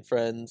family and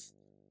friends.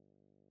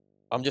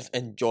 I'm just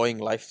enjoying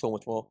life so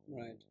much more.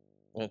 Right.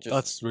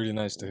 That's really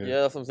nice to hear.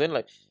 Yeah, that's what I'm saying.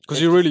 Like,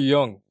 because you're really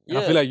young. Yeah.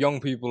 I feel like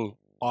young people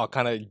are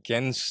kind of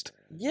against.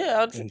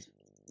 Yeah,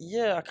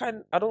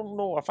 I don't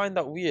know. I find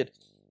that weird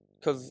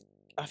because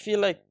I feel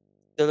like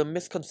there's a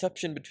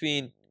misconception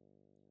between.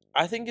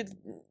 I think it's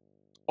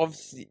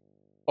obviously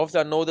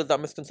I know there's that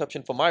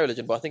misconception for my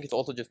religion, but I think it's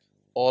also just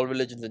all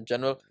religions in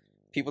general.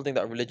 People think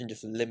that religion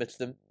just limits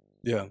them.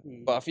 Yeah.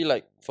 But I feel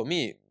like for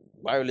me,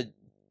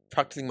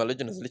 practicing my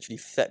religion has literally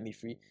set me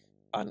free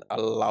and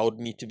allowed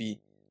me to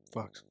be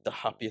the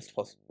happiest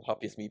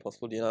me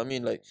possible. You know what I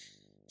mean? Like,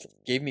 it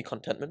gave me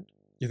contentment.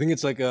 You think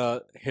it's like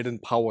a hidden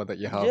power that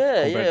you have?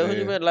 Yeah,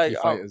 compared to like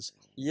fighters.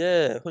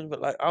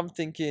 like I'm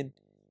thinking,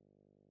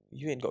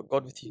 you ain't got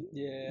God with you.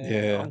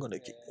 Yeah. I'm gonna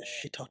kick the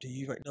shit out of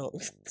you right now.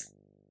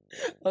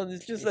 And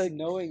it's just It's like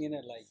knowing in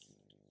it, like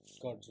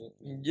God's with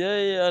me.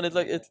 Yeah, and it's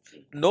like it's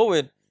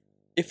knowing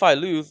if I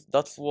lose,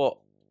 that's what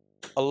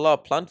a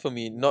lot planned for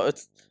me. No,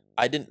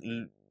 I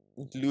didn't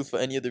lose for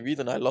any other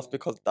reason. I lost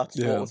because that's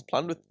what was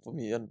planned with for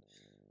me, and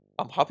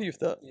I'm happy with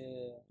that.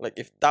 Yeah. Like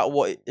if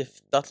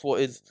that's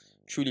what is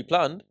truly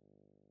planned,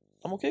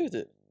 I'm okay with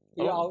it.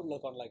 Your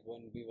outlook on like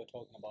when we were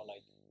talking about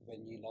like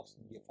when you lost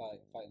your fight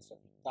and stuff,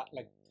 that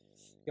like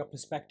your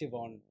perspective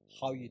on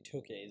how you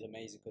took it is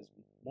amazing, because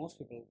most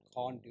people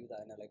can't do that.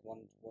 And like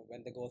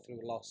when they go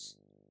through loss,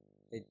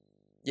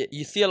 yeah,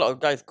 you see a lot of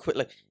guys quit.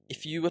 Like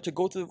if you were to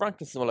go to the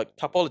rankings system, like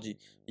Topology,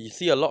 you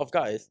see a lot of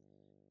guys.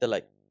 They're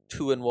like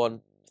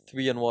 2-1,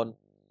 3-1,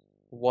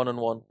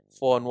 1-1,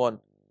 4-1.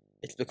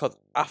 It's because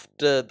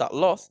after that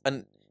loss,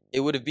 and it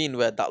would have been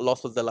where that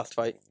loss was the last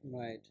fight.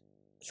 right?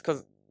 It's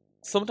because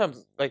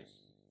sometimes, like,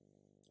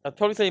 I'd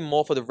probably say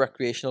more for the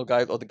recreational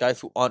guys or the guys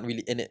who aren't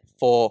really in it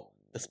for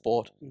the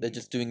sport. They're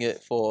just doing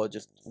it for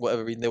just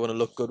whatever reason, they want to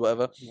look good,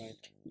 whatever.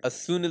 Right. As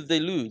soon as they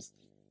lose,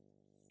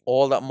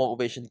 all that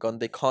motivation's gone.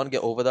 They can't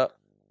get over that.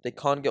 They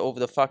can't get over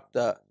the fact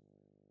that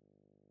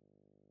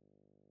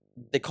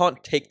they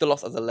can't take the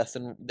loss as a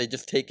lesson. They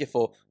just take it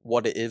for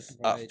what it is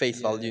at face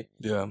value.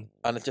 Yeah.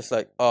 And it's just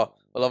like, oh,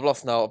 well, I've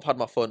lost now. I've had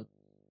my fun.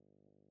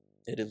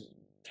 It is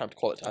time to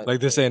call it time. Like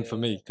they're saying for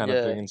me, kind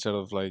of thing, instead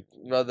of like...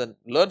 Rather than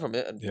learn from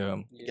it and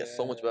get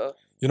so much better.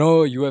 You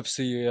know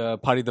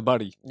UFC Paddy the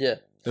Baddy? Yeah.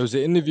 There was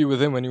an interview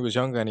with him when he was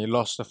younger and he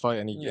lost the fight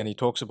and he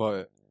talks about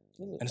it.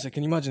 And it's like,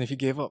 can you imagine if he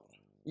gave up?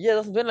 Yeah,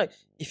 that's been like,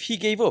 if he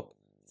gave up.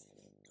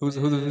 Who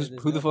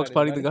the fuck's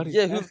Paddy the Baddy?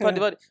 Yeah, who's Paddy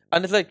the Baddy?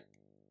 And it's like,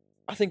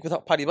 I think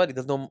without Paddy the Baddy,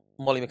 there's no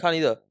Molly McCann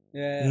either.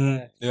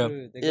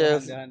 True. They go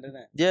hand in hand,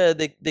 innit? Yeah,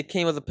 they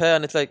came as a pair,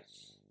 and it's like,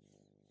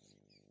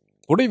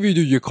 whatever you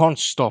do, you can't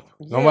stop.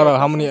 No matter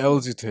how many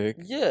L's you take.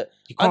 Yeah.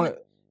 You can't...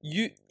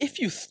 If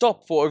you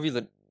stop for a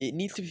reason, it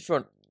needs to be for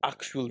an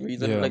actual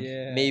reason. Like,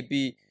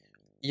 maybe,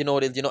 you know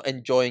what it is, you're not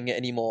enjoying it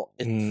anymore.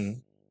 It's,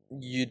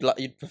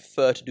 you'd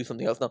prefer to do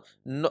something else now.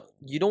 No,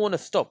 you don't want to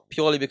stop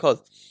purely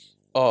because,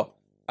 oh,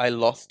 I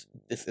lost,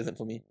 this isn't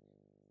for me.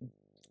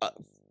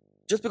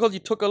 Just because you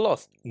took a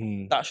loss,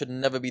 that should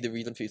never be the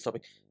reason for you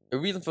stopping. A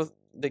reason for,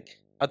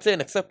 like, I'd say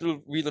an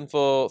acceptable reason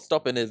for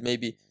stopping is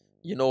maybe,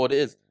 you know what it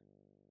is,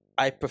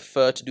 I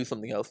prefer to do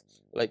something else.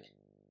 Like,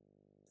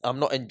 I'm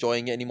not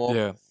enjoying it anymore.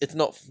 Yeah. It's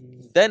not,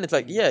 then it's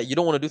like, yeah, you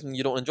don't want to do something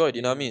you don't enjoy, do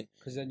you know what I mean?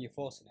 Because then you're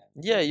forcing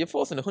it. Yeah, you're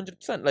forcing it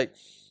 100%. Like,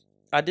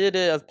 I did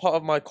it as part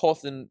of my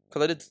course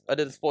because I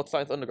did a sports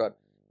science undergrad.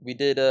 We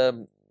did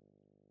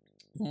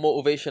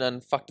motivation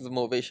and factors of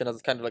motivation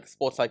as kind of like a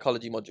sports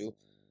psychology module.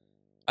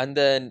 And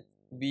then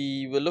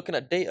we were looking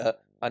at data,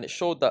 and it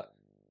showed that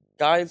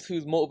guys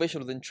whose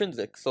motivation was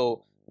intrinsic,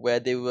 so where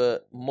they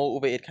were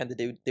motivated, kind of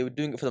they were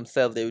doing it for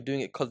themselves, they were doing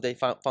it because they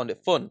found it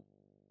fun,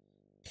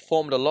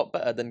 performed a lot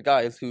better than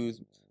guys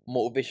whose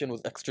motivation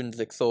was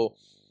extrinsic, so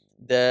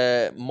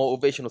their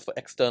motivation was for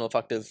external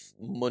factors,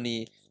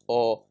 money,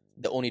 or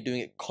they're only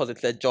doing it because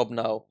it's their job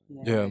now.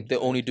 Yeah. They're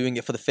only doing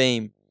it for the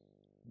fame.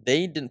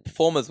 They didn't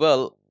perform as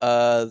well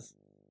as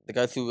the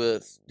guys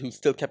who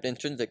still kept it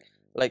intrinsic.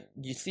 Like,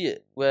 you see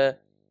it where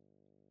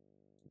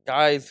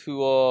guys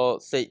who are,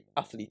 say,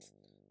 athletes,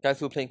 guys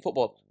who are playing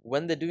football,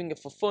 when they're doing it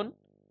for fun,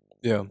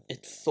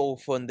 it's so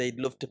fun. They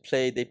love to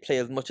play. They play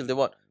as much as they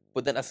want.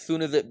 But then as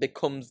soon as it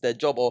becomes their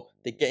job or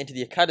they get into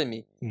the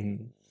academy,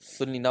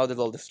 suddenly now there's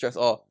all this stress.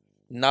 Oh,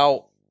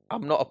 now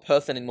I'm not a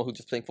person anymore who's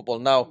just playing football.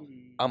 Now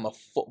I'm a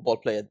football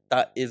player.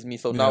 That is me.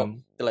 So now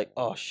they're like,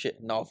 oh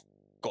shit, now I've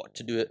got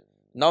to do it.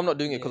 Now I'm not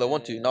doing it because I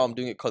want to. Now I'm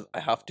doing it because I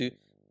have to.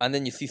 And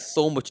then you see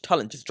so much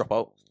talent just drop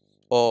out.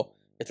 Or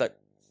it's like,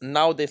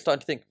 now they're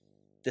starting to think,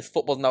 this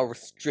football's now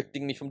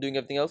restricting me from doing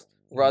everything else,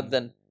 rather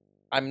than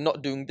I'm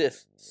not doing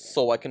this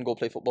so I can go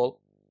play football.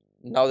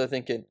 Now they're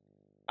thinking,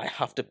 I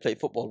have to play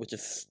football, which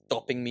is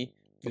stopping me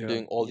from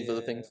doing all these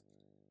other things.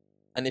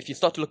 And if you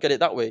start to look at it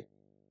that way,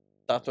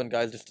 that's when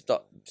guys just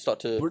start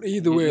to... But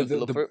either way,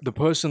 the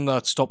person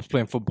that stops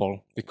playing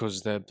football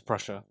because they're the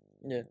pressure,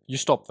 you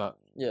stop that.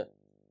 Yeah.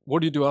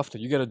 What do you do after?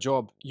 You get a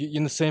job. You're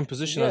in the same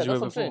position as you were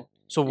before.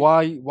 So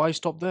why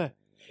stop there?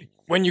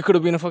 When you could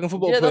have been a fucking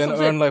football player and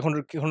earn like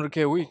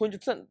 100k a week.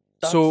 100%.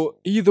 So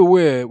either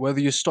way, whether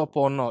you stop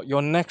or not,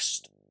 your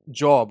next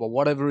job or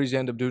whatever it is you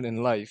end up doing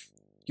in life,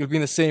 you'll be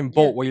in the same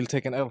boat where you'll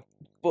take an L.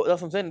 But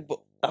that's what I'm saying. But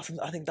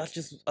I think that's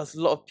just as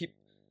a lot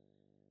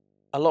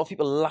of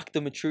people lack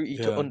the maturity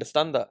to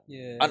understand that.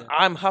 Yeah. And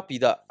I'm happy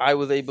that I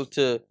was able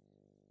to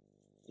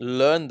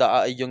learn that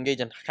at a young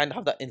age and kind of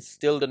have that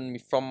instilled in me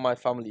from my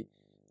family.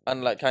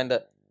 And like kind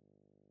of,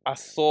 I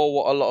saw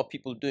what a lot of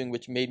people doing,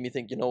 which made me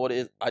think, you know what it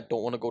is, I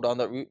don't want to go down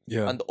that route.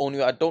 Yeah. And the only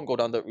way I don't go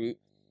down that route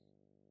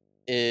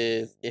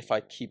is if I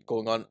keep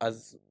going on.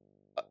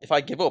 If I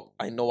give up,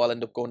 I know I'll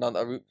end up going down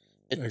that route.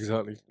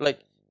 Exactly.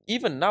 Like,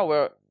 even now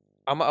where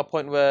I'm at a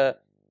point where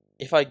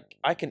if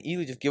I can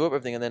easily just give up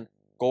everything and then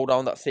go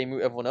down that same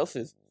route everyone else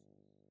is.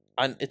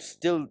 And it's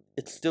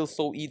still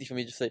so easy for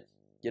me to say,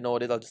 you know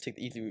what it is, I'll just take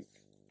the easy route.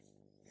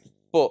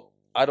 But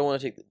I don't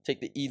want to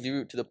take the easy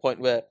route to the point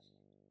where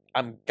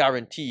I'm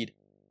guaranteed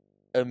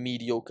a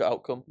mediocre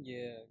outcome.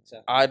 Yeah,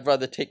 exactly. I'd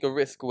rather take a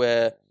risk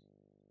where,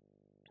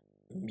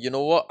 you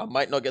know what, I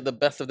might not get the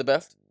best of the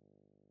best,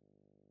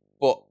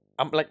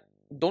 I'm like,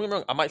 don't get me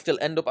wrong, I might still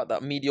end up at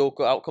that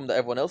mediocre outcome that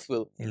everyone else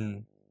will,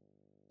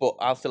 but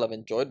I'll still have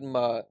enjoyed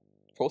my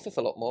process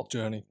a lot more.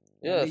 Journey.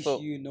 Yeah, at least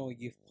so you know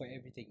you've put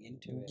everything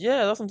into it.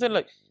 yeah, that's what I'm saying.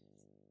 Like,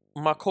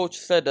 my coach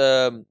said,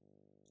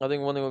 I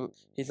think one thing was,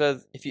 he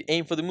says, if you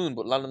aim for the moon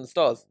but land on the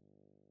stars,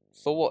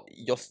 so what?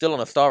 You're still on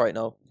a star right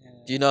now. Yeah.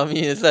 Do you know what I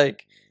mean? It's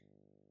like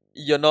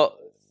you're not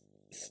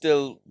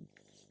still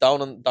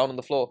down on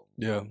the floor.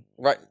 Yeah.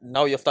 Right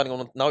now you're standing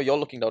on. Now you're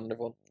looking down on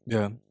everyone.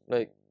 Yeah.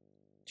 Like,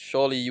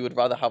 surely you would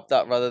rather have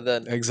that rather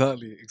than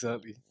Exactly.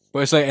 But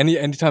it's like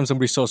anytime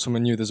somebody starts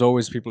something new, there's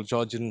always people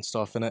judging and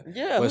stuff in it.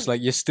 yeah. But it's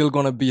like you're still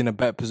gonna be in a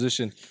better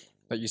position.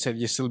 Like you said,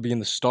 you'll still be in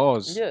the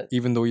stars. Yeah.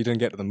 Even though you didn't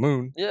get to the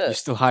moon. Yeah. You're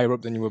still higher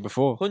up than you were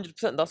before.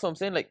 100%. That's what I'm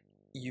saying. Like,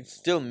 you've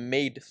still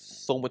made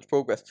so much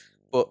progress,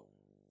 but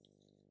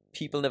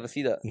people never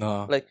see that.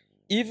 Nah. Like,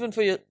 even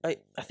for your, I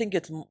think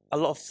it's a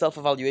lot of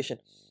self-evaluation.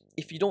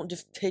 If you don't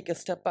just take a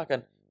step back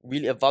and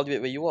really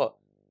evaluate where you are,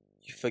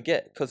 you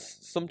forget.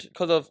 Because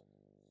of,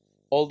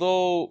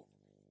 although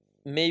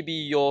maybe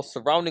your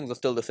surroundings are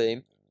still the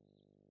same,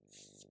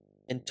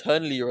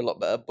 internally you're a lot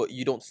better, but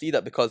you don't see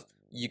that because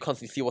you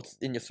constantly see what's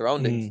in your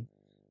surroundings.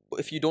 But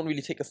if you don't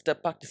really take a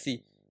step back to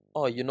see,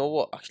 oh, you know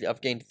what, actually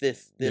I've gained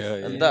this,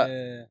 and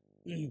that,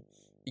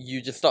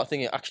 you just start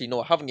thinking, actually,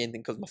 no, I haven't gained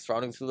anything because my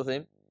surroundings are still the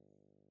same.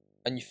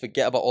 And you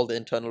forget about all the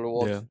internal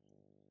rewards. Yeah.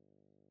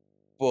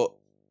 But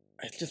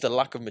it's just a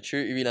lack of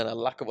maturity, really, and a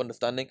lack of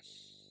understanding.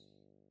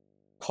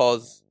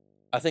 Because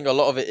I think a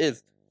lot of it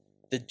is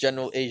the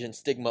general Asian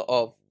stigma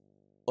of,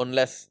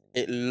 unless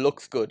it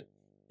looks good,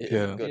 it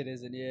isn't good. It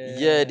isn't, yeah.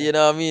 Yeah, do you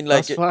know what I mean?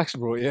 Like, that's facts,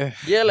 bro. Yeah.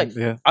 Yeah, like,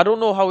 yeah. I don't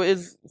know how it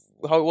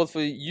was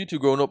for you two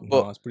growing up,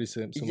 but No, it's pretty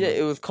simple. yeah,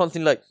 it was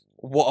constantly like,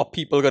 what are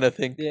people gonna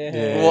think?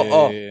 Yeah. What,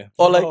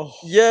 or like, Oh.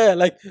 yeah,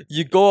 like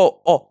you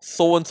go, oh,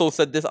 so and so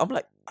said this. I'm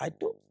like, I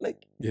don't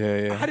like.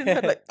 Yeah. I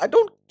didn't like. I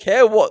don't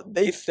care what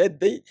they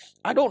said.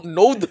 I don't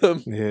know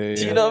them. Yeah.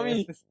 Do you know what I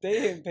mean? They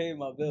didn't pay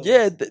my bills.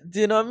 Yeah, do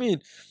you know what I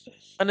mean?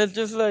 And it's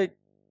just like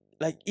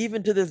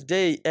even to this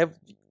day,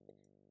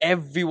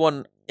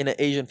 everyone in an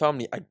Asian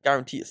family, I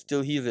guarantee it,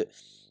 still hears it.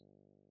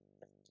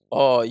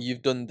 Oh,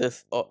 you've done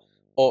this,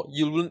 or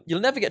you'll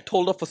never get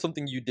told off for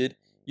something you did.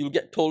 You'll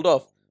get told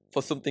off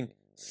for something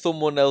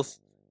someone else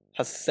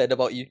has said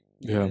about you.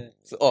 Yeah.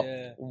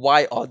 So,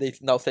 why are they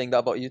now saying that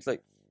about you? It's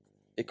like,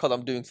 because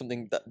I'm doing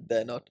something that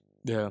they're not.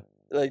 Yeah.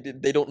 Like,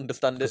 they don't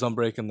understand it. Because I'm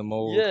breaking the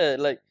mold. Yeah,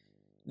 like,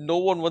 no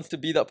one wants to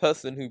be that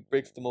person who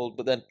breaks the mold,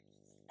 but then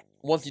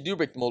once you do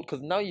break the mold,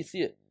 because now you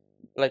see it,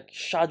 like,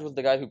 Shaj was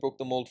the guy who broke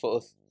the mold for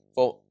us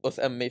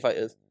MMA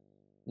fighters.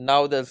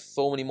 Now there's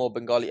so many more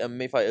Bengali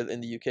MMA fighters in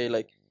the UK.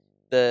 Like,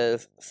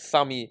 there's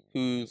Sami,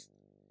 who's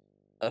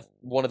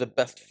one of the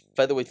best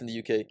featherweights in the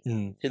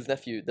UK. His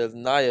nephew. There's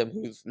Naim,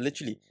 who's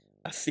literally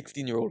a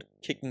 16-year-old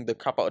kicking the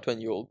crap out of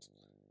 20-year-olds.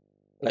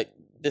 Like,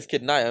 this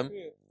kid Naim,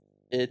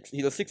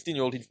 he's a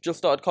 16-year-old. He's just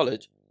started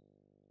college,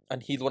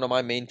 and he's one of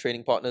my main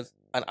training partners.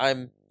 And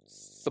I'm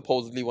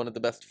supposedly one of the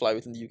best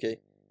flyweights in the UK.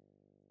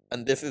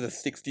 And this is a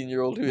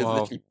 16-year-old who is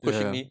literally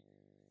pushing me.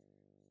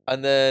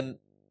 And then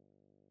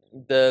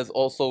there's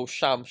also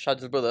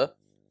Shaj's brother.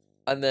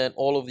 And then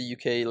all over the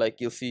UK, like,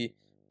 you'll see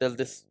there's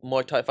this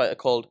Muay Thai fighter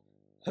called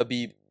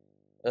Habib.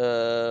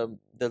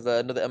 There's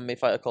another MMA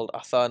fighter called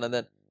Asan. And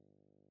then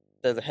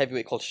there's a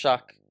heavyweight called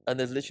Shaq. And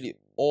there's literally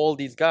all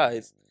these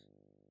guys,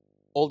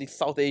 all these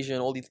South Asian,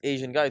 all these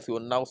Asian guys who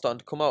are now starting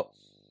to come out.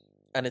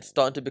 And it's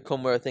starting to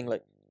become where I think,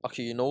 like,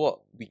 actually, you know what?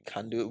 We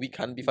can do it. We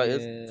can be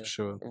fighters. Yeah. For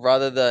sure.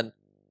 Rather than,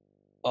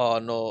 oh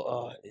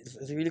no,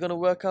 is it really going to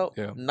work out?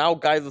 Yeah. Now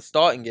guys are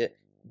starting it,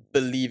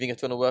 believing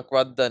it's going to work,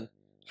 rather than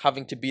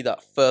having to be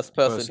that first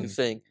person who's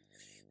saying,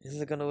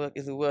 is it going to work?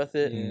 Is it worth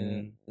it?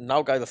 Yeah.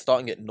 Now guys are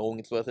starting it knowing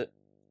it's worth it,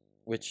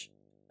 which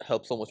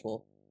helps so much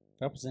more.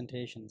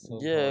 Representation. So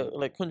Yeah,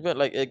 like 100%,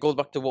 like it goes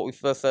back to what we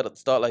first said at the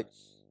start. Like,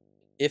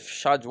 if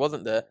Shaj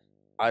wasn't there,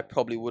 I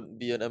probably wouldn't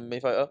be an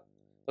MMA fighter.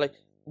 Like,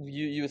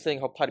 you were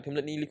saying how Paddy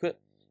Pimblett nearly quit.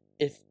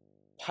 If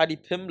Paddy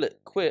Pimblett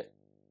quit,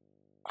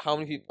 how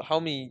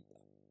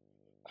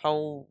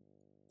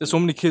There's so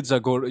many kids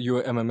that go to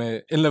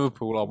MMA in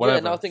Liverpool or whatever.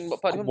 Yeah, now thinking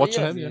about Paddy Pimblett,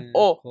 watching yeah. him,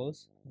 Or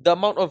the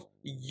amount of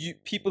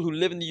people who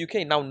live in the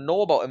UK now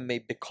know about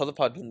MMA because of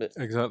Paddy Pimblett.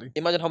 Exactly.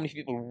 Imagine how many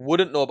people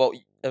wouldn't know about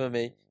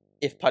MMA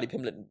if Paddy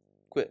Pimblett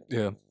quit.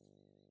 Yeah.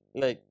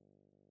 Like,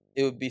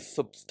 it would be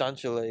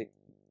substantial. Like,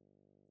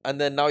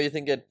 and then now you're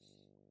thinking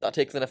that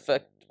takes an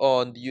effect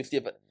on the UFC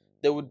event.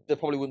 There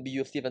probably wouldn't be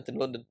UFC events in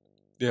London.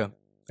 Yeah.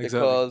 Exactly.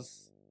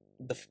 Because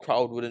the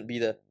crowd wouldn't be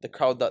there. The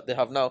crowd that they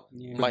have now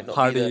might not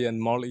Paddy be there.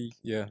 and Molly,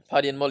 yeah.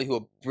 Paddy and Molly, who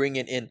are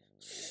bringing in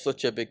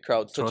such a big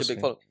crowd, such a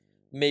big following.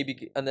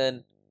 Maybe, and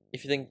then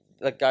if you think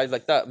like guys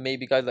like that,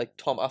 maybe guys like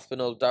Tom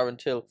Aspinall, Darren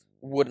Till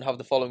wouldn't have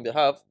the following they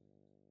have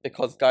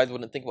because guys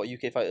wouldn't think about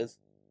UK fighters.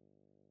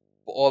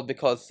 But all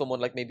because someone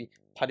like maybe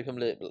Paddy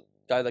Pimblett,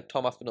 guys like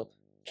Tom Aspinall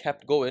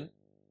kept going,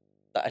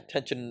 that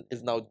attention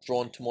is now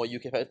drawn to more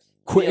UK fighters.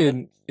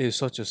 Quitting is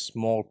such a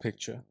small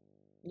picture.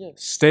 Yeah.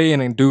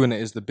 Staying and doing it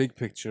is the big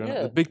picture. And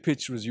Yeah. the big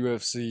picture is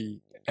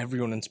UFC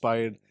everyone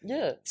inspired.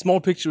 Yeah. Small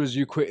picture is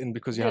you quitting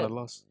because you had a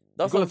loss.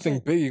 That's You gotta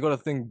think big. You gotta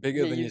think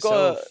bigger than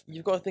yourself.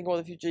 You've got to think about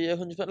the future. Yeah,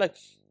 100%. Like,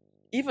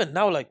 even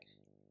now, like,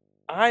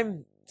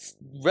 I'm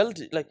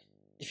relative. Like,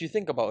 if you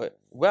think about it,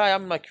 where I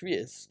am in my career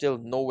is still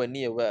nowhere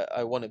near where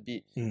I want to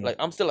be. Like,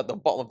 I'm still at the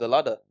bottom of the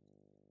ladder.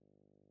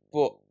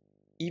 But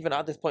even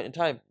at this point in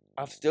time,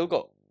 I've still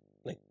got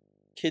like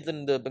kids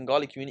in the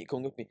Bengali community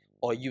coming with me.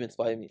 Or you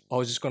inspire me. I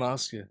was just gonna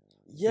ask you.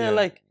 Yeah,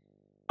 like,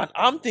 and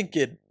I'm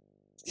thinking,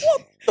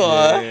 what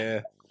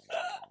the?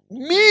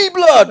 Me,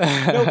 blood.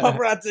 No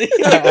paparazzi.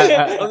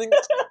 I think,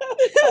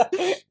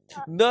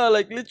 no,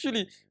 like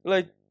literally,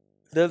 like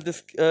there's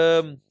this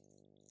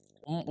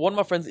one of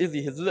my friends,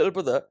 Izzy, his little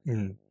brother,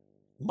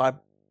 my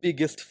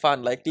biggest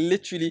fan, like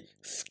literally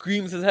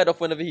screams his head off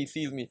whenever he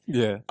sees me.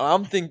 Yeah.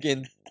 I'm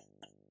thinking,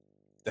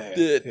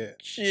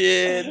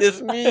 shit,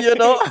 this me, you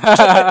know?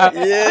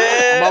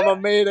 Yeah.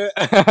 Mama made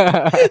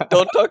it.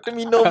 Don't talk to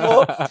me no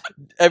more.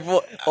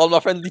 Everyone, all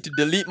my friends need to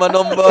delete my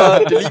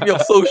number, delete me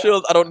off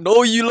socials. I don't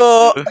know you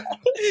lot.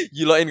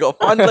 You lot ain't got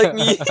fans like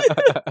me.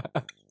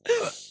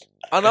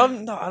 and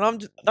I'm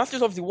just, that's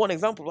just obviously one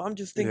example. But I'm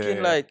just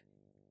thinking like,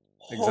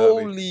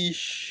 holy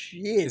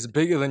shit. It's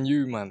bigger than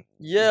you, man.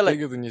 Yeah, it's like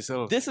bigger than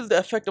yourself. This is the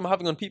effect I'm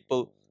having on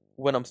people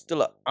when I'm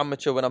still an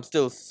amateur, when I'm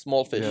still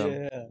small fish.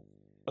 Yeah.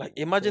 Like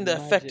imagine the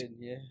effect.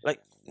 Yeah. Like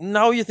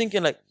now you're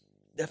thinking like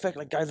the effect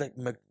like guys like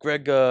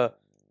McGregor,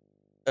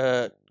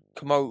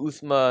 Kamaru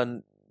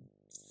Usman,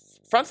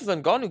 Francis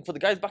Ngannou for the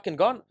guys back in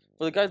Ghana,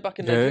 for the guys back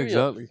in Nigeria.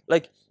 Exactly.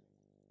 Like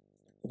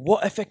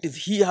what effect is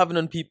he having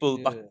on people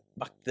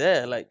back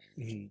there? Like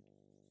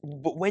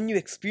but when you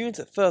experience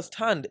it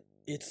firsthand,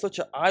 it's such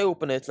an eye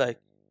opener. It's like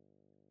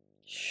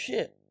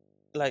shit.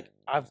 Like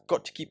I've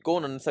got to keep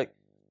going, and it's like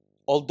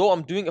although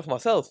I'm doing it for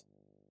myself,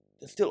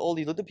 there's still all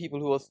these other people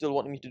who are still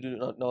wanting me to do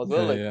it now as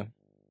well. Like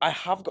I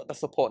have got the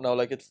support now.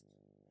 Like it's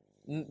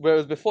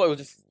whereas before it was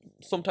just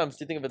sometimes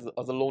you think of it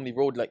as a lonely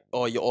road. Like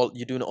oh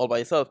you're doing it all by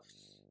yourself,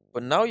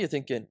 but now you're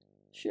thinking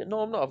shit. No,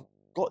 I'm not. I've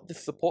got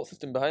this support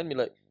system behind me.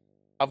 Like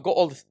I've got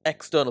all this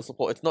external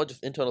support. It's not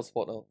just internal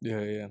support now.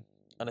 Yeah.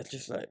 And it's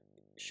just like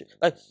shit.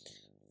 Like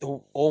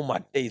all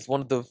my days,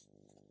 one of the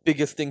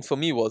biggest things for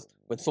me was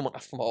when someone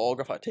asked for my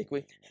autograph at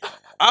Takeaway.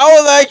 I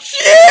was like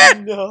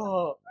shit.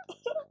 No.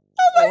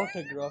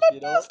 Autograph, you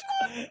know.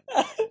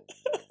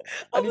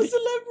 I'm a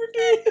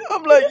celebrity.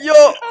 I'm like,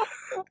 yo,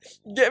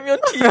 get me on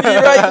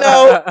TV right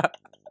now.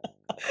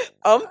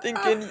 I'm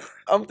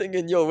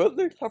thinking, yo, where's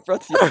the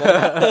paparazzi?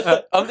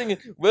 Man? I'm thinking,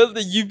 where's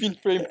the you've been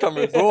framed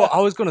cameras? Bro, I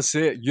was gonna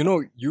say, you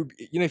know,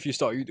 if you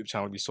start a YouTube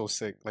channel, it'd be so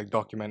sick, like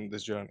documenting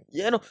this journey.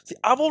 Yeah, no. See,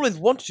 I've always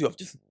wanted to. I've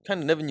just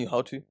kind of never knew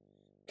how to.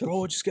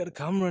 Bro, just get a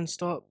camera and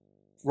start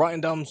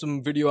writing down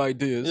some video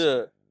ideas.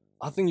 Yeah.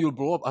 I think you'll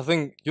blow up. I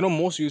think, you know,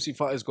 most UFC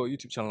fighters got a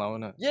YouTube channel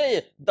now, innit?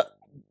 Yeah.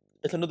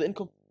 It's another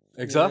income.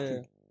 Exactly.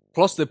 Yeah.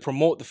 Plus, they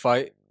promote the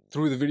fight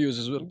through the videos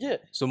as well. Yeah.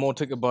 So more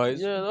ticket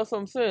buys. Yeah, that's what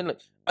I'm saying.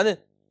 Like, and then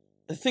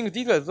the thing with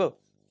these guys as well,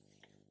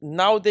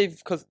 now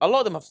because a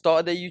lot of them have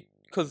started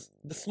because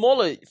the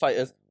smaller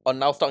fighters are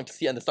now starting to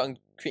see and they're starting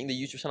creating their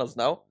YouTube channels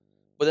now.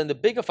 But then the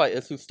bigger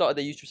fighters who started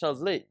their YouTube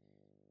channels late,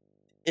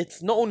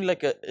 it's not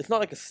like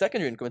a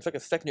secondary income, it's like a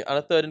secondary and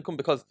a third income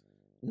because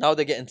now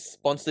they're getting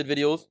sponsored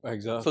videos.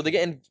 Exactly. So they're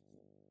getting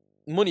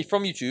money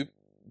from YouTube,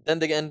 then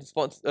they're getting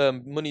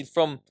money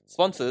from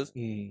sponsors,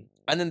 and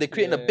then they're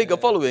creating a bigger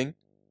following,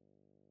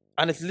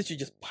 and it's literally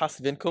just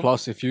passive income.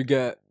 Plus, if you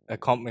get a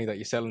company that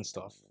you're selling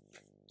stuff,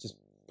 just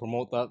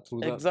promote that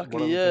through that.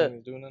 Exactly, yeah.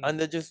 And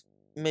they're just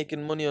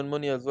making money on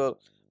money as well.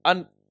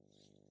 And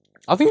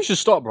I think you should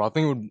stop, bro. I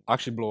think it would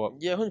actually blow up.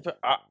 Yeah, 100%.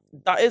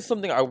 That is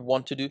something I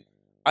want to do.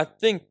 I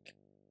think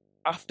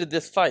after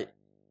this fight,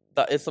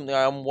 that is something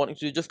I am wanting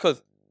to do just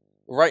because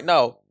right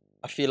now,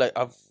 I feel like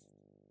I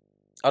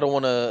don't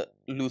want to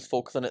lose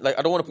focus on it. Like,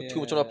 I don't want to put too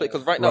much on my plate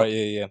because right now,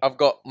 I've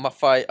got my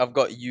fight, I've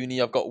got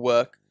uni, I've got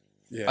work,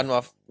 and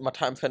my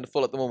time's kind of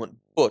full at the moment.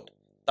 But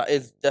that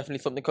is definitely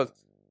something because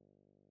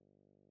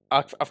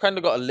I've kind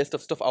of got a list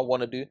of stuff I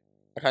want to do.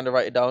 I kind of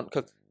write it down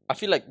because I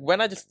feel like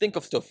when I just think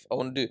of stuff I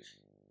want to do,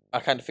 I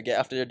kind of forget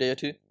after a day or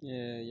two.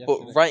 Yeah.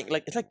 But writing,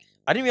 like, it's like,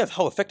 I didn't realize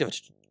how effective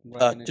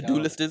a to-do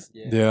list is.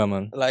 Yeah,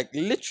 man. Like,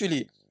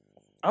 literally,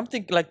 I'm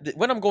thinking, like,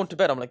 when I'm going to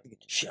bed, I'm like,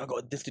 shit, I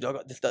got this to do, I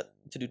got this, that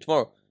to do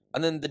tomorrow.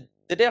 And then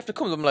the day after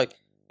comes, I'm like,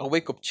 I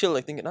wake up chill,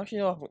 like, thinking, actually,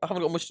 no, I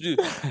haven't got much to do.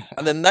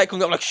 And then night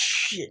comes, I'm like,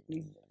 shit.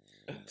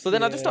 So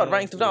then I just started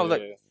writing stuff down. I was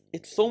like,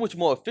 it's so much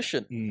more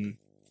efficient.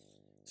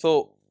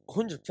 So,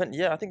 100%,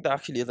 yeah, I think that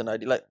actually is an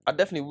idea. Like, I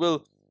definitely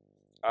will,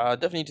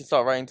 definitely need to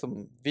start writing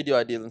some video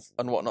ideas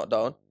and whatnot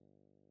down.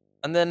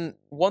 And then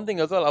one thing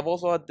as well, I've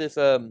also had this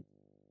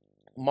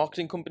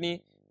marketing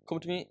company come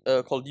to me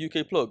called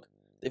UK Plug.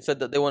 They've said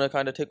that they want to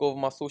kind of take over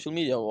my social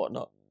media and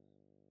whatnot.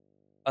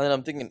 And then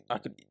I'm thinking I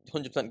could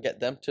 100% get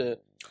them to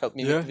help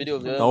me with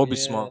videos. Yeah, that would be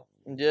smart.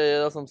 Yeah,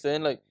 that's what I'm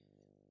saying. Like,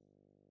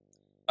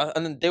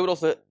 and then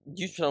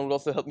YouTube channel would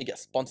also help me get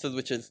sponsors,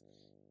 which is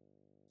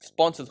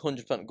sponsors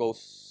 100% go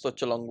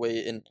such a long way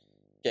in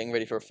getting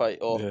ready for a fight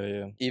or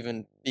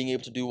even being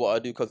able to do what I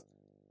do. Because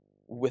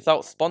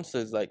without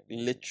sponsors, like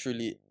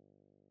literally,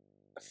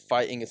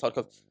 fighting is hard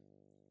because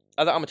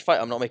as an amateur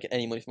fighter, I'm not making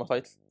any money from my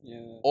fights.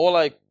 Yeah.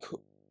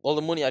 All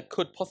the money I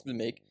could possibly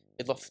make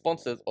is off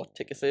sponsors or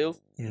ticket sales.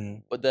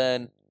 But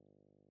then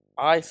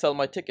I sell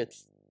my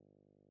tickets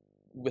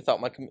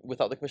without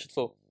the commission.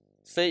 So,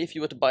 say if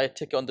you were to buy a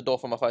ticket on the door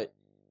for my fight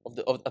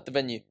at the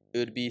venue, it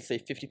would be say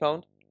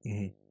 £50.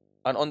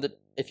 And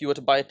if you were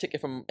to buy a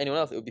ticket from anyone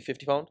else, it would be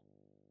 £50.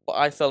 But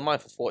I sell mine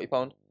for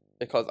 £40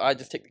 because I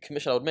just take the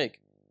commission I would make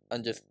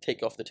and just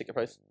take off the ticket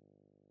price.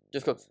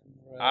 Just because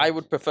I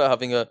would prefer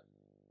having a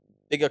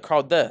bigger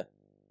crowd there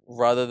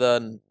rather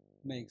than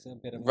making a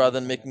bit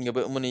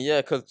of money.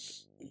 Yeah,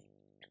 because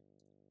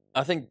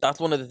I think that's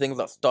one of the things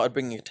that started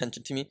bringing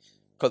attention to me.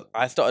 Because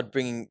I started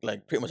bringing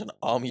like pretty much an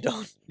army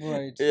down.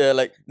 Right. Yeah,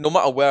 like no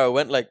matter where I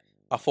went, like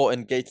I fought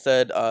in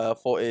Gateshead, I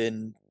fought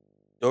in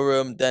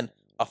Durham, then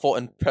I fought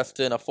in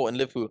Preston, I fought in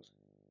Liverpool.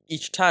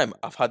 Each time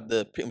I've had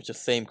pretty much the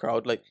same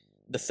crowd, like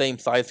the same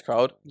size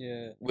crowd.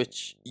 Yeah.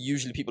 Which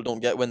usually people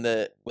don't get when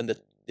they've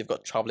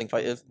got traveling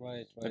fighters.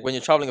 Right. Like when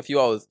you're traveling a few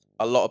hours,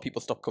 a lot of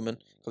people stop coming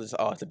because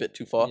it's a bit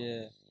too far.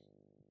 Yeah.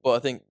 But I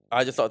think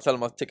I just started selling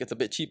my tickets a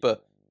bit cheaper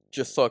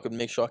just so I could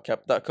make sure I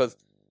kept that. Because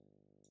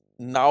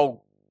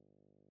now,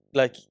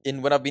 like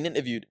when I've been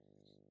interviewed,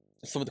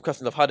 some of the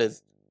questions I've had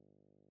is,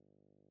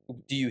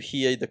 do you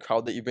hear the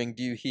crowd that you bring?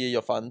 Do you hear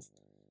your fans?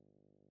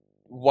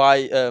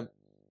 Why?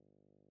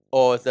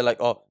 Or is they're like,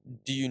 oh,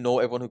 do you know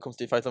everyone who comes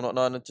to your fights? I'm not.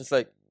 No, and it's just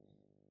like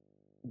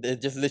they're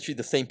just literally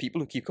the same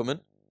people who keep coming.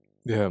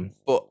 Yeah.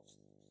 But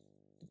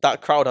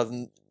that crowd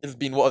has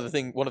been one of the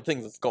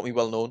things that's got me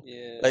well known.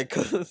 Yeah. Like,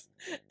 cause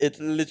it's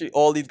literally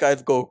all these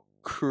guys go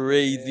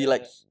crazy. Yeah.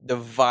 Like the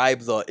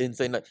vibes are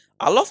insane. Like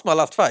I lost my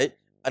last fight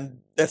and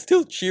they're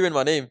still cheering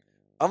my name.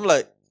 I'm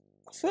like,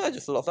 I swear I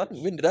just lost. I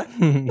didn't win, did I?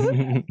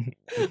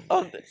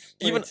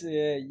 Even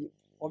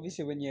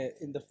obviously when you're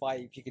in the fight,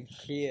 if you can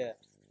hear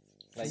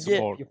like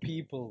your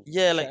people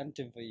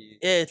chanting for you.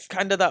 Yeah, it's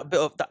kind of that bit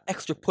of that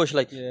extra push.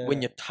 Like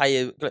when you're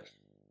tired. Like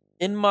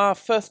in my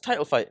first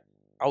title fight,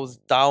 I was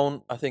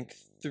down, I think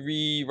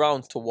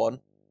 3-1.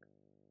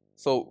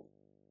 So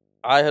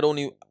I'd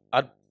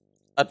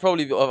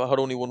probably had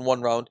only won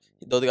 1 round.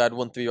 The other guy had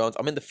won 3 rounds.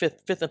 I'm in the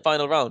fifth and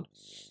final round.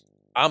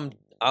 I'm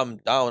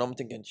down. I'm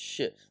thinking,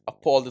 shit,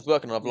 I've put all this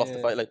work in and I've lost the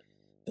fight. Like,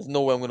 there's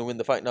no way I'm gonna win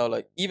the fight now.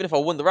 Like, even if I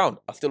won the round,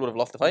 I still would have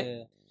lost the fight.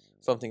 Yeah.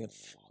 So I'm thinking,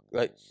 fuck,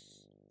 like,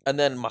 and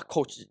then my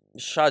coach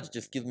Shaj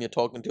just gives me a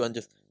talking to and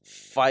just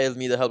fires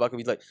me the hell back.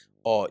 He's like,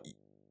 "Oh,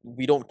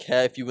 we don't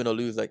care if you win or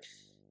lose. Like,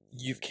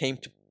 you've came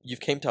to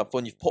have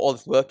fun. You've put all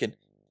this work in.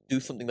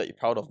 Do something that you're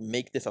proud of.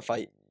 Make this a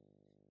fight."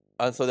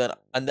 And so then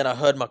I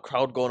heard my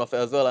crowd going off it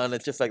as well, and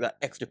it's just like that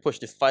extra push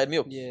just fired me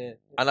up. Yeah.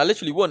 And I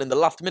literally won in the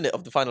last minute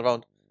of the final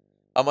round.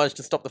 I managed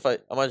to stop the fight.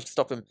 I managed to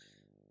stop him,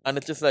 and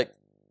it's just like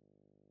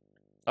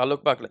I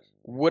look back, like,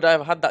 would I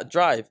have had that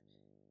drive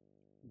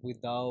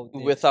without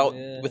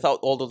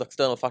all those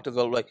external factors?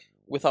 Well, like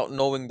without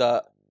knowing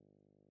that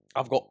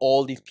I've got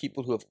all these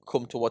people who have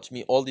come to watch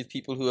me, all these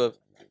people who have.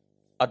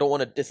 I don't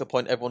want to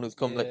disappoint everyone who's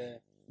come. Like,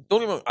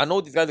 don't even. I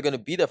know these guys are going to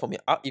be there for me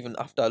even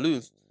after I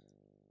lose,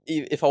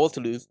 if I was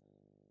to lose.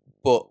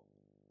 But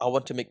I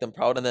want to make them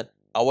proud, and then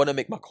I want to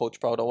make my coach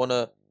proud. I want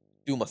to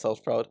do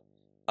myself proud,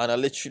 and I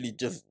literally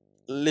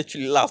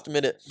last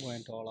minute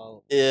went all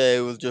out. Yeah,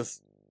 it was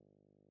just,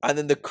 and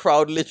then the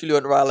crowd literally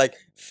went wild. Like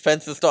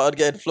fences started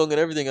getting flung and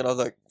everything, and I was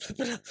like,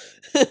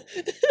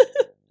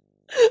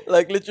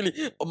 like literally,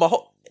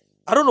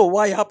 I don't know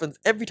why it happens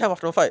every time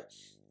after a fight.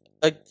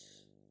 Like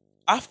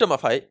after my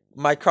fight,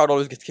 my crowd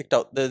always gets kicked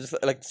out. They're just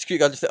like the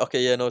security guys just say,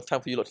 "Okay, yeah, no, it's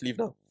time for you lot to leave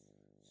now,"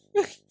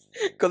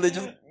 because they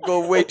just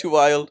go way too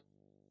wild.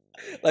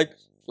 Like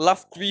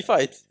last 3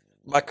 fights,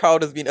 my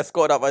crowd has been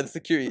escorted out by the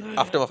security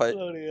after my fight.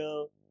 Bloody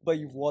hell. But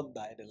you want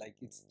that, like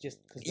it's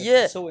just because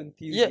they're so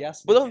enthusiastic. Yeah,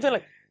 but I'm saying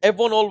like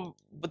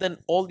but then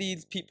all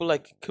these people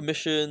like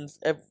commissions,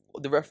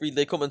 the referees,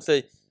 they come and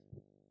say,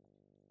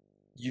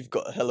 "You've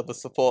got a hell of a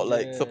support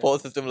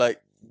support system."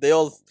 Like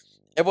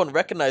everyone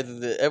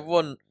recognizes it.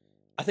 Everyone,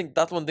 I think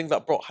that's one thing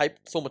that brought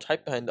so much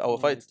hype behind our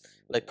fights.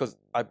 Like, because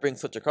I bring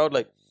such a crowd.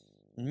 Like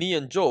me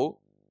and Joe,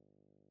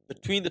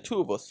 between the two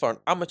of us, for an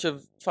amateur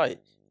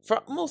fight. For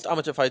most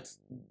amateur fights,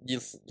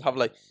 you'll have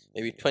like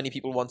maybe 20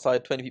 people one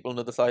side, 20 people on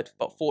the other side,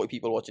 about 40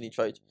 people watching each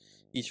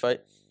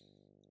fight.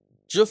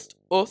 Just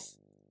us,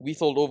 we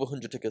sold over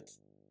 100 tickets.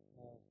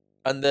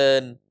 And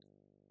then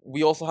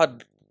we also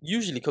had,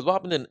 usually, because what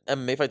happened in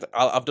MMA fights,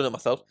 I've done it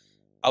myself.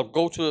 I'll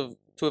go to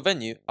a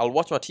venue, I'll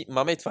watch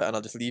my mates fight, and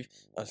I'll just leave.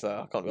 I say,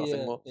 I can't be asked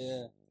anymore.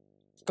 Yeah.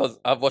 Because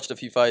I've watched a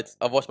few fights,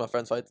 I've watched my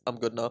friends' fights, I'm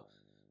good now.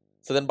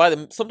 So then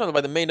sometimes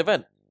by the main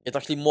event, it's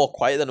actually more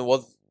quiet than it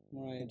was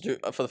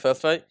for the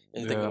first fight.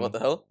 And you think, what the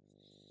hell?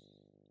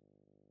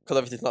 Because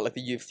obviously it's not like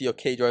the UFC or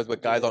Cage Warriors where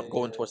guys aren't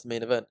going to watch the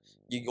main event.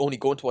 You only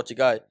going to watch a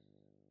guy.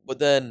 But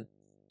then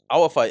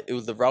our fight, it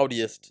was the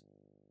rowdiest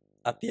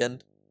at the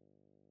end.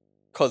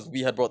 Because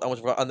we had brought that much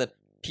of and then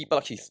people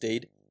actually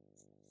stayed.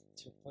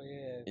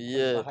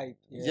 Yeah,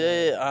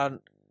 and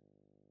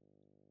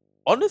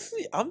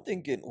honestly, I'm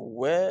thinking,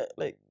 where,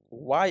 like,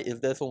 why is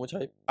there so much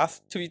hype?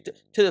 To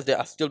this day,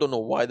 I still don't know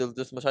why there's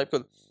this much hype.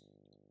 Because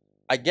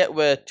I get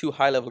we're two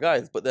high level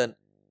guys, but then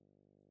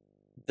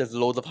there's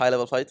loads of high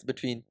level fights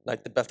between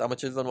like the best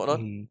amateurs and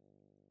whatnot.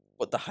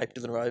 But the hype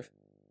doesn't arrive,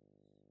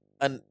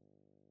 and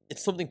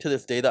it's something to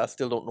this day that I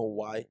still don't know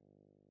why.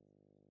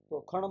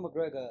 Bro, Conor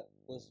McGregor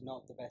was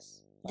not the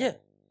best. Yeah,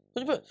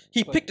 100%.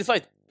 He picked his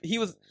fight. He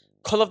was,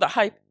 because of the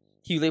hype,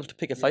 he was able to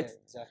pick his fights.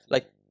 Exactly.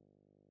 Like,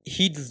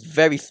 he's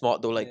very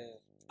smart though. Like,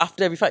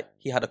 after every fight,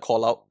 he had a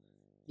call out.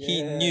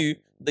 He knew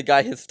the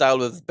guy his style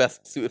was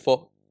best suited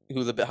for, who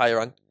was a bit higher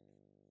ranked.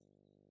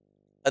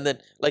 And then,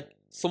 like,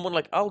 someone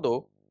like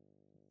Aldo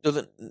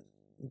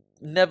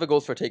never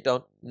goes for a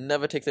takedown,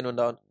 never takes anyone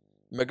down.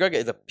 McGregor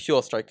is a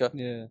pure striker.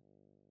 Yeah.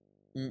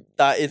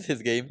 That is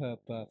his game.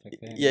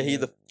 Perfect. Yeah,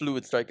 he's a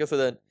fluid striker. So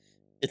then,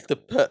 it's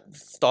the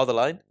stars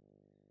align.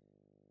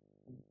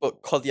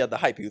 But because he had the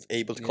hype, he was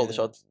able to call the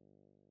shots.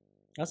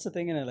 That's the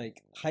thing, innit?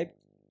 Like, hype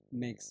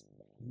makes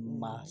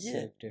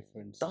massive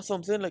difference. That's what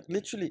I'm saying. Like,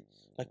 literally,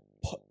 like,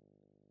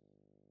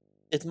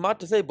 it's mad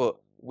to say, but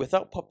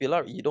without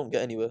popularity, you don't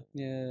get anywhere.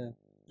 Yeah.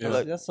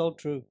 Like, that's so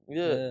true.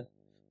 Yeah.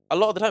 A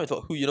lot of the time, it's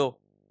about who you know.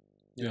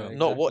 Yeah.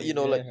 Not what you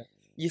know. Like,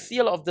 you see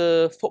a lot of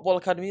the football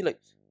academy, like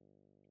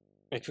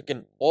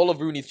freaking all of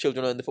Rooney's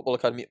children are in the football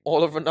academy,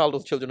 all of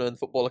Ronaldo's children are in the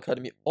football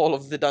academy, all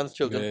of Zidane's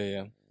children.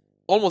 Yeah.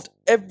 Almost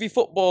every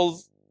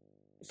footballer's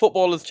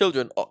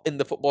children are in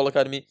the football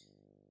academy,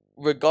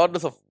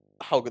 regardless of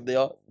how good they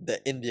are. They're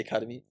in the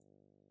academy,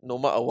 no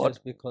matter what.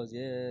 Just because,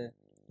 you're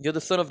the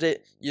son of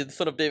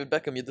David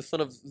Beckham. You're the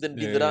son of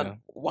Zinedine Zidane. Yeah.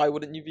 Why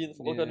wouldn't you be in the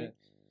football academy?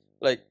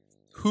 Like,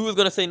 who is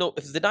gonna say no?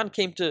 If Zidane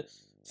came to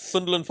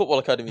Sunderland Football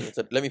Academy and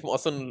said, "Let me put my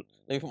son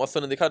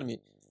in the academy,"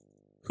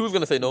 who's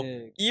gonna say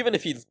no? Even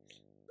if he's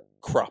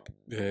crap,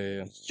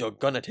 you're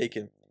gonna take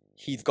him.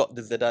 He's got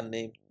the Zidane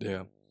name.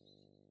 Yeah.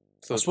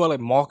 So that's why like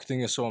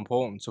marketing is so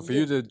important. So for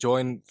you to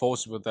join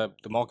forces with the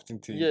marketing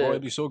team, bro,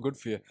 it'd be so good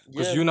for you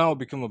because you now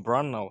become a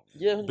brand now.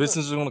 Yeah.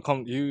 Businesses are gonna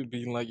come to you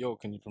being like, "Yo,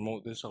 can you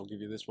promote this? I'll give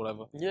you this,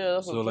 whatever." Yeah.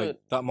 That's so like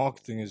that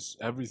marketing is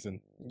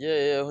everything.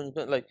 Yeah.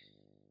 100%. Like,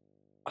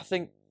 I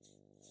think.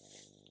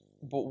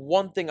 But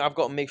one thing I've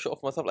got to make sure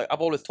of myself, like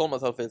I've always told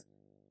myself, is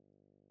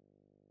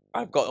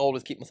I've got to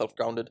always keep myself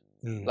grounded.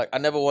 Like, I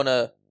never want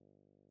to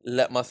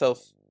let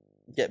myself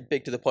get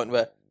big to the point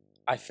where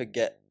I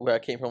forget where I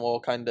came from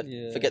or kind of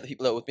forget the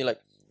people that were with me.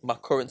 Like, my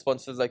current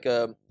sponsors, like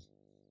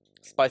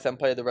Spice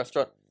Empire, the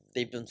restaurant,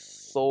 they've done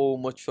so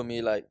much for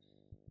me. Like,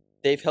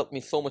 they've helped me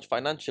so much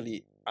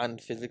financially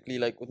and physically,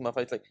 like with my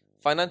fights. Like,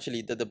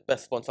 financially, they're the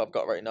best sponsor I've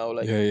got right now.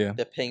 Like,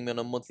 they're paying me on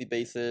a monthly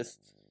basis.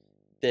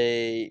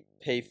 They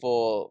pay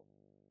for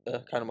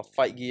kind of my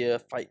fight gear,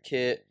 fight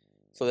kit.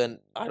 So then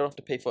I don't have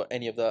to pay for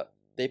any of that.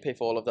 They pay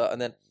for all of that.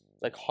 And then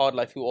like Hard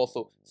Life, who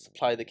also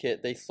supply the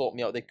kit, they sort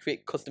me out. They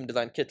create custom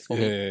designed kits for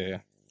me. Yeah.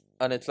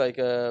 And it's like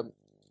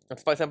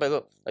Spice Empire as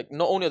well. Like,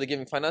 not only are they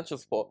giving financial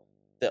support,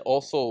 they're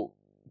also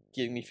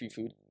giving me free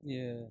food.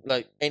 Yeah.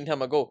 Like,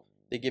 anytime I go,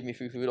 they give me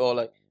free food. Or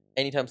like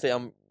anytime, say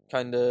I'm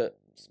kind of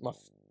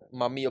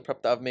my meal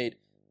prep that I've made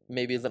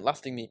maybe isn't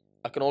lasting me,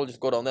 I can all just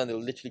go down there and they'll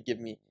literally give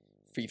me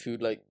free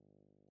food, like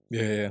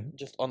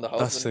just on the house.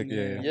 That's sick.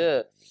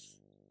 Yeah.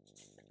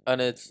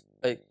 And it's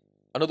like,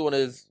 another one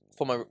is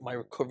for my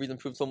recovery's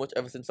improved so much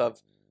ever since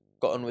I've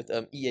gotten with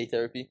EA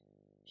therapy.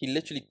 He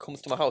literally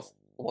comes to my house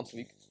once a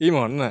week.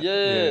 Iman, isn't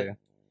it? Yeah.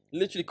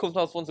 Literally comes to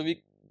my house once a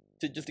week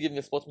just to give me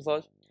a sports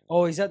massage.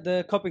 Oh, is that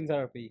the cupping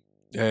therapy?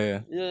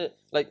 Yeah.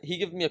 Like, he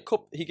gives me a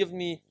cup. He gives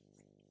me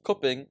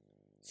cupping,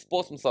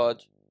 sports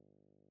massage,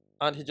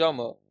 and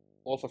hijama,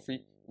 all for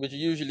free, which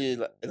usually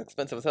is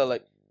expensive as hell.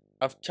 Like,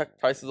 I've checked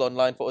prices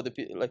online for other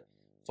people, like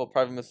for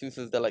private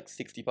masseuses, they're like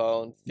 £60,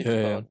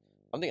 £50.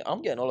 I'm thinking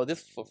I'm getting all of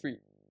this for free.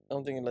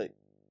 I'm thinking like,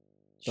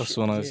 that's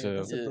what I say.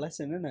 That's a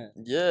blessing, isn't it?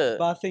 Yeah.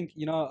 But I think,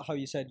 you know how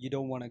you said you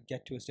don't want to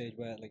get to a stage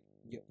where like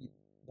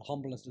the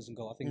humbleness doesn't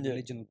go. I think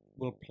religion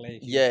will play.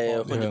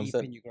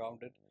 Keeping you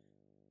grounded.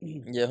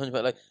 Yeah,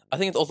 100%. Like, I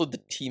think it's also the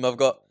team I've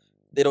got.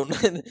 They don't.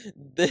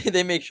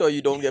 they make sure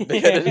you don't get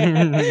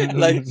big-headed.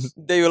 Like,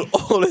 they will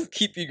always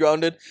keep you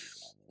grounded.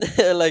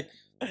 Like,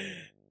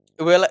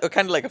 we're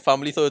kind of like a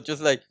family. So it's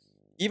just like,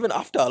 even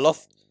after I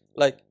lost,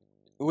 like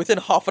within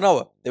half an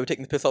hour, they were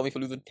taking the piss out of me for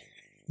losing.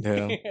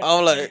 Yeah.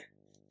 I'm like,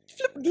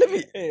 give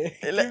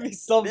me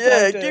some time.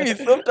 Yeah, give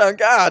me some time.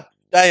 God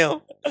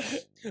damn.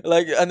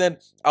 Like, and then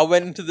I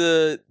went into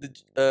the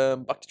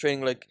back to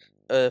training like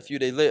a few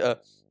days later,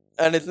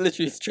 and it's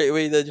literally straight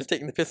away they're just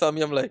taking the piss out of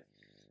me. I'm like,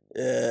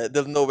 yeah,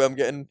 there's no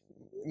way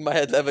my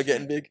head's ever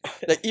getting big.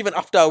 Like, even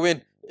after I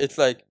win, it's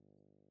like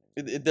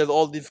there's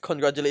all these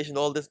congratulations,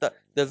 all this that.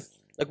 There's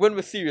like, when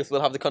we're serious,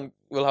 we'll have the kind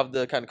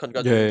of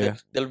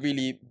congratulations. They'll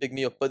really big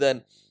me up. But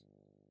then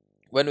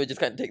when we're just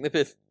kind of taking the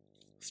piss,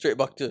 straight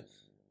back to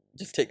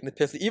just taking the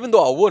piss. Even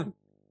though I won,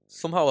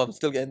 somehow I'm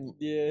still getting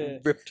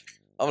ripped.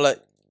 I'm like,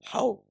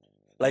 how?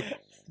 Like,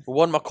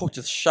 my coach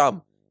is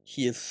Sham.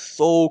 He is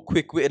so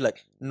quick-witted.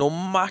 Like, no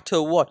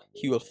matter what,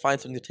 he will find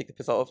something to take the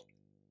piss out of.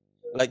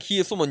 Like, he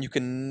is someone you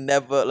can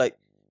never, like,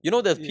 You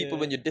know, there's people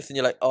when you're dissing,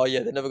 you're like, oh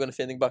yeah, they're never gonna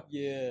say anything back.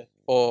 Yeah.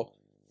 Or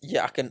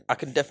yeah, I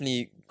can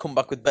definitely come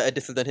back with better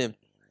disses than him.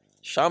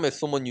 Sham is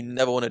someone you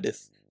never want to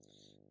diss,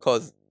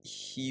 cause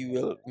he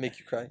will make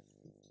you cry.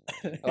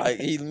 Like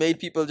he's made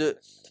people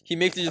he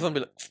makes you just want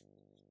to be like,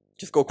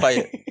 just go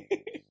quiet,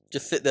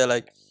 just sit there,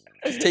 like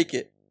just take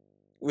it.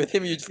 With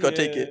him, you just gotta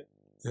take it.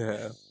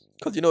 Yeah.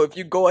 Cause you know if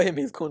you go at him,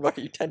 he's coming back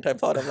at you 10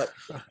 times harder. I'm like,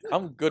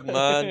 I'm good,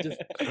 man.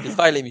 Just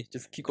violate me.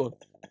 Just keep going.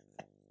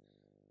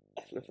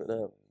 Flip it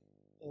out.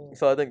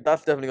 So I think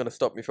that's definitely gonna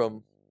stop me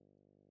from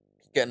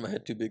getting my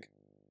head too big.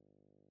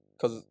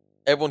 Cause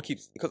everyone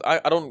keeps, because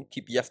I don't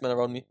keep yes men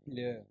around me.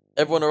 Yeah.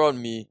 Everyone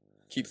around me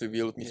keeps it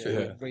real with me straight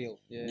away. Real.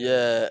 Yeah.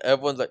 Yeah,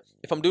 everyone's like,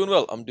 if I'm doing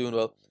well, I'm doing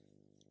well.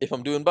 If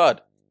I'm doing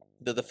bad,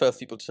 they're the first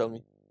people to tell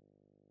me.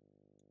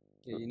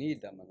 Yeah, you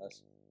need that, man.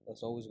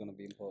 That's always gonna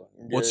be important.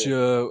 Yeah. What's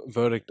your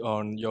verdict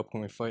on your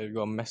upcoming fight? Have you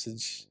got a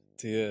message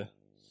to your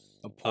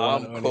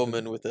opponent? I'm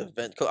coming with a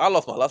venge because I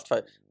lost my last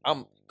fight.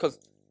 I'm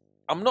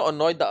not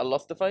annoyed that I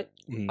lost the fight.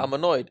 I'm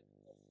annoyed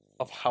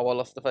of how I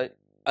lost the fight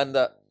and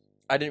that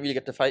I didn't really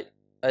get to fight.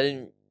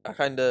 I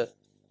kind of,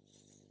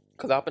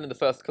 because it happened in the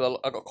first, because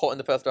I got caught in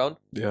the first round.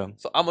 Yeah.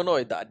 So I'm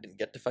annoyed that I didn't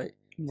get to fight.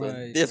 So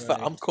Right. this fight,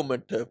 I'm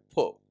coming to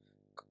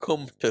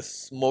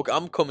smoke.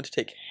 I'm coming to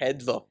take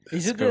heads off.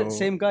 Is it the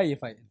same guy you're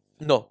fighting?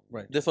 No.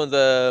 Right. This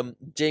one's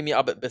Jamie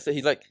Abbott Bissett.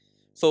 He's like,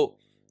 so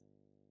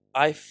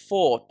I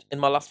fought in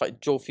my last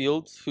fight Joe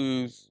Fields,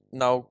 who's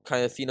now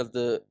kind of seen as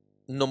the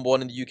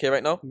 #1 in the UK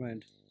right now.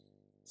 Right.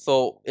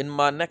 So in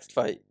my next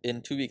fight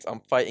in 2 weeks,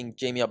 I'm fighting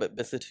Jamie Abbott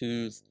Bissett,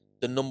 who's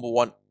the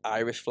 #1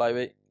 Irish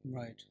flyweight.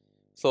 Right.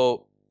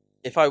 So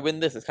if I win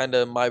this, it's kind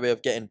of my way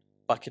of getting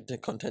back into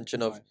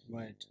contention of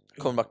Right.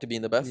 coming back to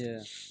being the best.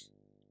 Yeah.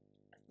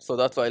 So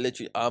that's why I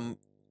literally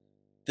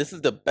this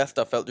is the best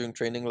I felt during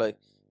training, like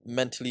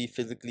mentally,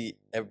 physically,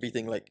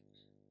 everything. Like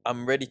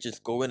I'm ready to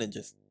just go in and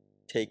just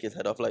take his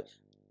head off. Like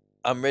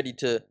I'm ready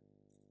to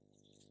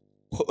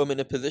put him in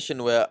a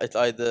position where it's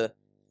either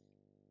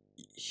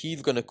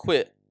he's gonna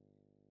quit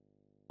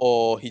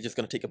or he's just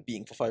gonna take a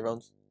beating for 5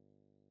 rounds.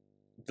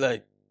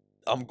 Like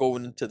I'm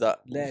going into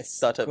that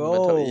type of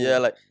mentality. Yeah,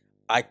 like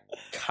I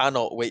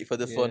cannot wait for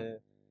this one.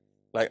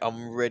 Like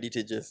I'm ready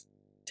to just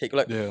take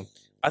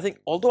I think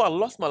although I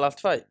lost my last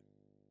fight,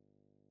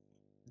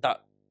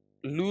 that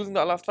losing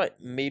that last fight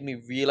made me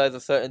realize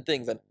of certain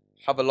things and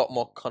have a lot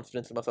more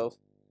confidence in myself,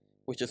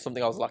 which is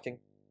something I was lacking.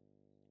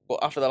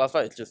 But after that last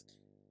fight, it's just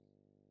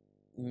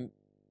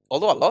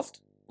although I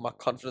lost, my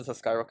confidence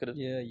has skyrocketed.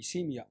 Yeah, you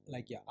seem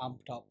like you're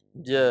amped up.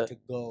 Yeah. To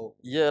go.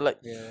 Yeah, like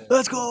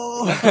let's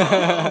go.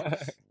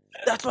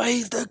 That's why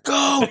he's the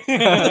GOAT.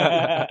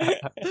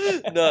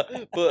 No,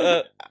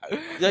 but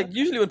like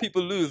usually when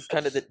people lose,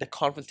 kind of the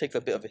confidence takes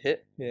a bit of a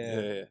hit.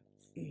 Yeah.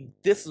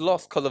 This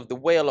loss, because of the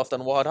way I lost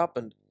and what had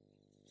happened,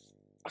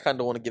 I kind of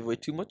don't want to give away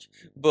too much,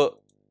 but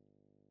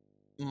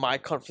my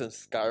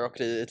confidence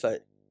skyrocketed. It's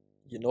like,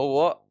 you know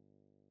what?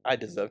 I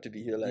deserve to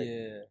be here. Like,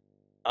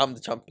 I'm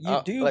the champ.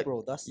 You do, like,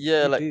 bro. That's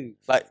yeah, you like, do.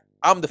 like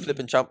I'm the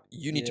flipping champ.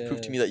 You need to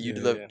prove to me that you Yeah,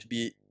 deserve to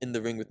be in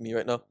the ring with me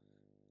right now.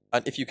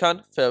 And if you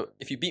can,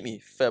 if you beat me,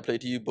 fair play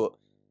to you. But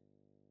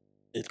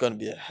it's gonna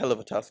be a hell of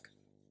a task.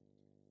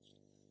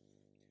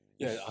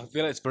 Yeah, I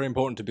feel like it's very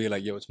important to be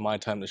like, yo, it's my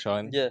time to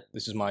shine. Yeah,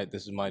 this is my time.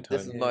 This is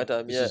my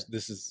time.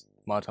 This is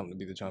my time to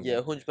be the champion.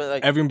 Yeah, 100%.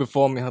 Like everyone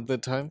before me had their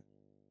time,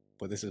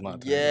 but this is my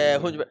time. Yeah,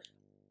 100%.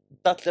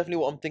 That's definitely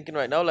what I'm thinking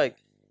right now. Like,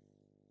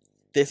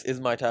 this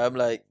is my time.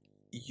 Like,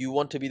 you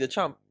want to be the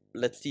champ?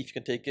 Let's see if you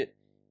can take it.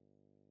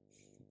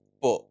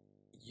 But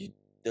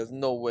there's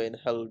no way in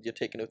hell you're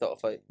taking it without a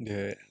fight.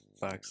 Yeah,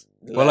 facts.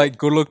 Well, like,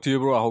 good luck to you,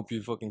 bro. I hope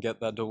you fucking get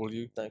that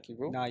W. Thank you,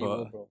 bro. Nah, you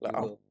will, bro.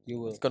 Like, you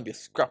will. It's gonna be a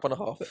scrap and a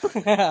half.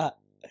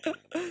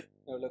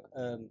 No, look.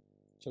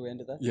 Shall we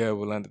end it there? Yeah,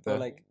 we'll end it there.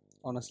 But, like,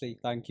 honestly,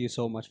 thank you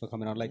so much for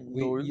coming on. Like,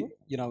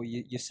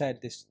 you said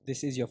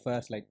this is your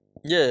first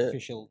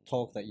official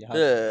talk that you had.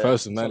 Yeah.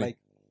 First of so, many.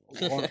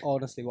 like,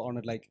 honestly, we're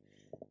honored. Like,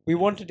 we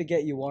wanted to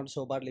get you on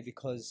so badly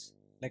because,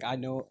 like, I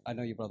know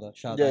your brother.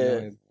 I know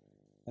him,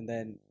 and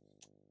then,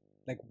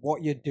 like,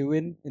 what you're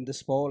doing in the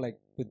sport, like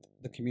with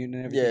the community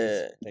and everything,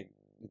 is, like,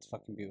 it's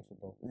fucking beautiful,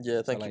 bro.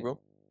 Yeah, thank you, bro.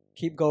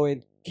 Keep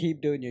going,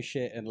 keep doing your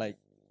shit, and like.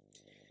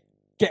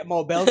 Get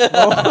more belts,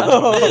 bro.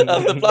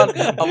 That's the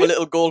plan. I'm a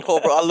little gold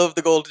whore, bro. I love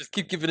the gold. Just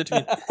keep giving it to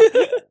me.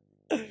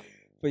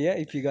 But yeah,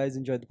 if you guys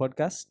enjoyed the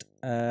podcast,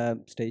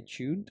 stay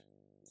tuned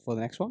for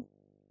the next one.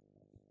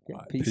 Yeah,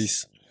 right,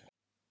 peace.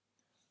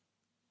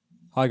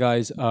 Hi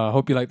guys,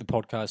 hope you like the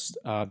podcast.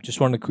 Just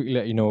want to quickly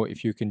let you know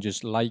if you can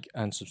just like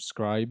and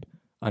subscribe,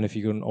 and if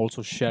you can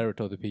also share it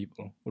to other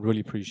people. Would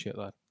really appreciate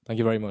that. Thank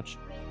you very much.